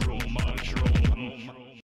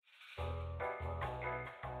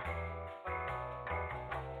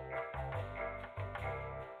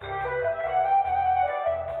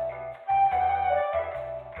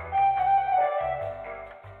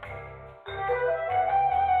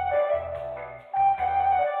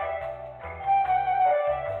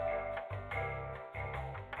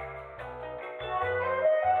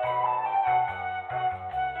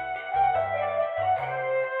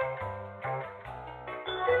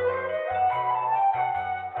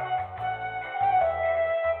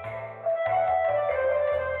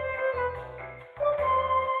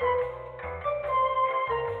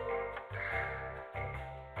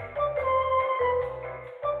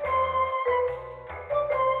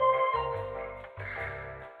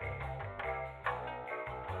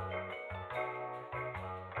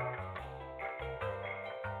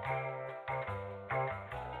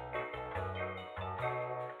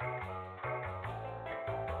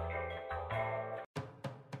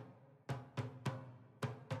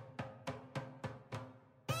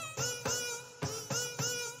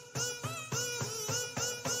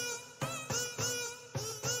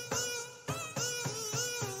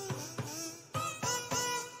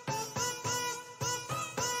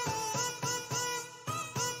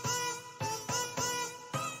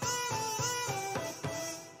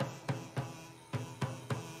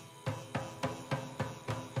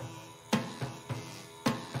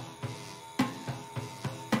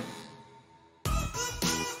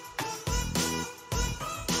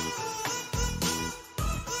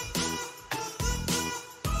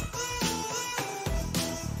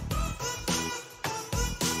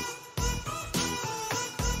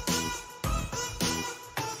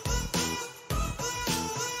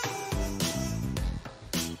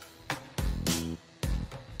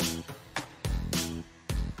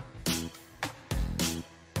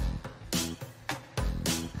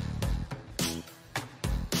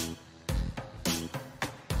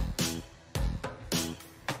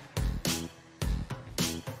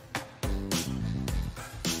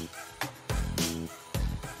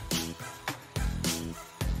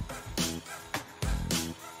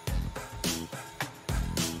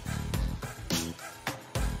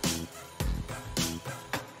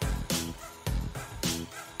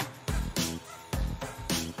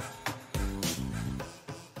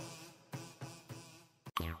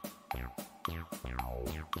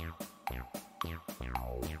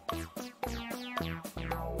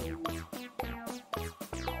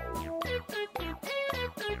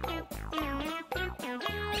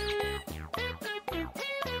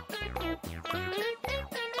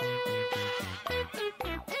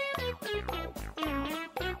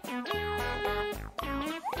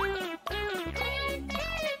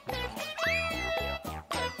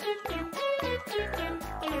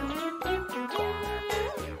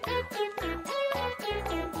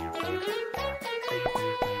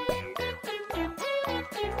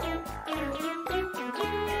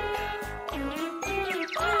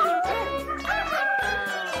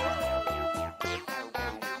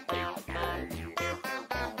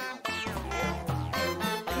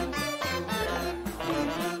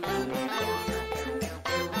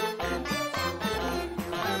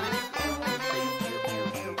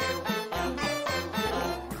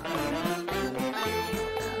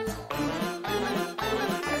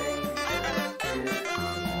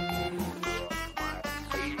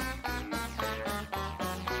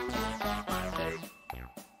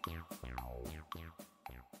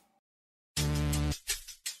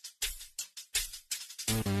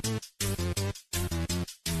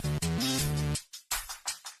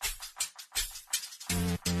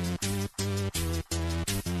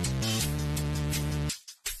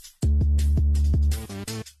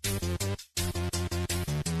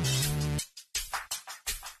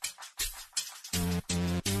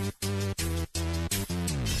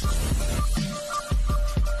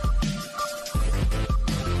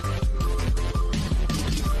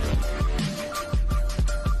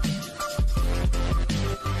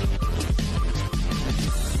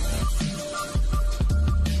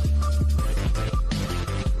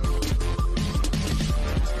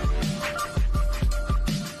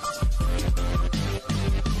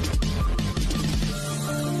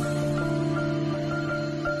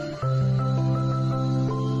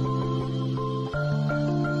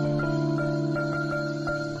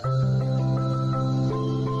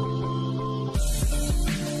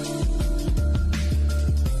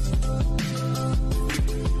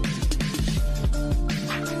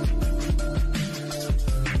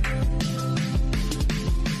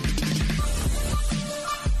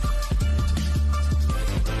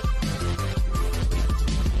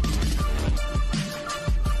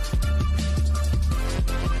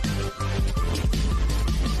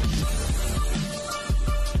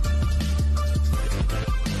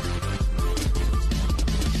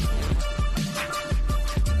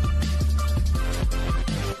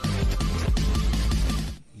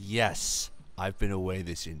Yes, I've been away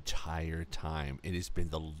this entire time. It has been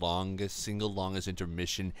the single longest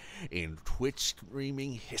intermission in Twitch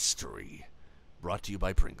streaming history. Brought to you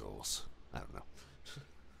by Pringles. I don't know.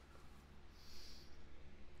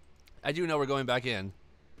 I do know we're going back in.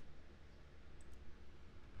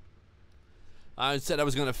 I said I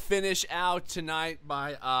was going to finish out tonight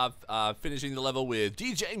by finishing the level with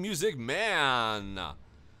DJ Music Man.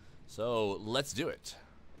 So let's do it.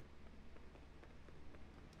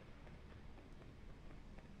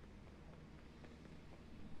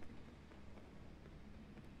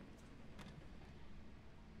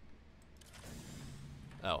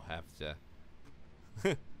 Oh, have to.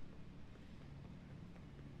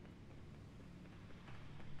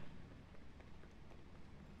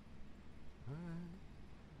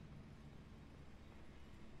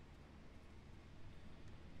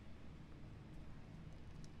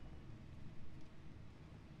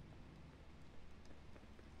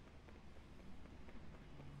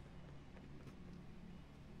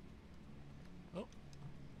 Oh.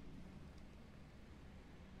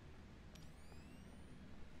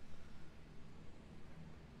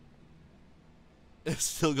 It's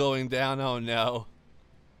still going down. Oh no.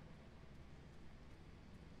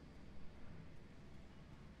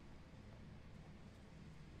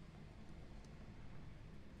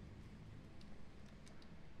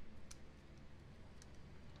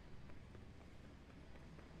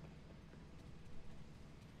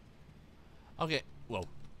 Okay, whoa.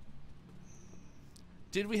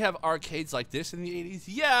 Did we have arcades like this in the 80s?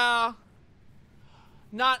 Yeah.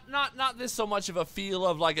 Not this so much of a feel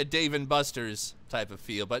of like a Dave and Buster's type of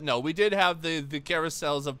feel, but no, we did have the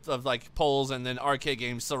carousels of like poles and then arcade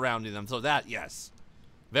games surrounding them. So that, yes,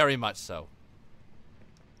 very much so.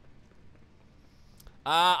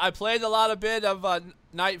 I played a lot of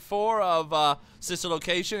Night 4 of Sister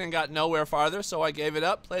Location and got nowhere farther, so I gave it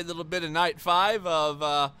up. Played a little bit of Night 5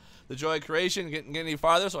 of The Joy of Creation, getting any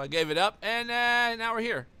farther, so I gave it up, and now we're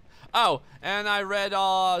here. Oh, and I read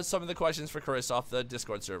some of the questions for Chris off the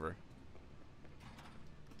Discord server.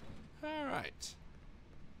 All right.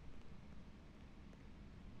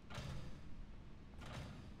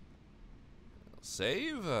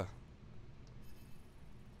 Save.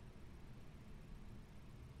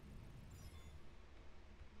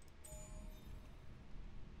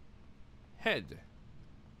 Head.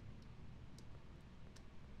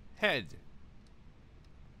 Head.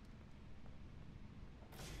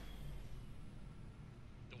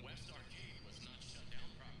 The West Arcade was not shut down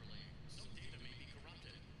properly. Some data may be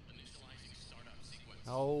corrupted. Initializing startup sequence.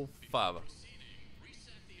 Oh, Father.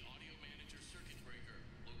 Reset the audio manager circuit breaker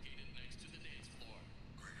located next to the dance floor.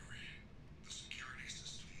 Gregory, the security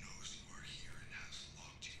system knows you are here and has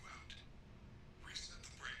locked you out. Reset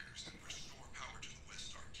the breakers and restore power to the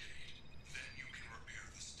West Arcade. Then you can repair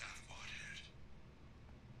the staff bot head.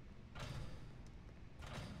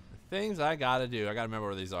 Things I gotta do. I gotta remember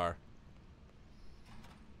where these are.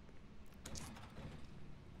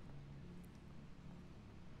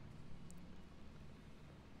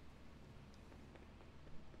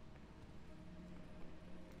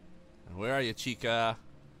 And where are you, Chica?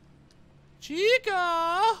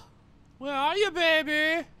 Chica! Where are you,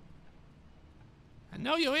 baby? I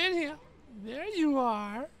know you're in here. There you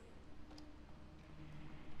are.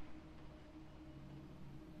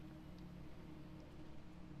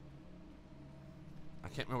 I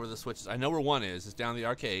can't remember where the switch is. I know where one is. It's down the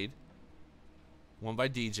arcade. One by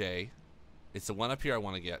DJ. It's the one up here I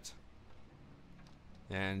want to get.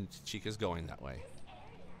 And Chica's going that way.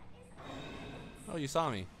 Oh, you saw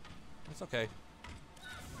me. That's okay.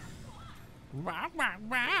 I'll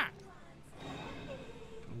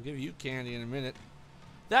give you candy in a minute.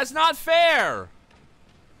 That's not fair!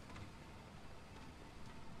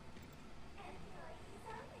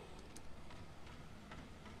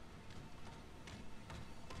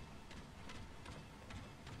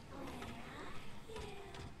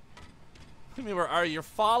 Where are you? You're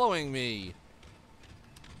following me.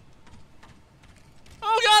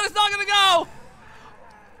 Oh God, it's not gonna go!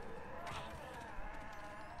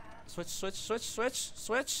 Switch, switch, switch, switch,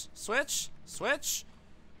 switch, switch, switch.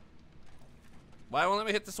 Why won't let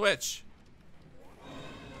me hit the switch?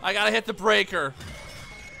 I gotta hit the breaker.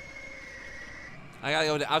 I gotta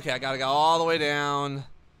go down. Okay, I gotta go all the way down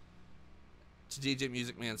to DJ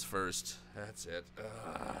Music Man's first. That's it.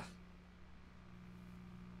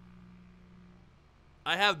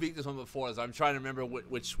 I have beat this one before, as I'm trying to remember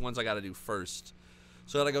which ones I gotta do first.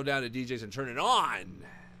 So I gotta go down to DJ's and turn it on.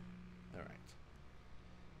 All right.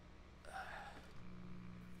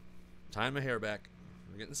 Tie my hair back.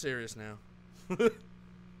 We're getting serious now.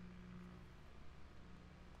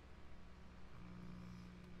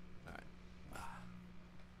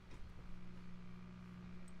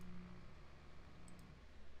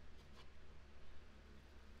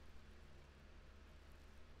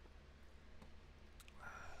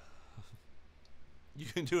 You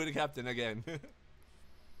can do it, Captain, again. All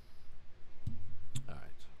right.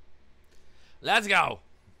 Let's go.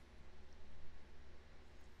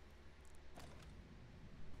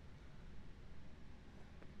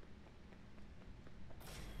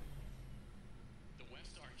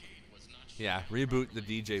 Yeah, reboot the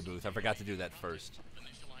DJ booth. I forgot to do that first.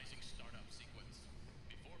 Initializing startup sequence.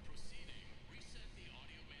 Before proceeding, reset the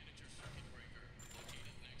audio manager circuit breaker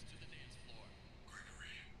located next to the dance floor.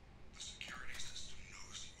 Gregory, the security system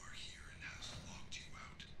knows you are here and has locked you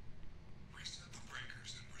out. Reset the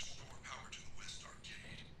breakers and restore power to the West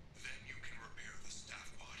Arcade. Then you can repair the staff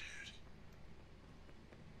pod head.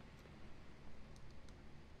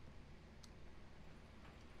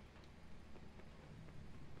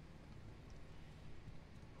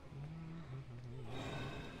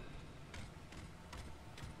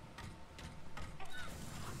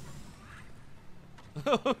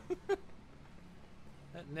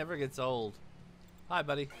 That never gets old. Hi,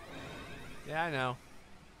 buddy. Yeah, I know.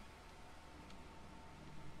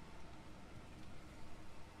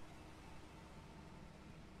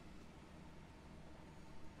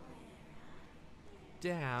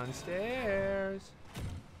 Downstairs.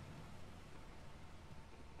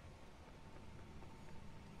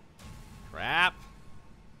 Crap.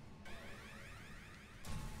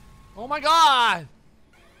 Oh my God.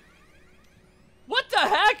 What the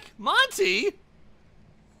heck? Monty?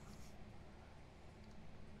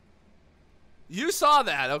 You saw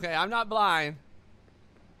that, okay? I'm not blind.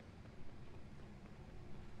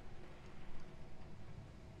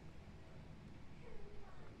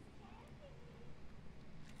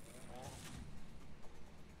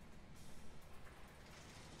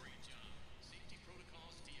 Great job. Safety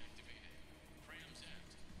protocols deactivated. Prams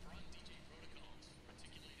act. Front DJ protocols.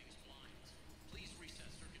 Articulating splines. Please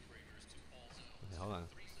reset circuit breakers to all zones. Okay, hold on.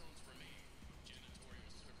 3 zones remain. Janitorial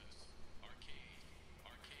service. Arcade.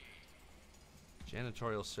 Arcade.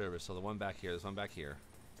 Janitorial service. So the one back here. There's one back here.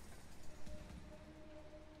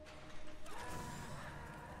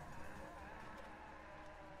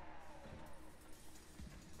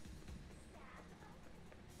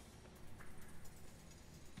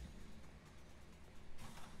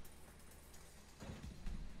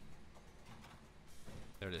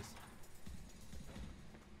 There it is.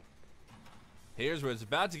 Here's where it's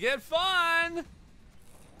about to get fun. 2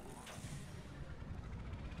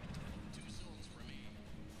 zones remain.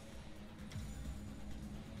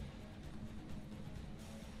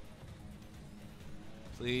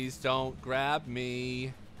 Please don't grab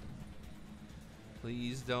me.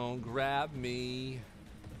 Please don't grab me.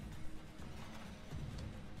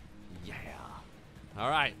 Yeah.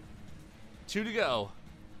 All right. 2 to go.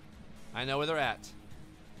 I know where they're at.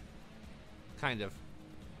 Kind of.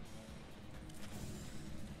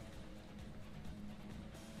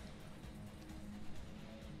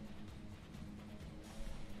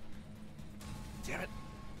 Damn it.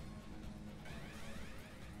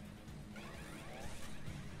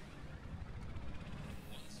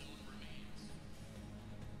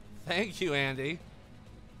 Thank you, Andy.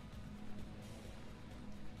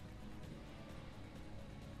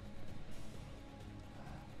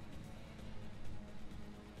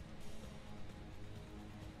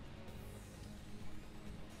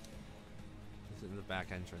 This is the back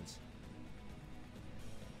entrance.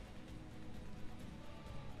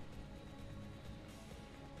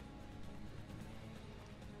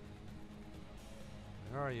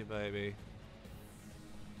 Where are you, baby?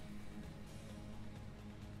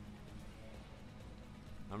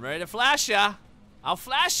 I'm ready to flash ya. I'll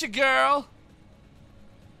flash you, girl.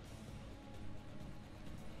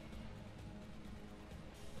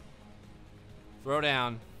 Throw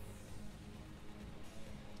down.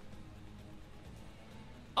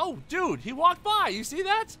 Oh, dude, he walked by. You see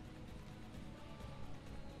that?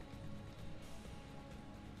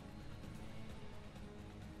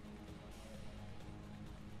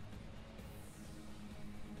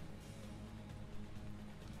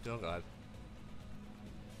 Oh, God.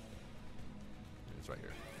 It's right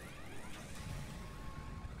here.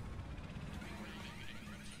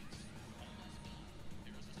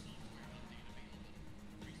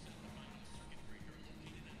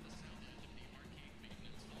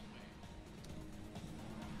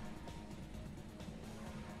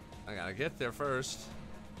 I gotta get there first.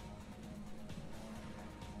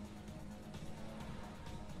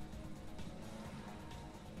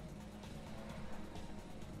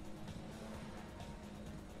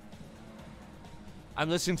 I'm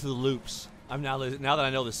listening to the loops. I'm now that I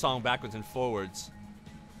know the song backwards and forwards.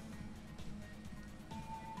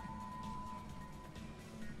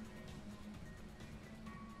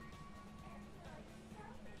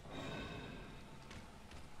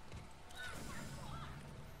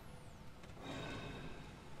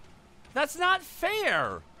 That's not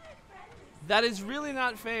fair. That is really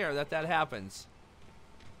not fair that that happens.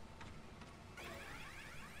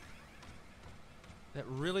 That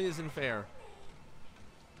really isn't fair.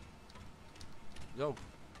 Go.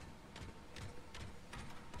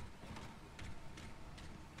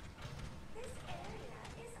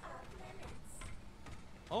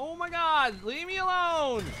 Oh my God, leave me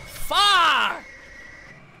alone. Fuck!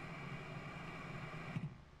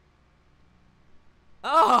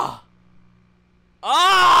 Ah!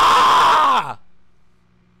 Ah!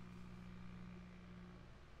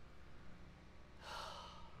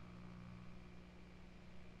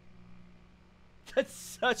 That's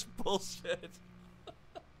such bullshit.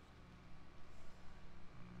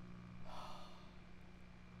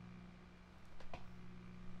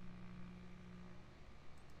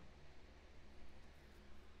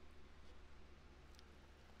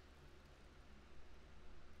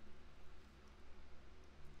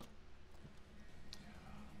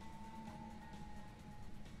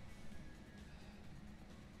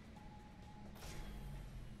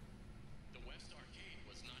 The West Arcade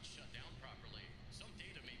was not shut down properly. Some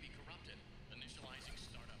data may be corrupted. Initializing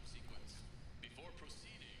startup sequence. Before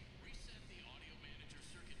proceeding, reset the audio manager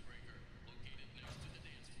circuit breaker located next to the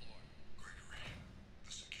dance floor. Gregory,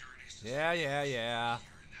 the security system Yeah. here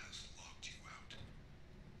has locked you out.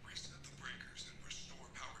 Reset the breakers and restore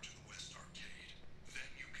power to the West Arcade. Then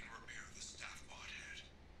you can repair the staff bot head.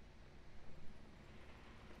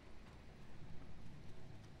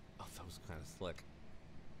 Oh, that was kind of slick.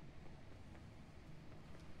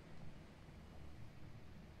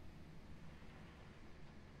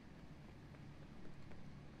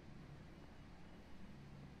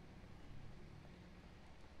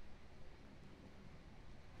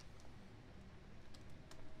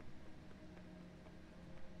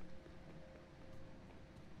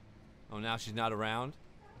 Oh, now she's not around?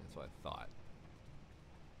 That's what I thought.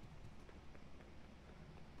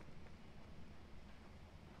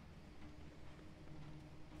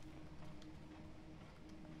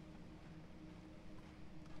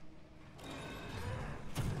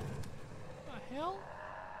 The hell?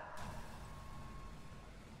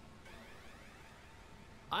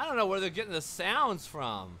 I don't know where they're getting the sounds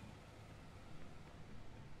from.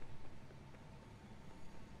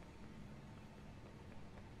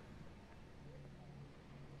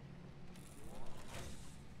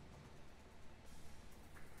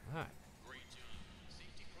 Alright. Great job.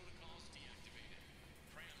 Safety protocols deactivated.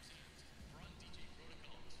 Prams out. Front DJ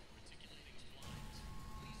protocols. Reticulating splines.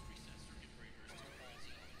 Please reset circuit breakers to all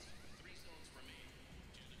zones. 3 zones remain.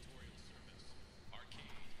 Janitorial service.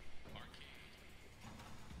 Arcade. Arcade.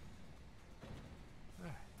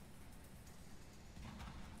 Alright.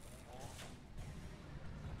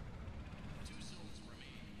 2 zones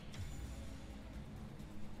remain.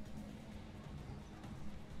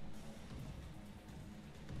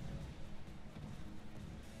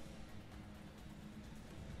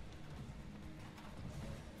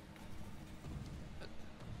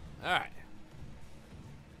 Alright.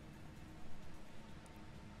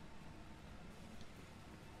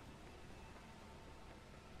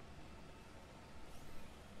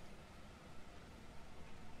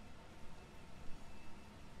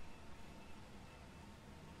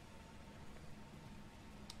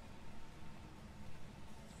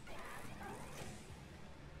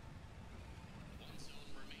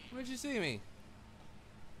 Where'd you see me?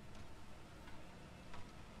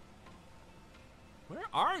 Where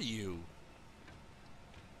are you?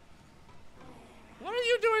 What are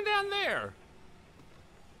you doing down there?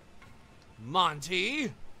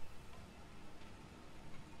 Monty?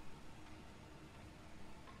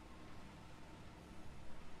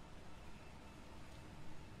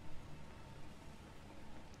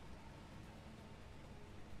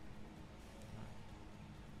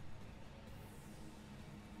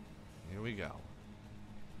 Here we go.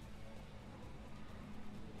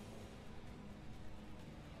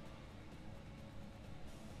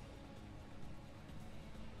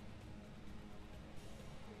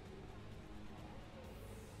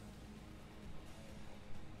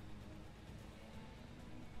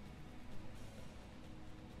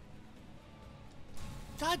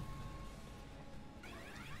 God.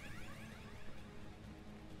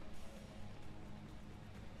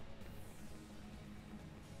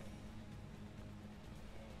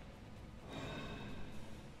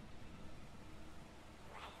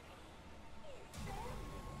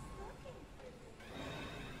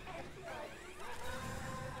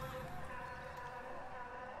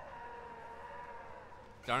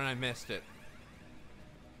 Darn, I missed it.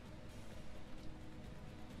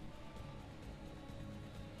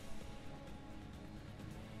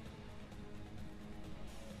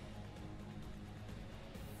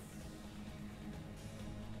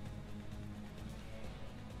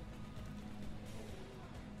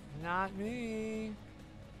 Not me.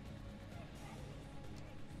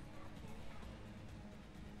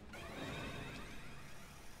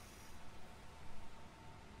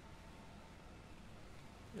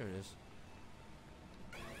 There it is.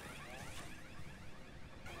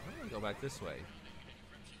 I'm gonna go back this way.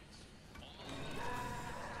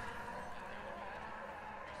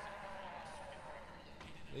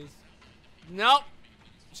 Please. Nope.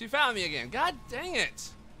 She found me again. God dang it.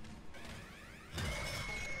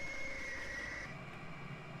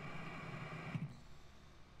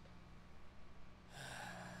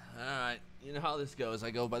 Alright. You know how this goes.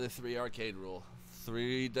 I go by the 3 arcade rule.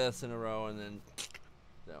 3 deaths in a row and then...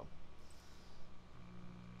 No.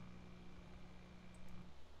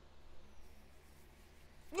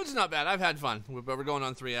 Which is not bad. I've had fun. But we're going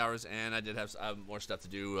on 3 hours, and I did have more stuff to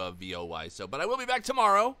do VO-wise. So, but I will be back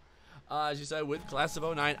tomorrow, as you said, with Class of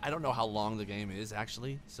 09. I don't know how long the game is,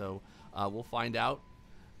 actually. So, we'll find out.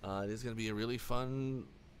 It is going to be a really fun,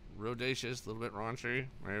 rodacious, a little bit raunchy,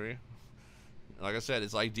 maybe. Like I said,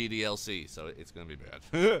 it's like DDLC, so it's going to be bad.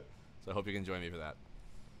 So I hope you can join me for that.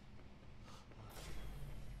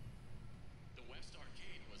 The West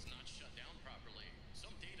Arcade was not shut down properly.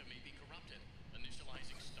 Some data may be corrupted.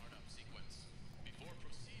 Initializing startup sequence. Before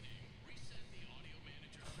proceeding, reset the audio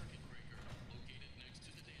manager circuit breaker located next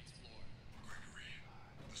to the dance floor. Gregory,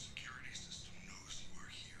 the security system knows you are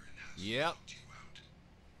here and has Yep. locked you out.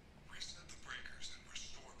 Reset the breakers and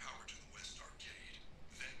restore power to the West Arcade.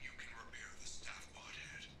 Then you can repair the staff bot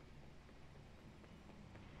head.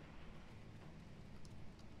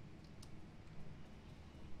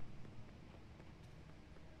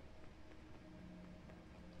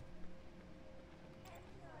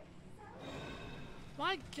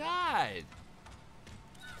 My God.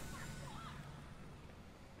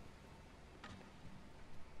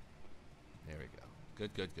 There we go.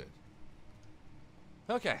 Good, good, good.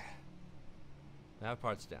 Okay. That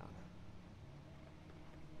part's down.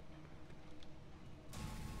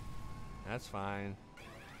 That's fine.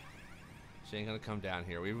 She ain't gonna come down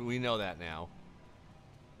here. We know that now.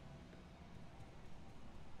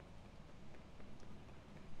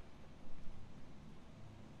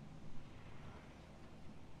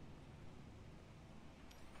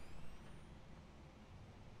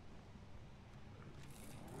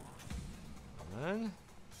 Then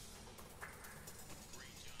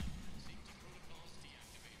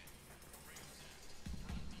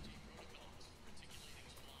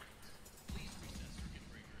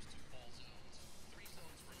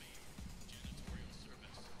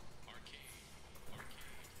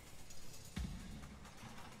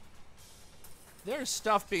there's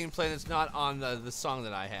stuff being played that's not on the song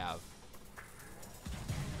that I have.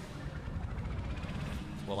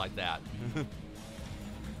 Well, like that.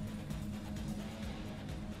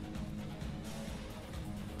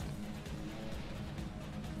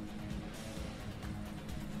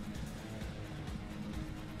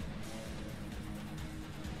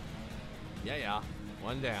 Yeah.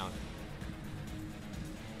 One down.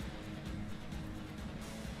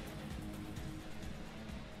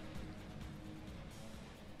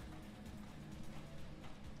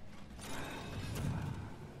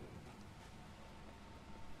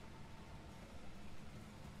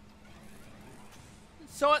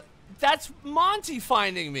 So that's Monty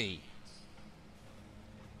finding me.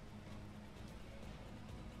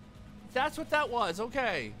 That's what that was.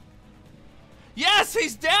 Okay. Yes,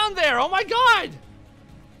 he's down there. Oh my God.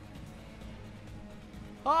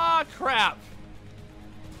 Ah, crap.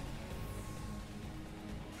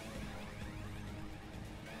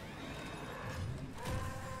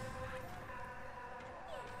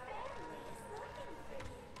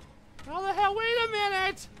 How the hell? Wait a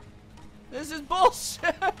minute. This is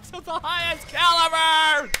bullshit to the highest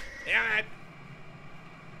caliber. Damn it.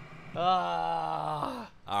 All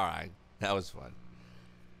right. That was fun.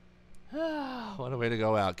 What a way to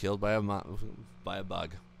go out. Killed by a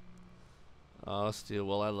bug. Oh, Steel,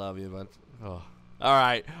 well, I love you, but... Oh. All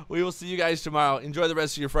right. We will see you guys tomorrow. Enjoy the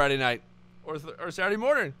rest of your Friday night. Or Saturday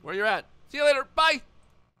morning, where you're at. See you later. Bye.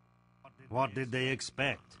 What did they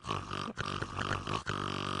expect?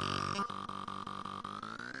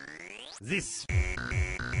 This...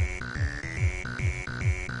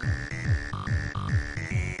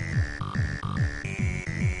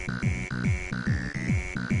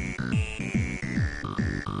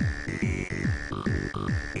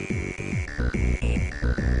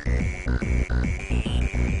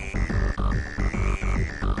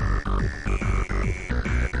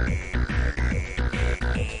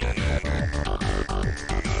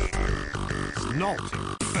 Not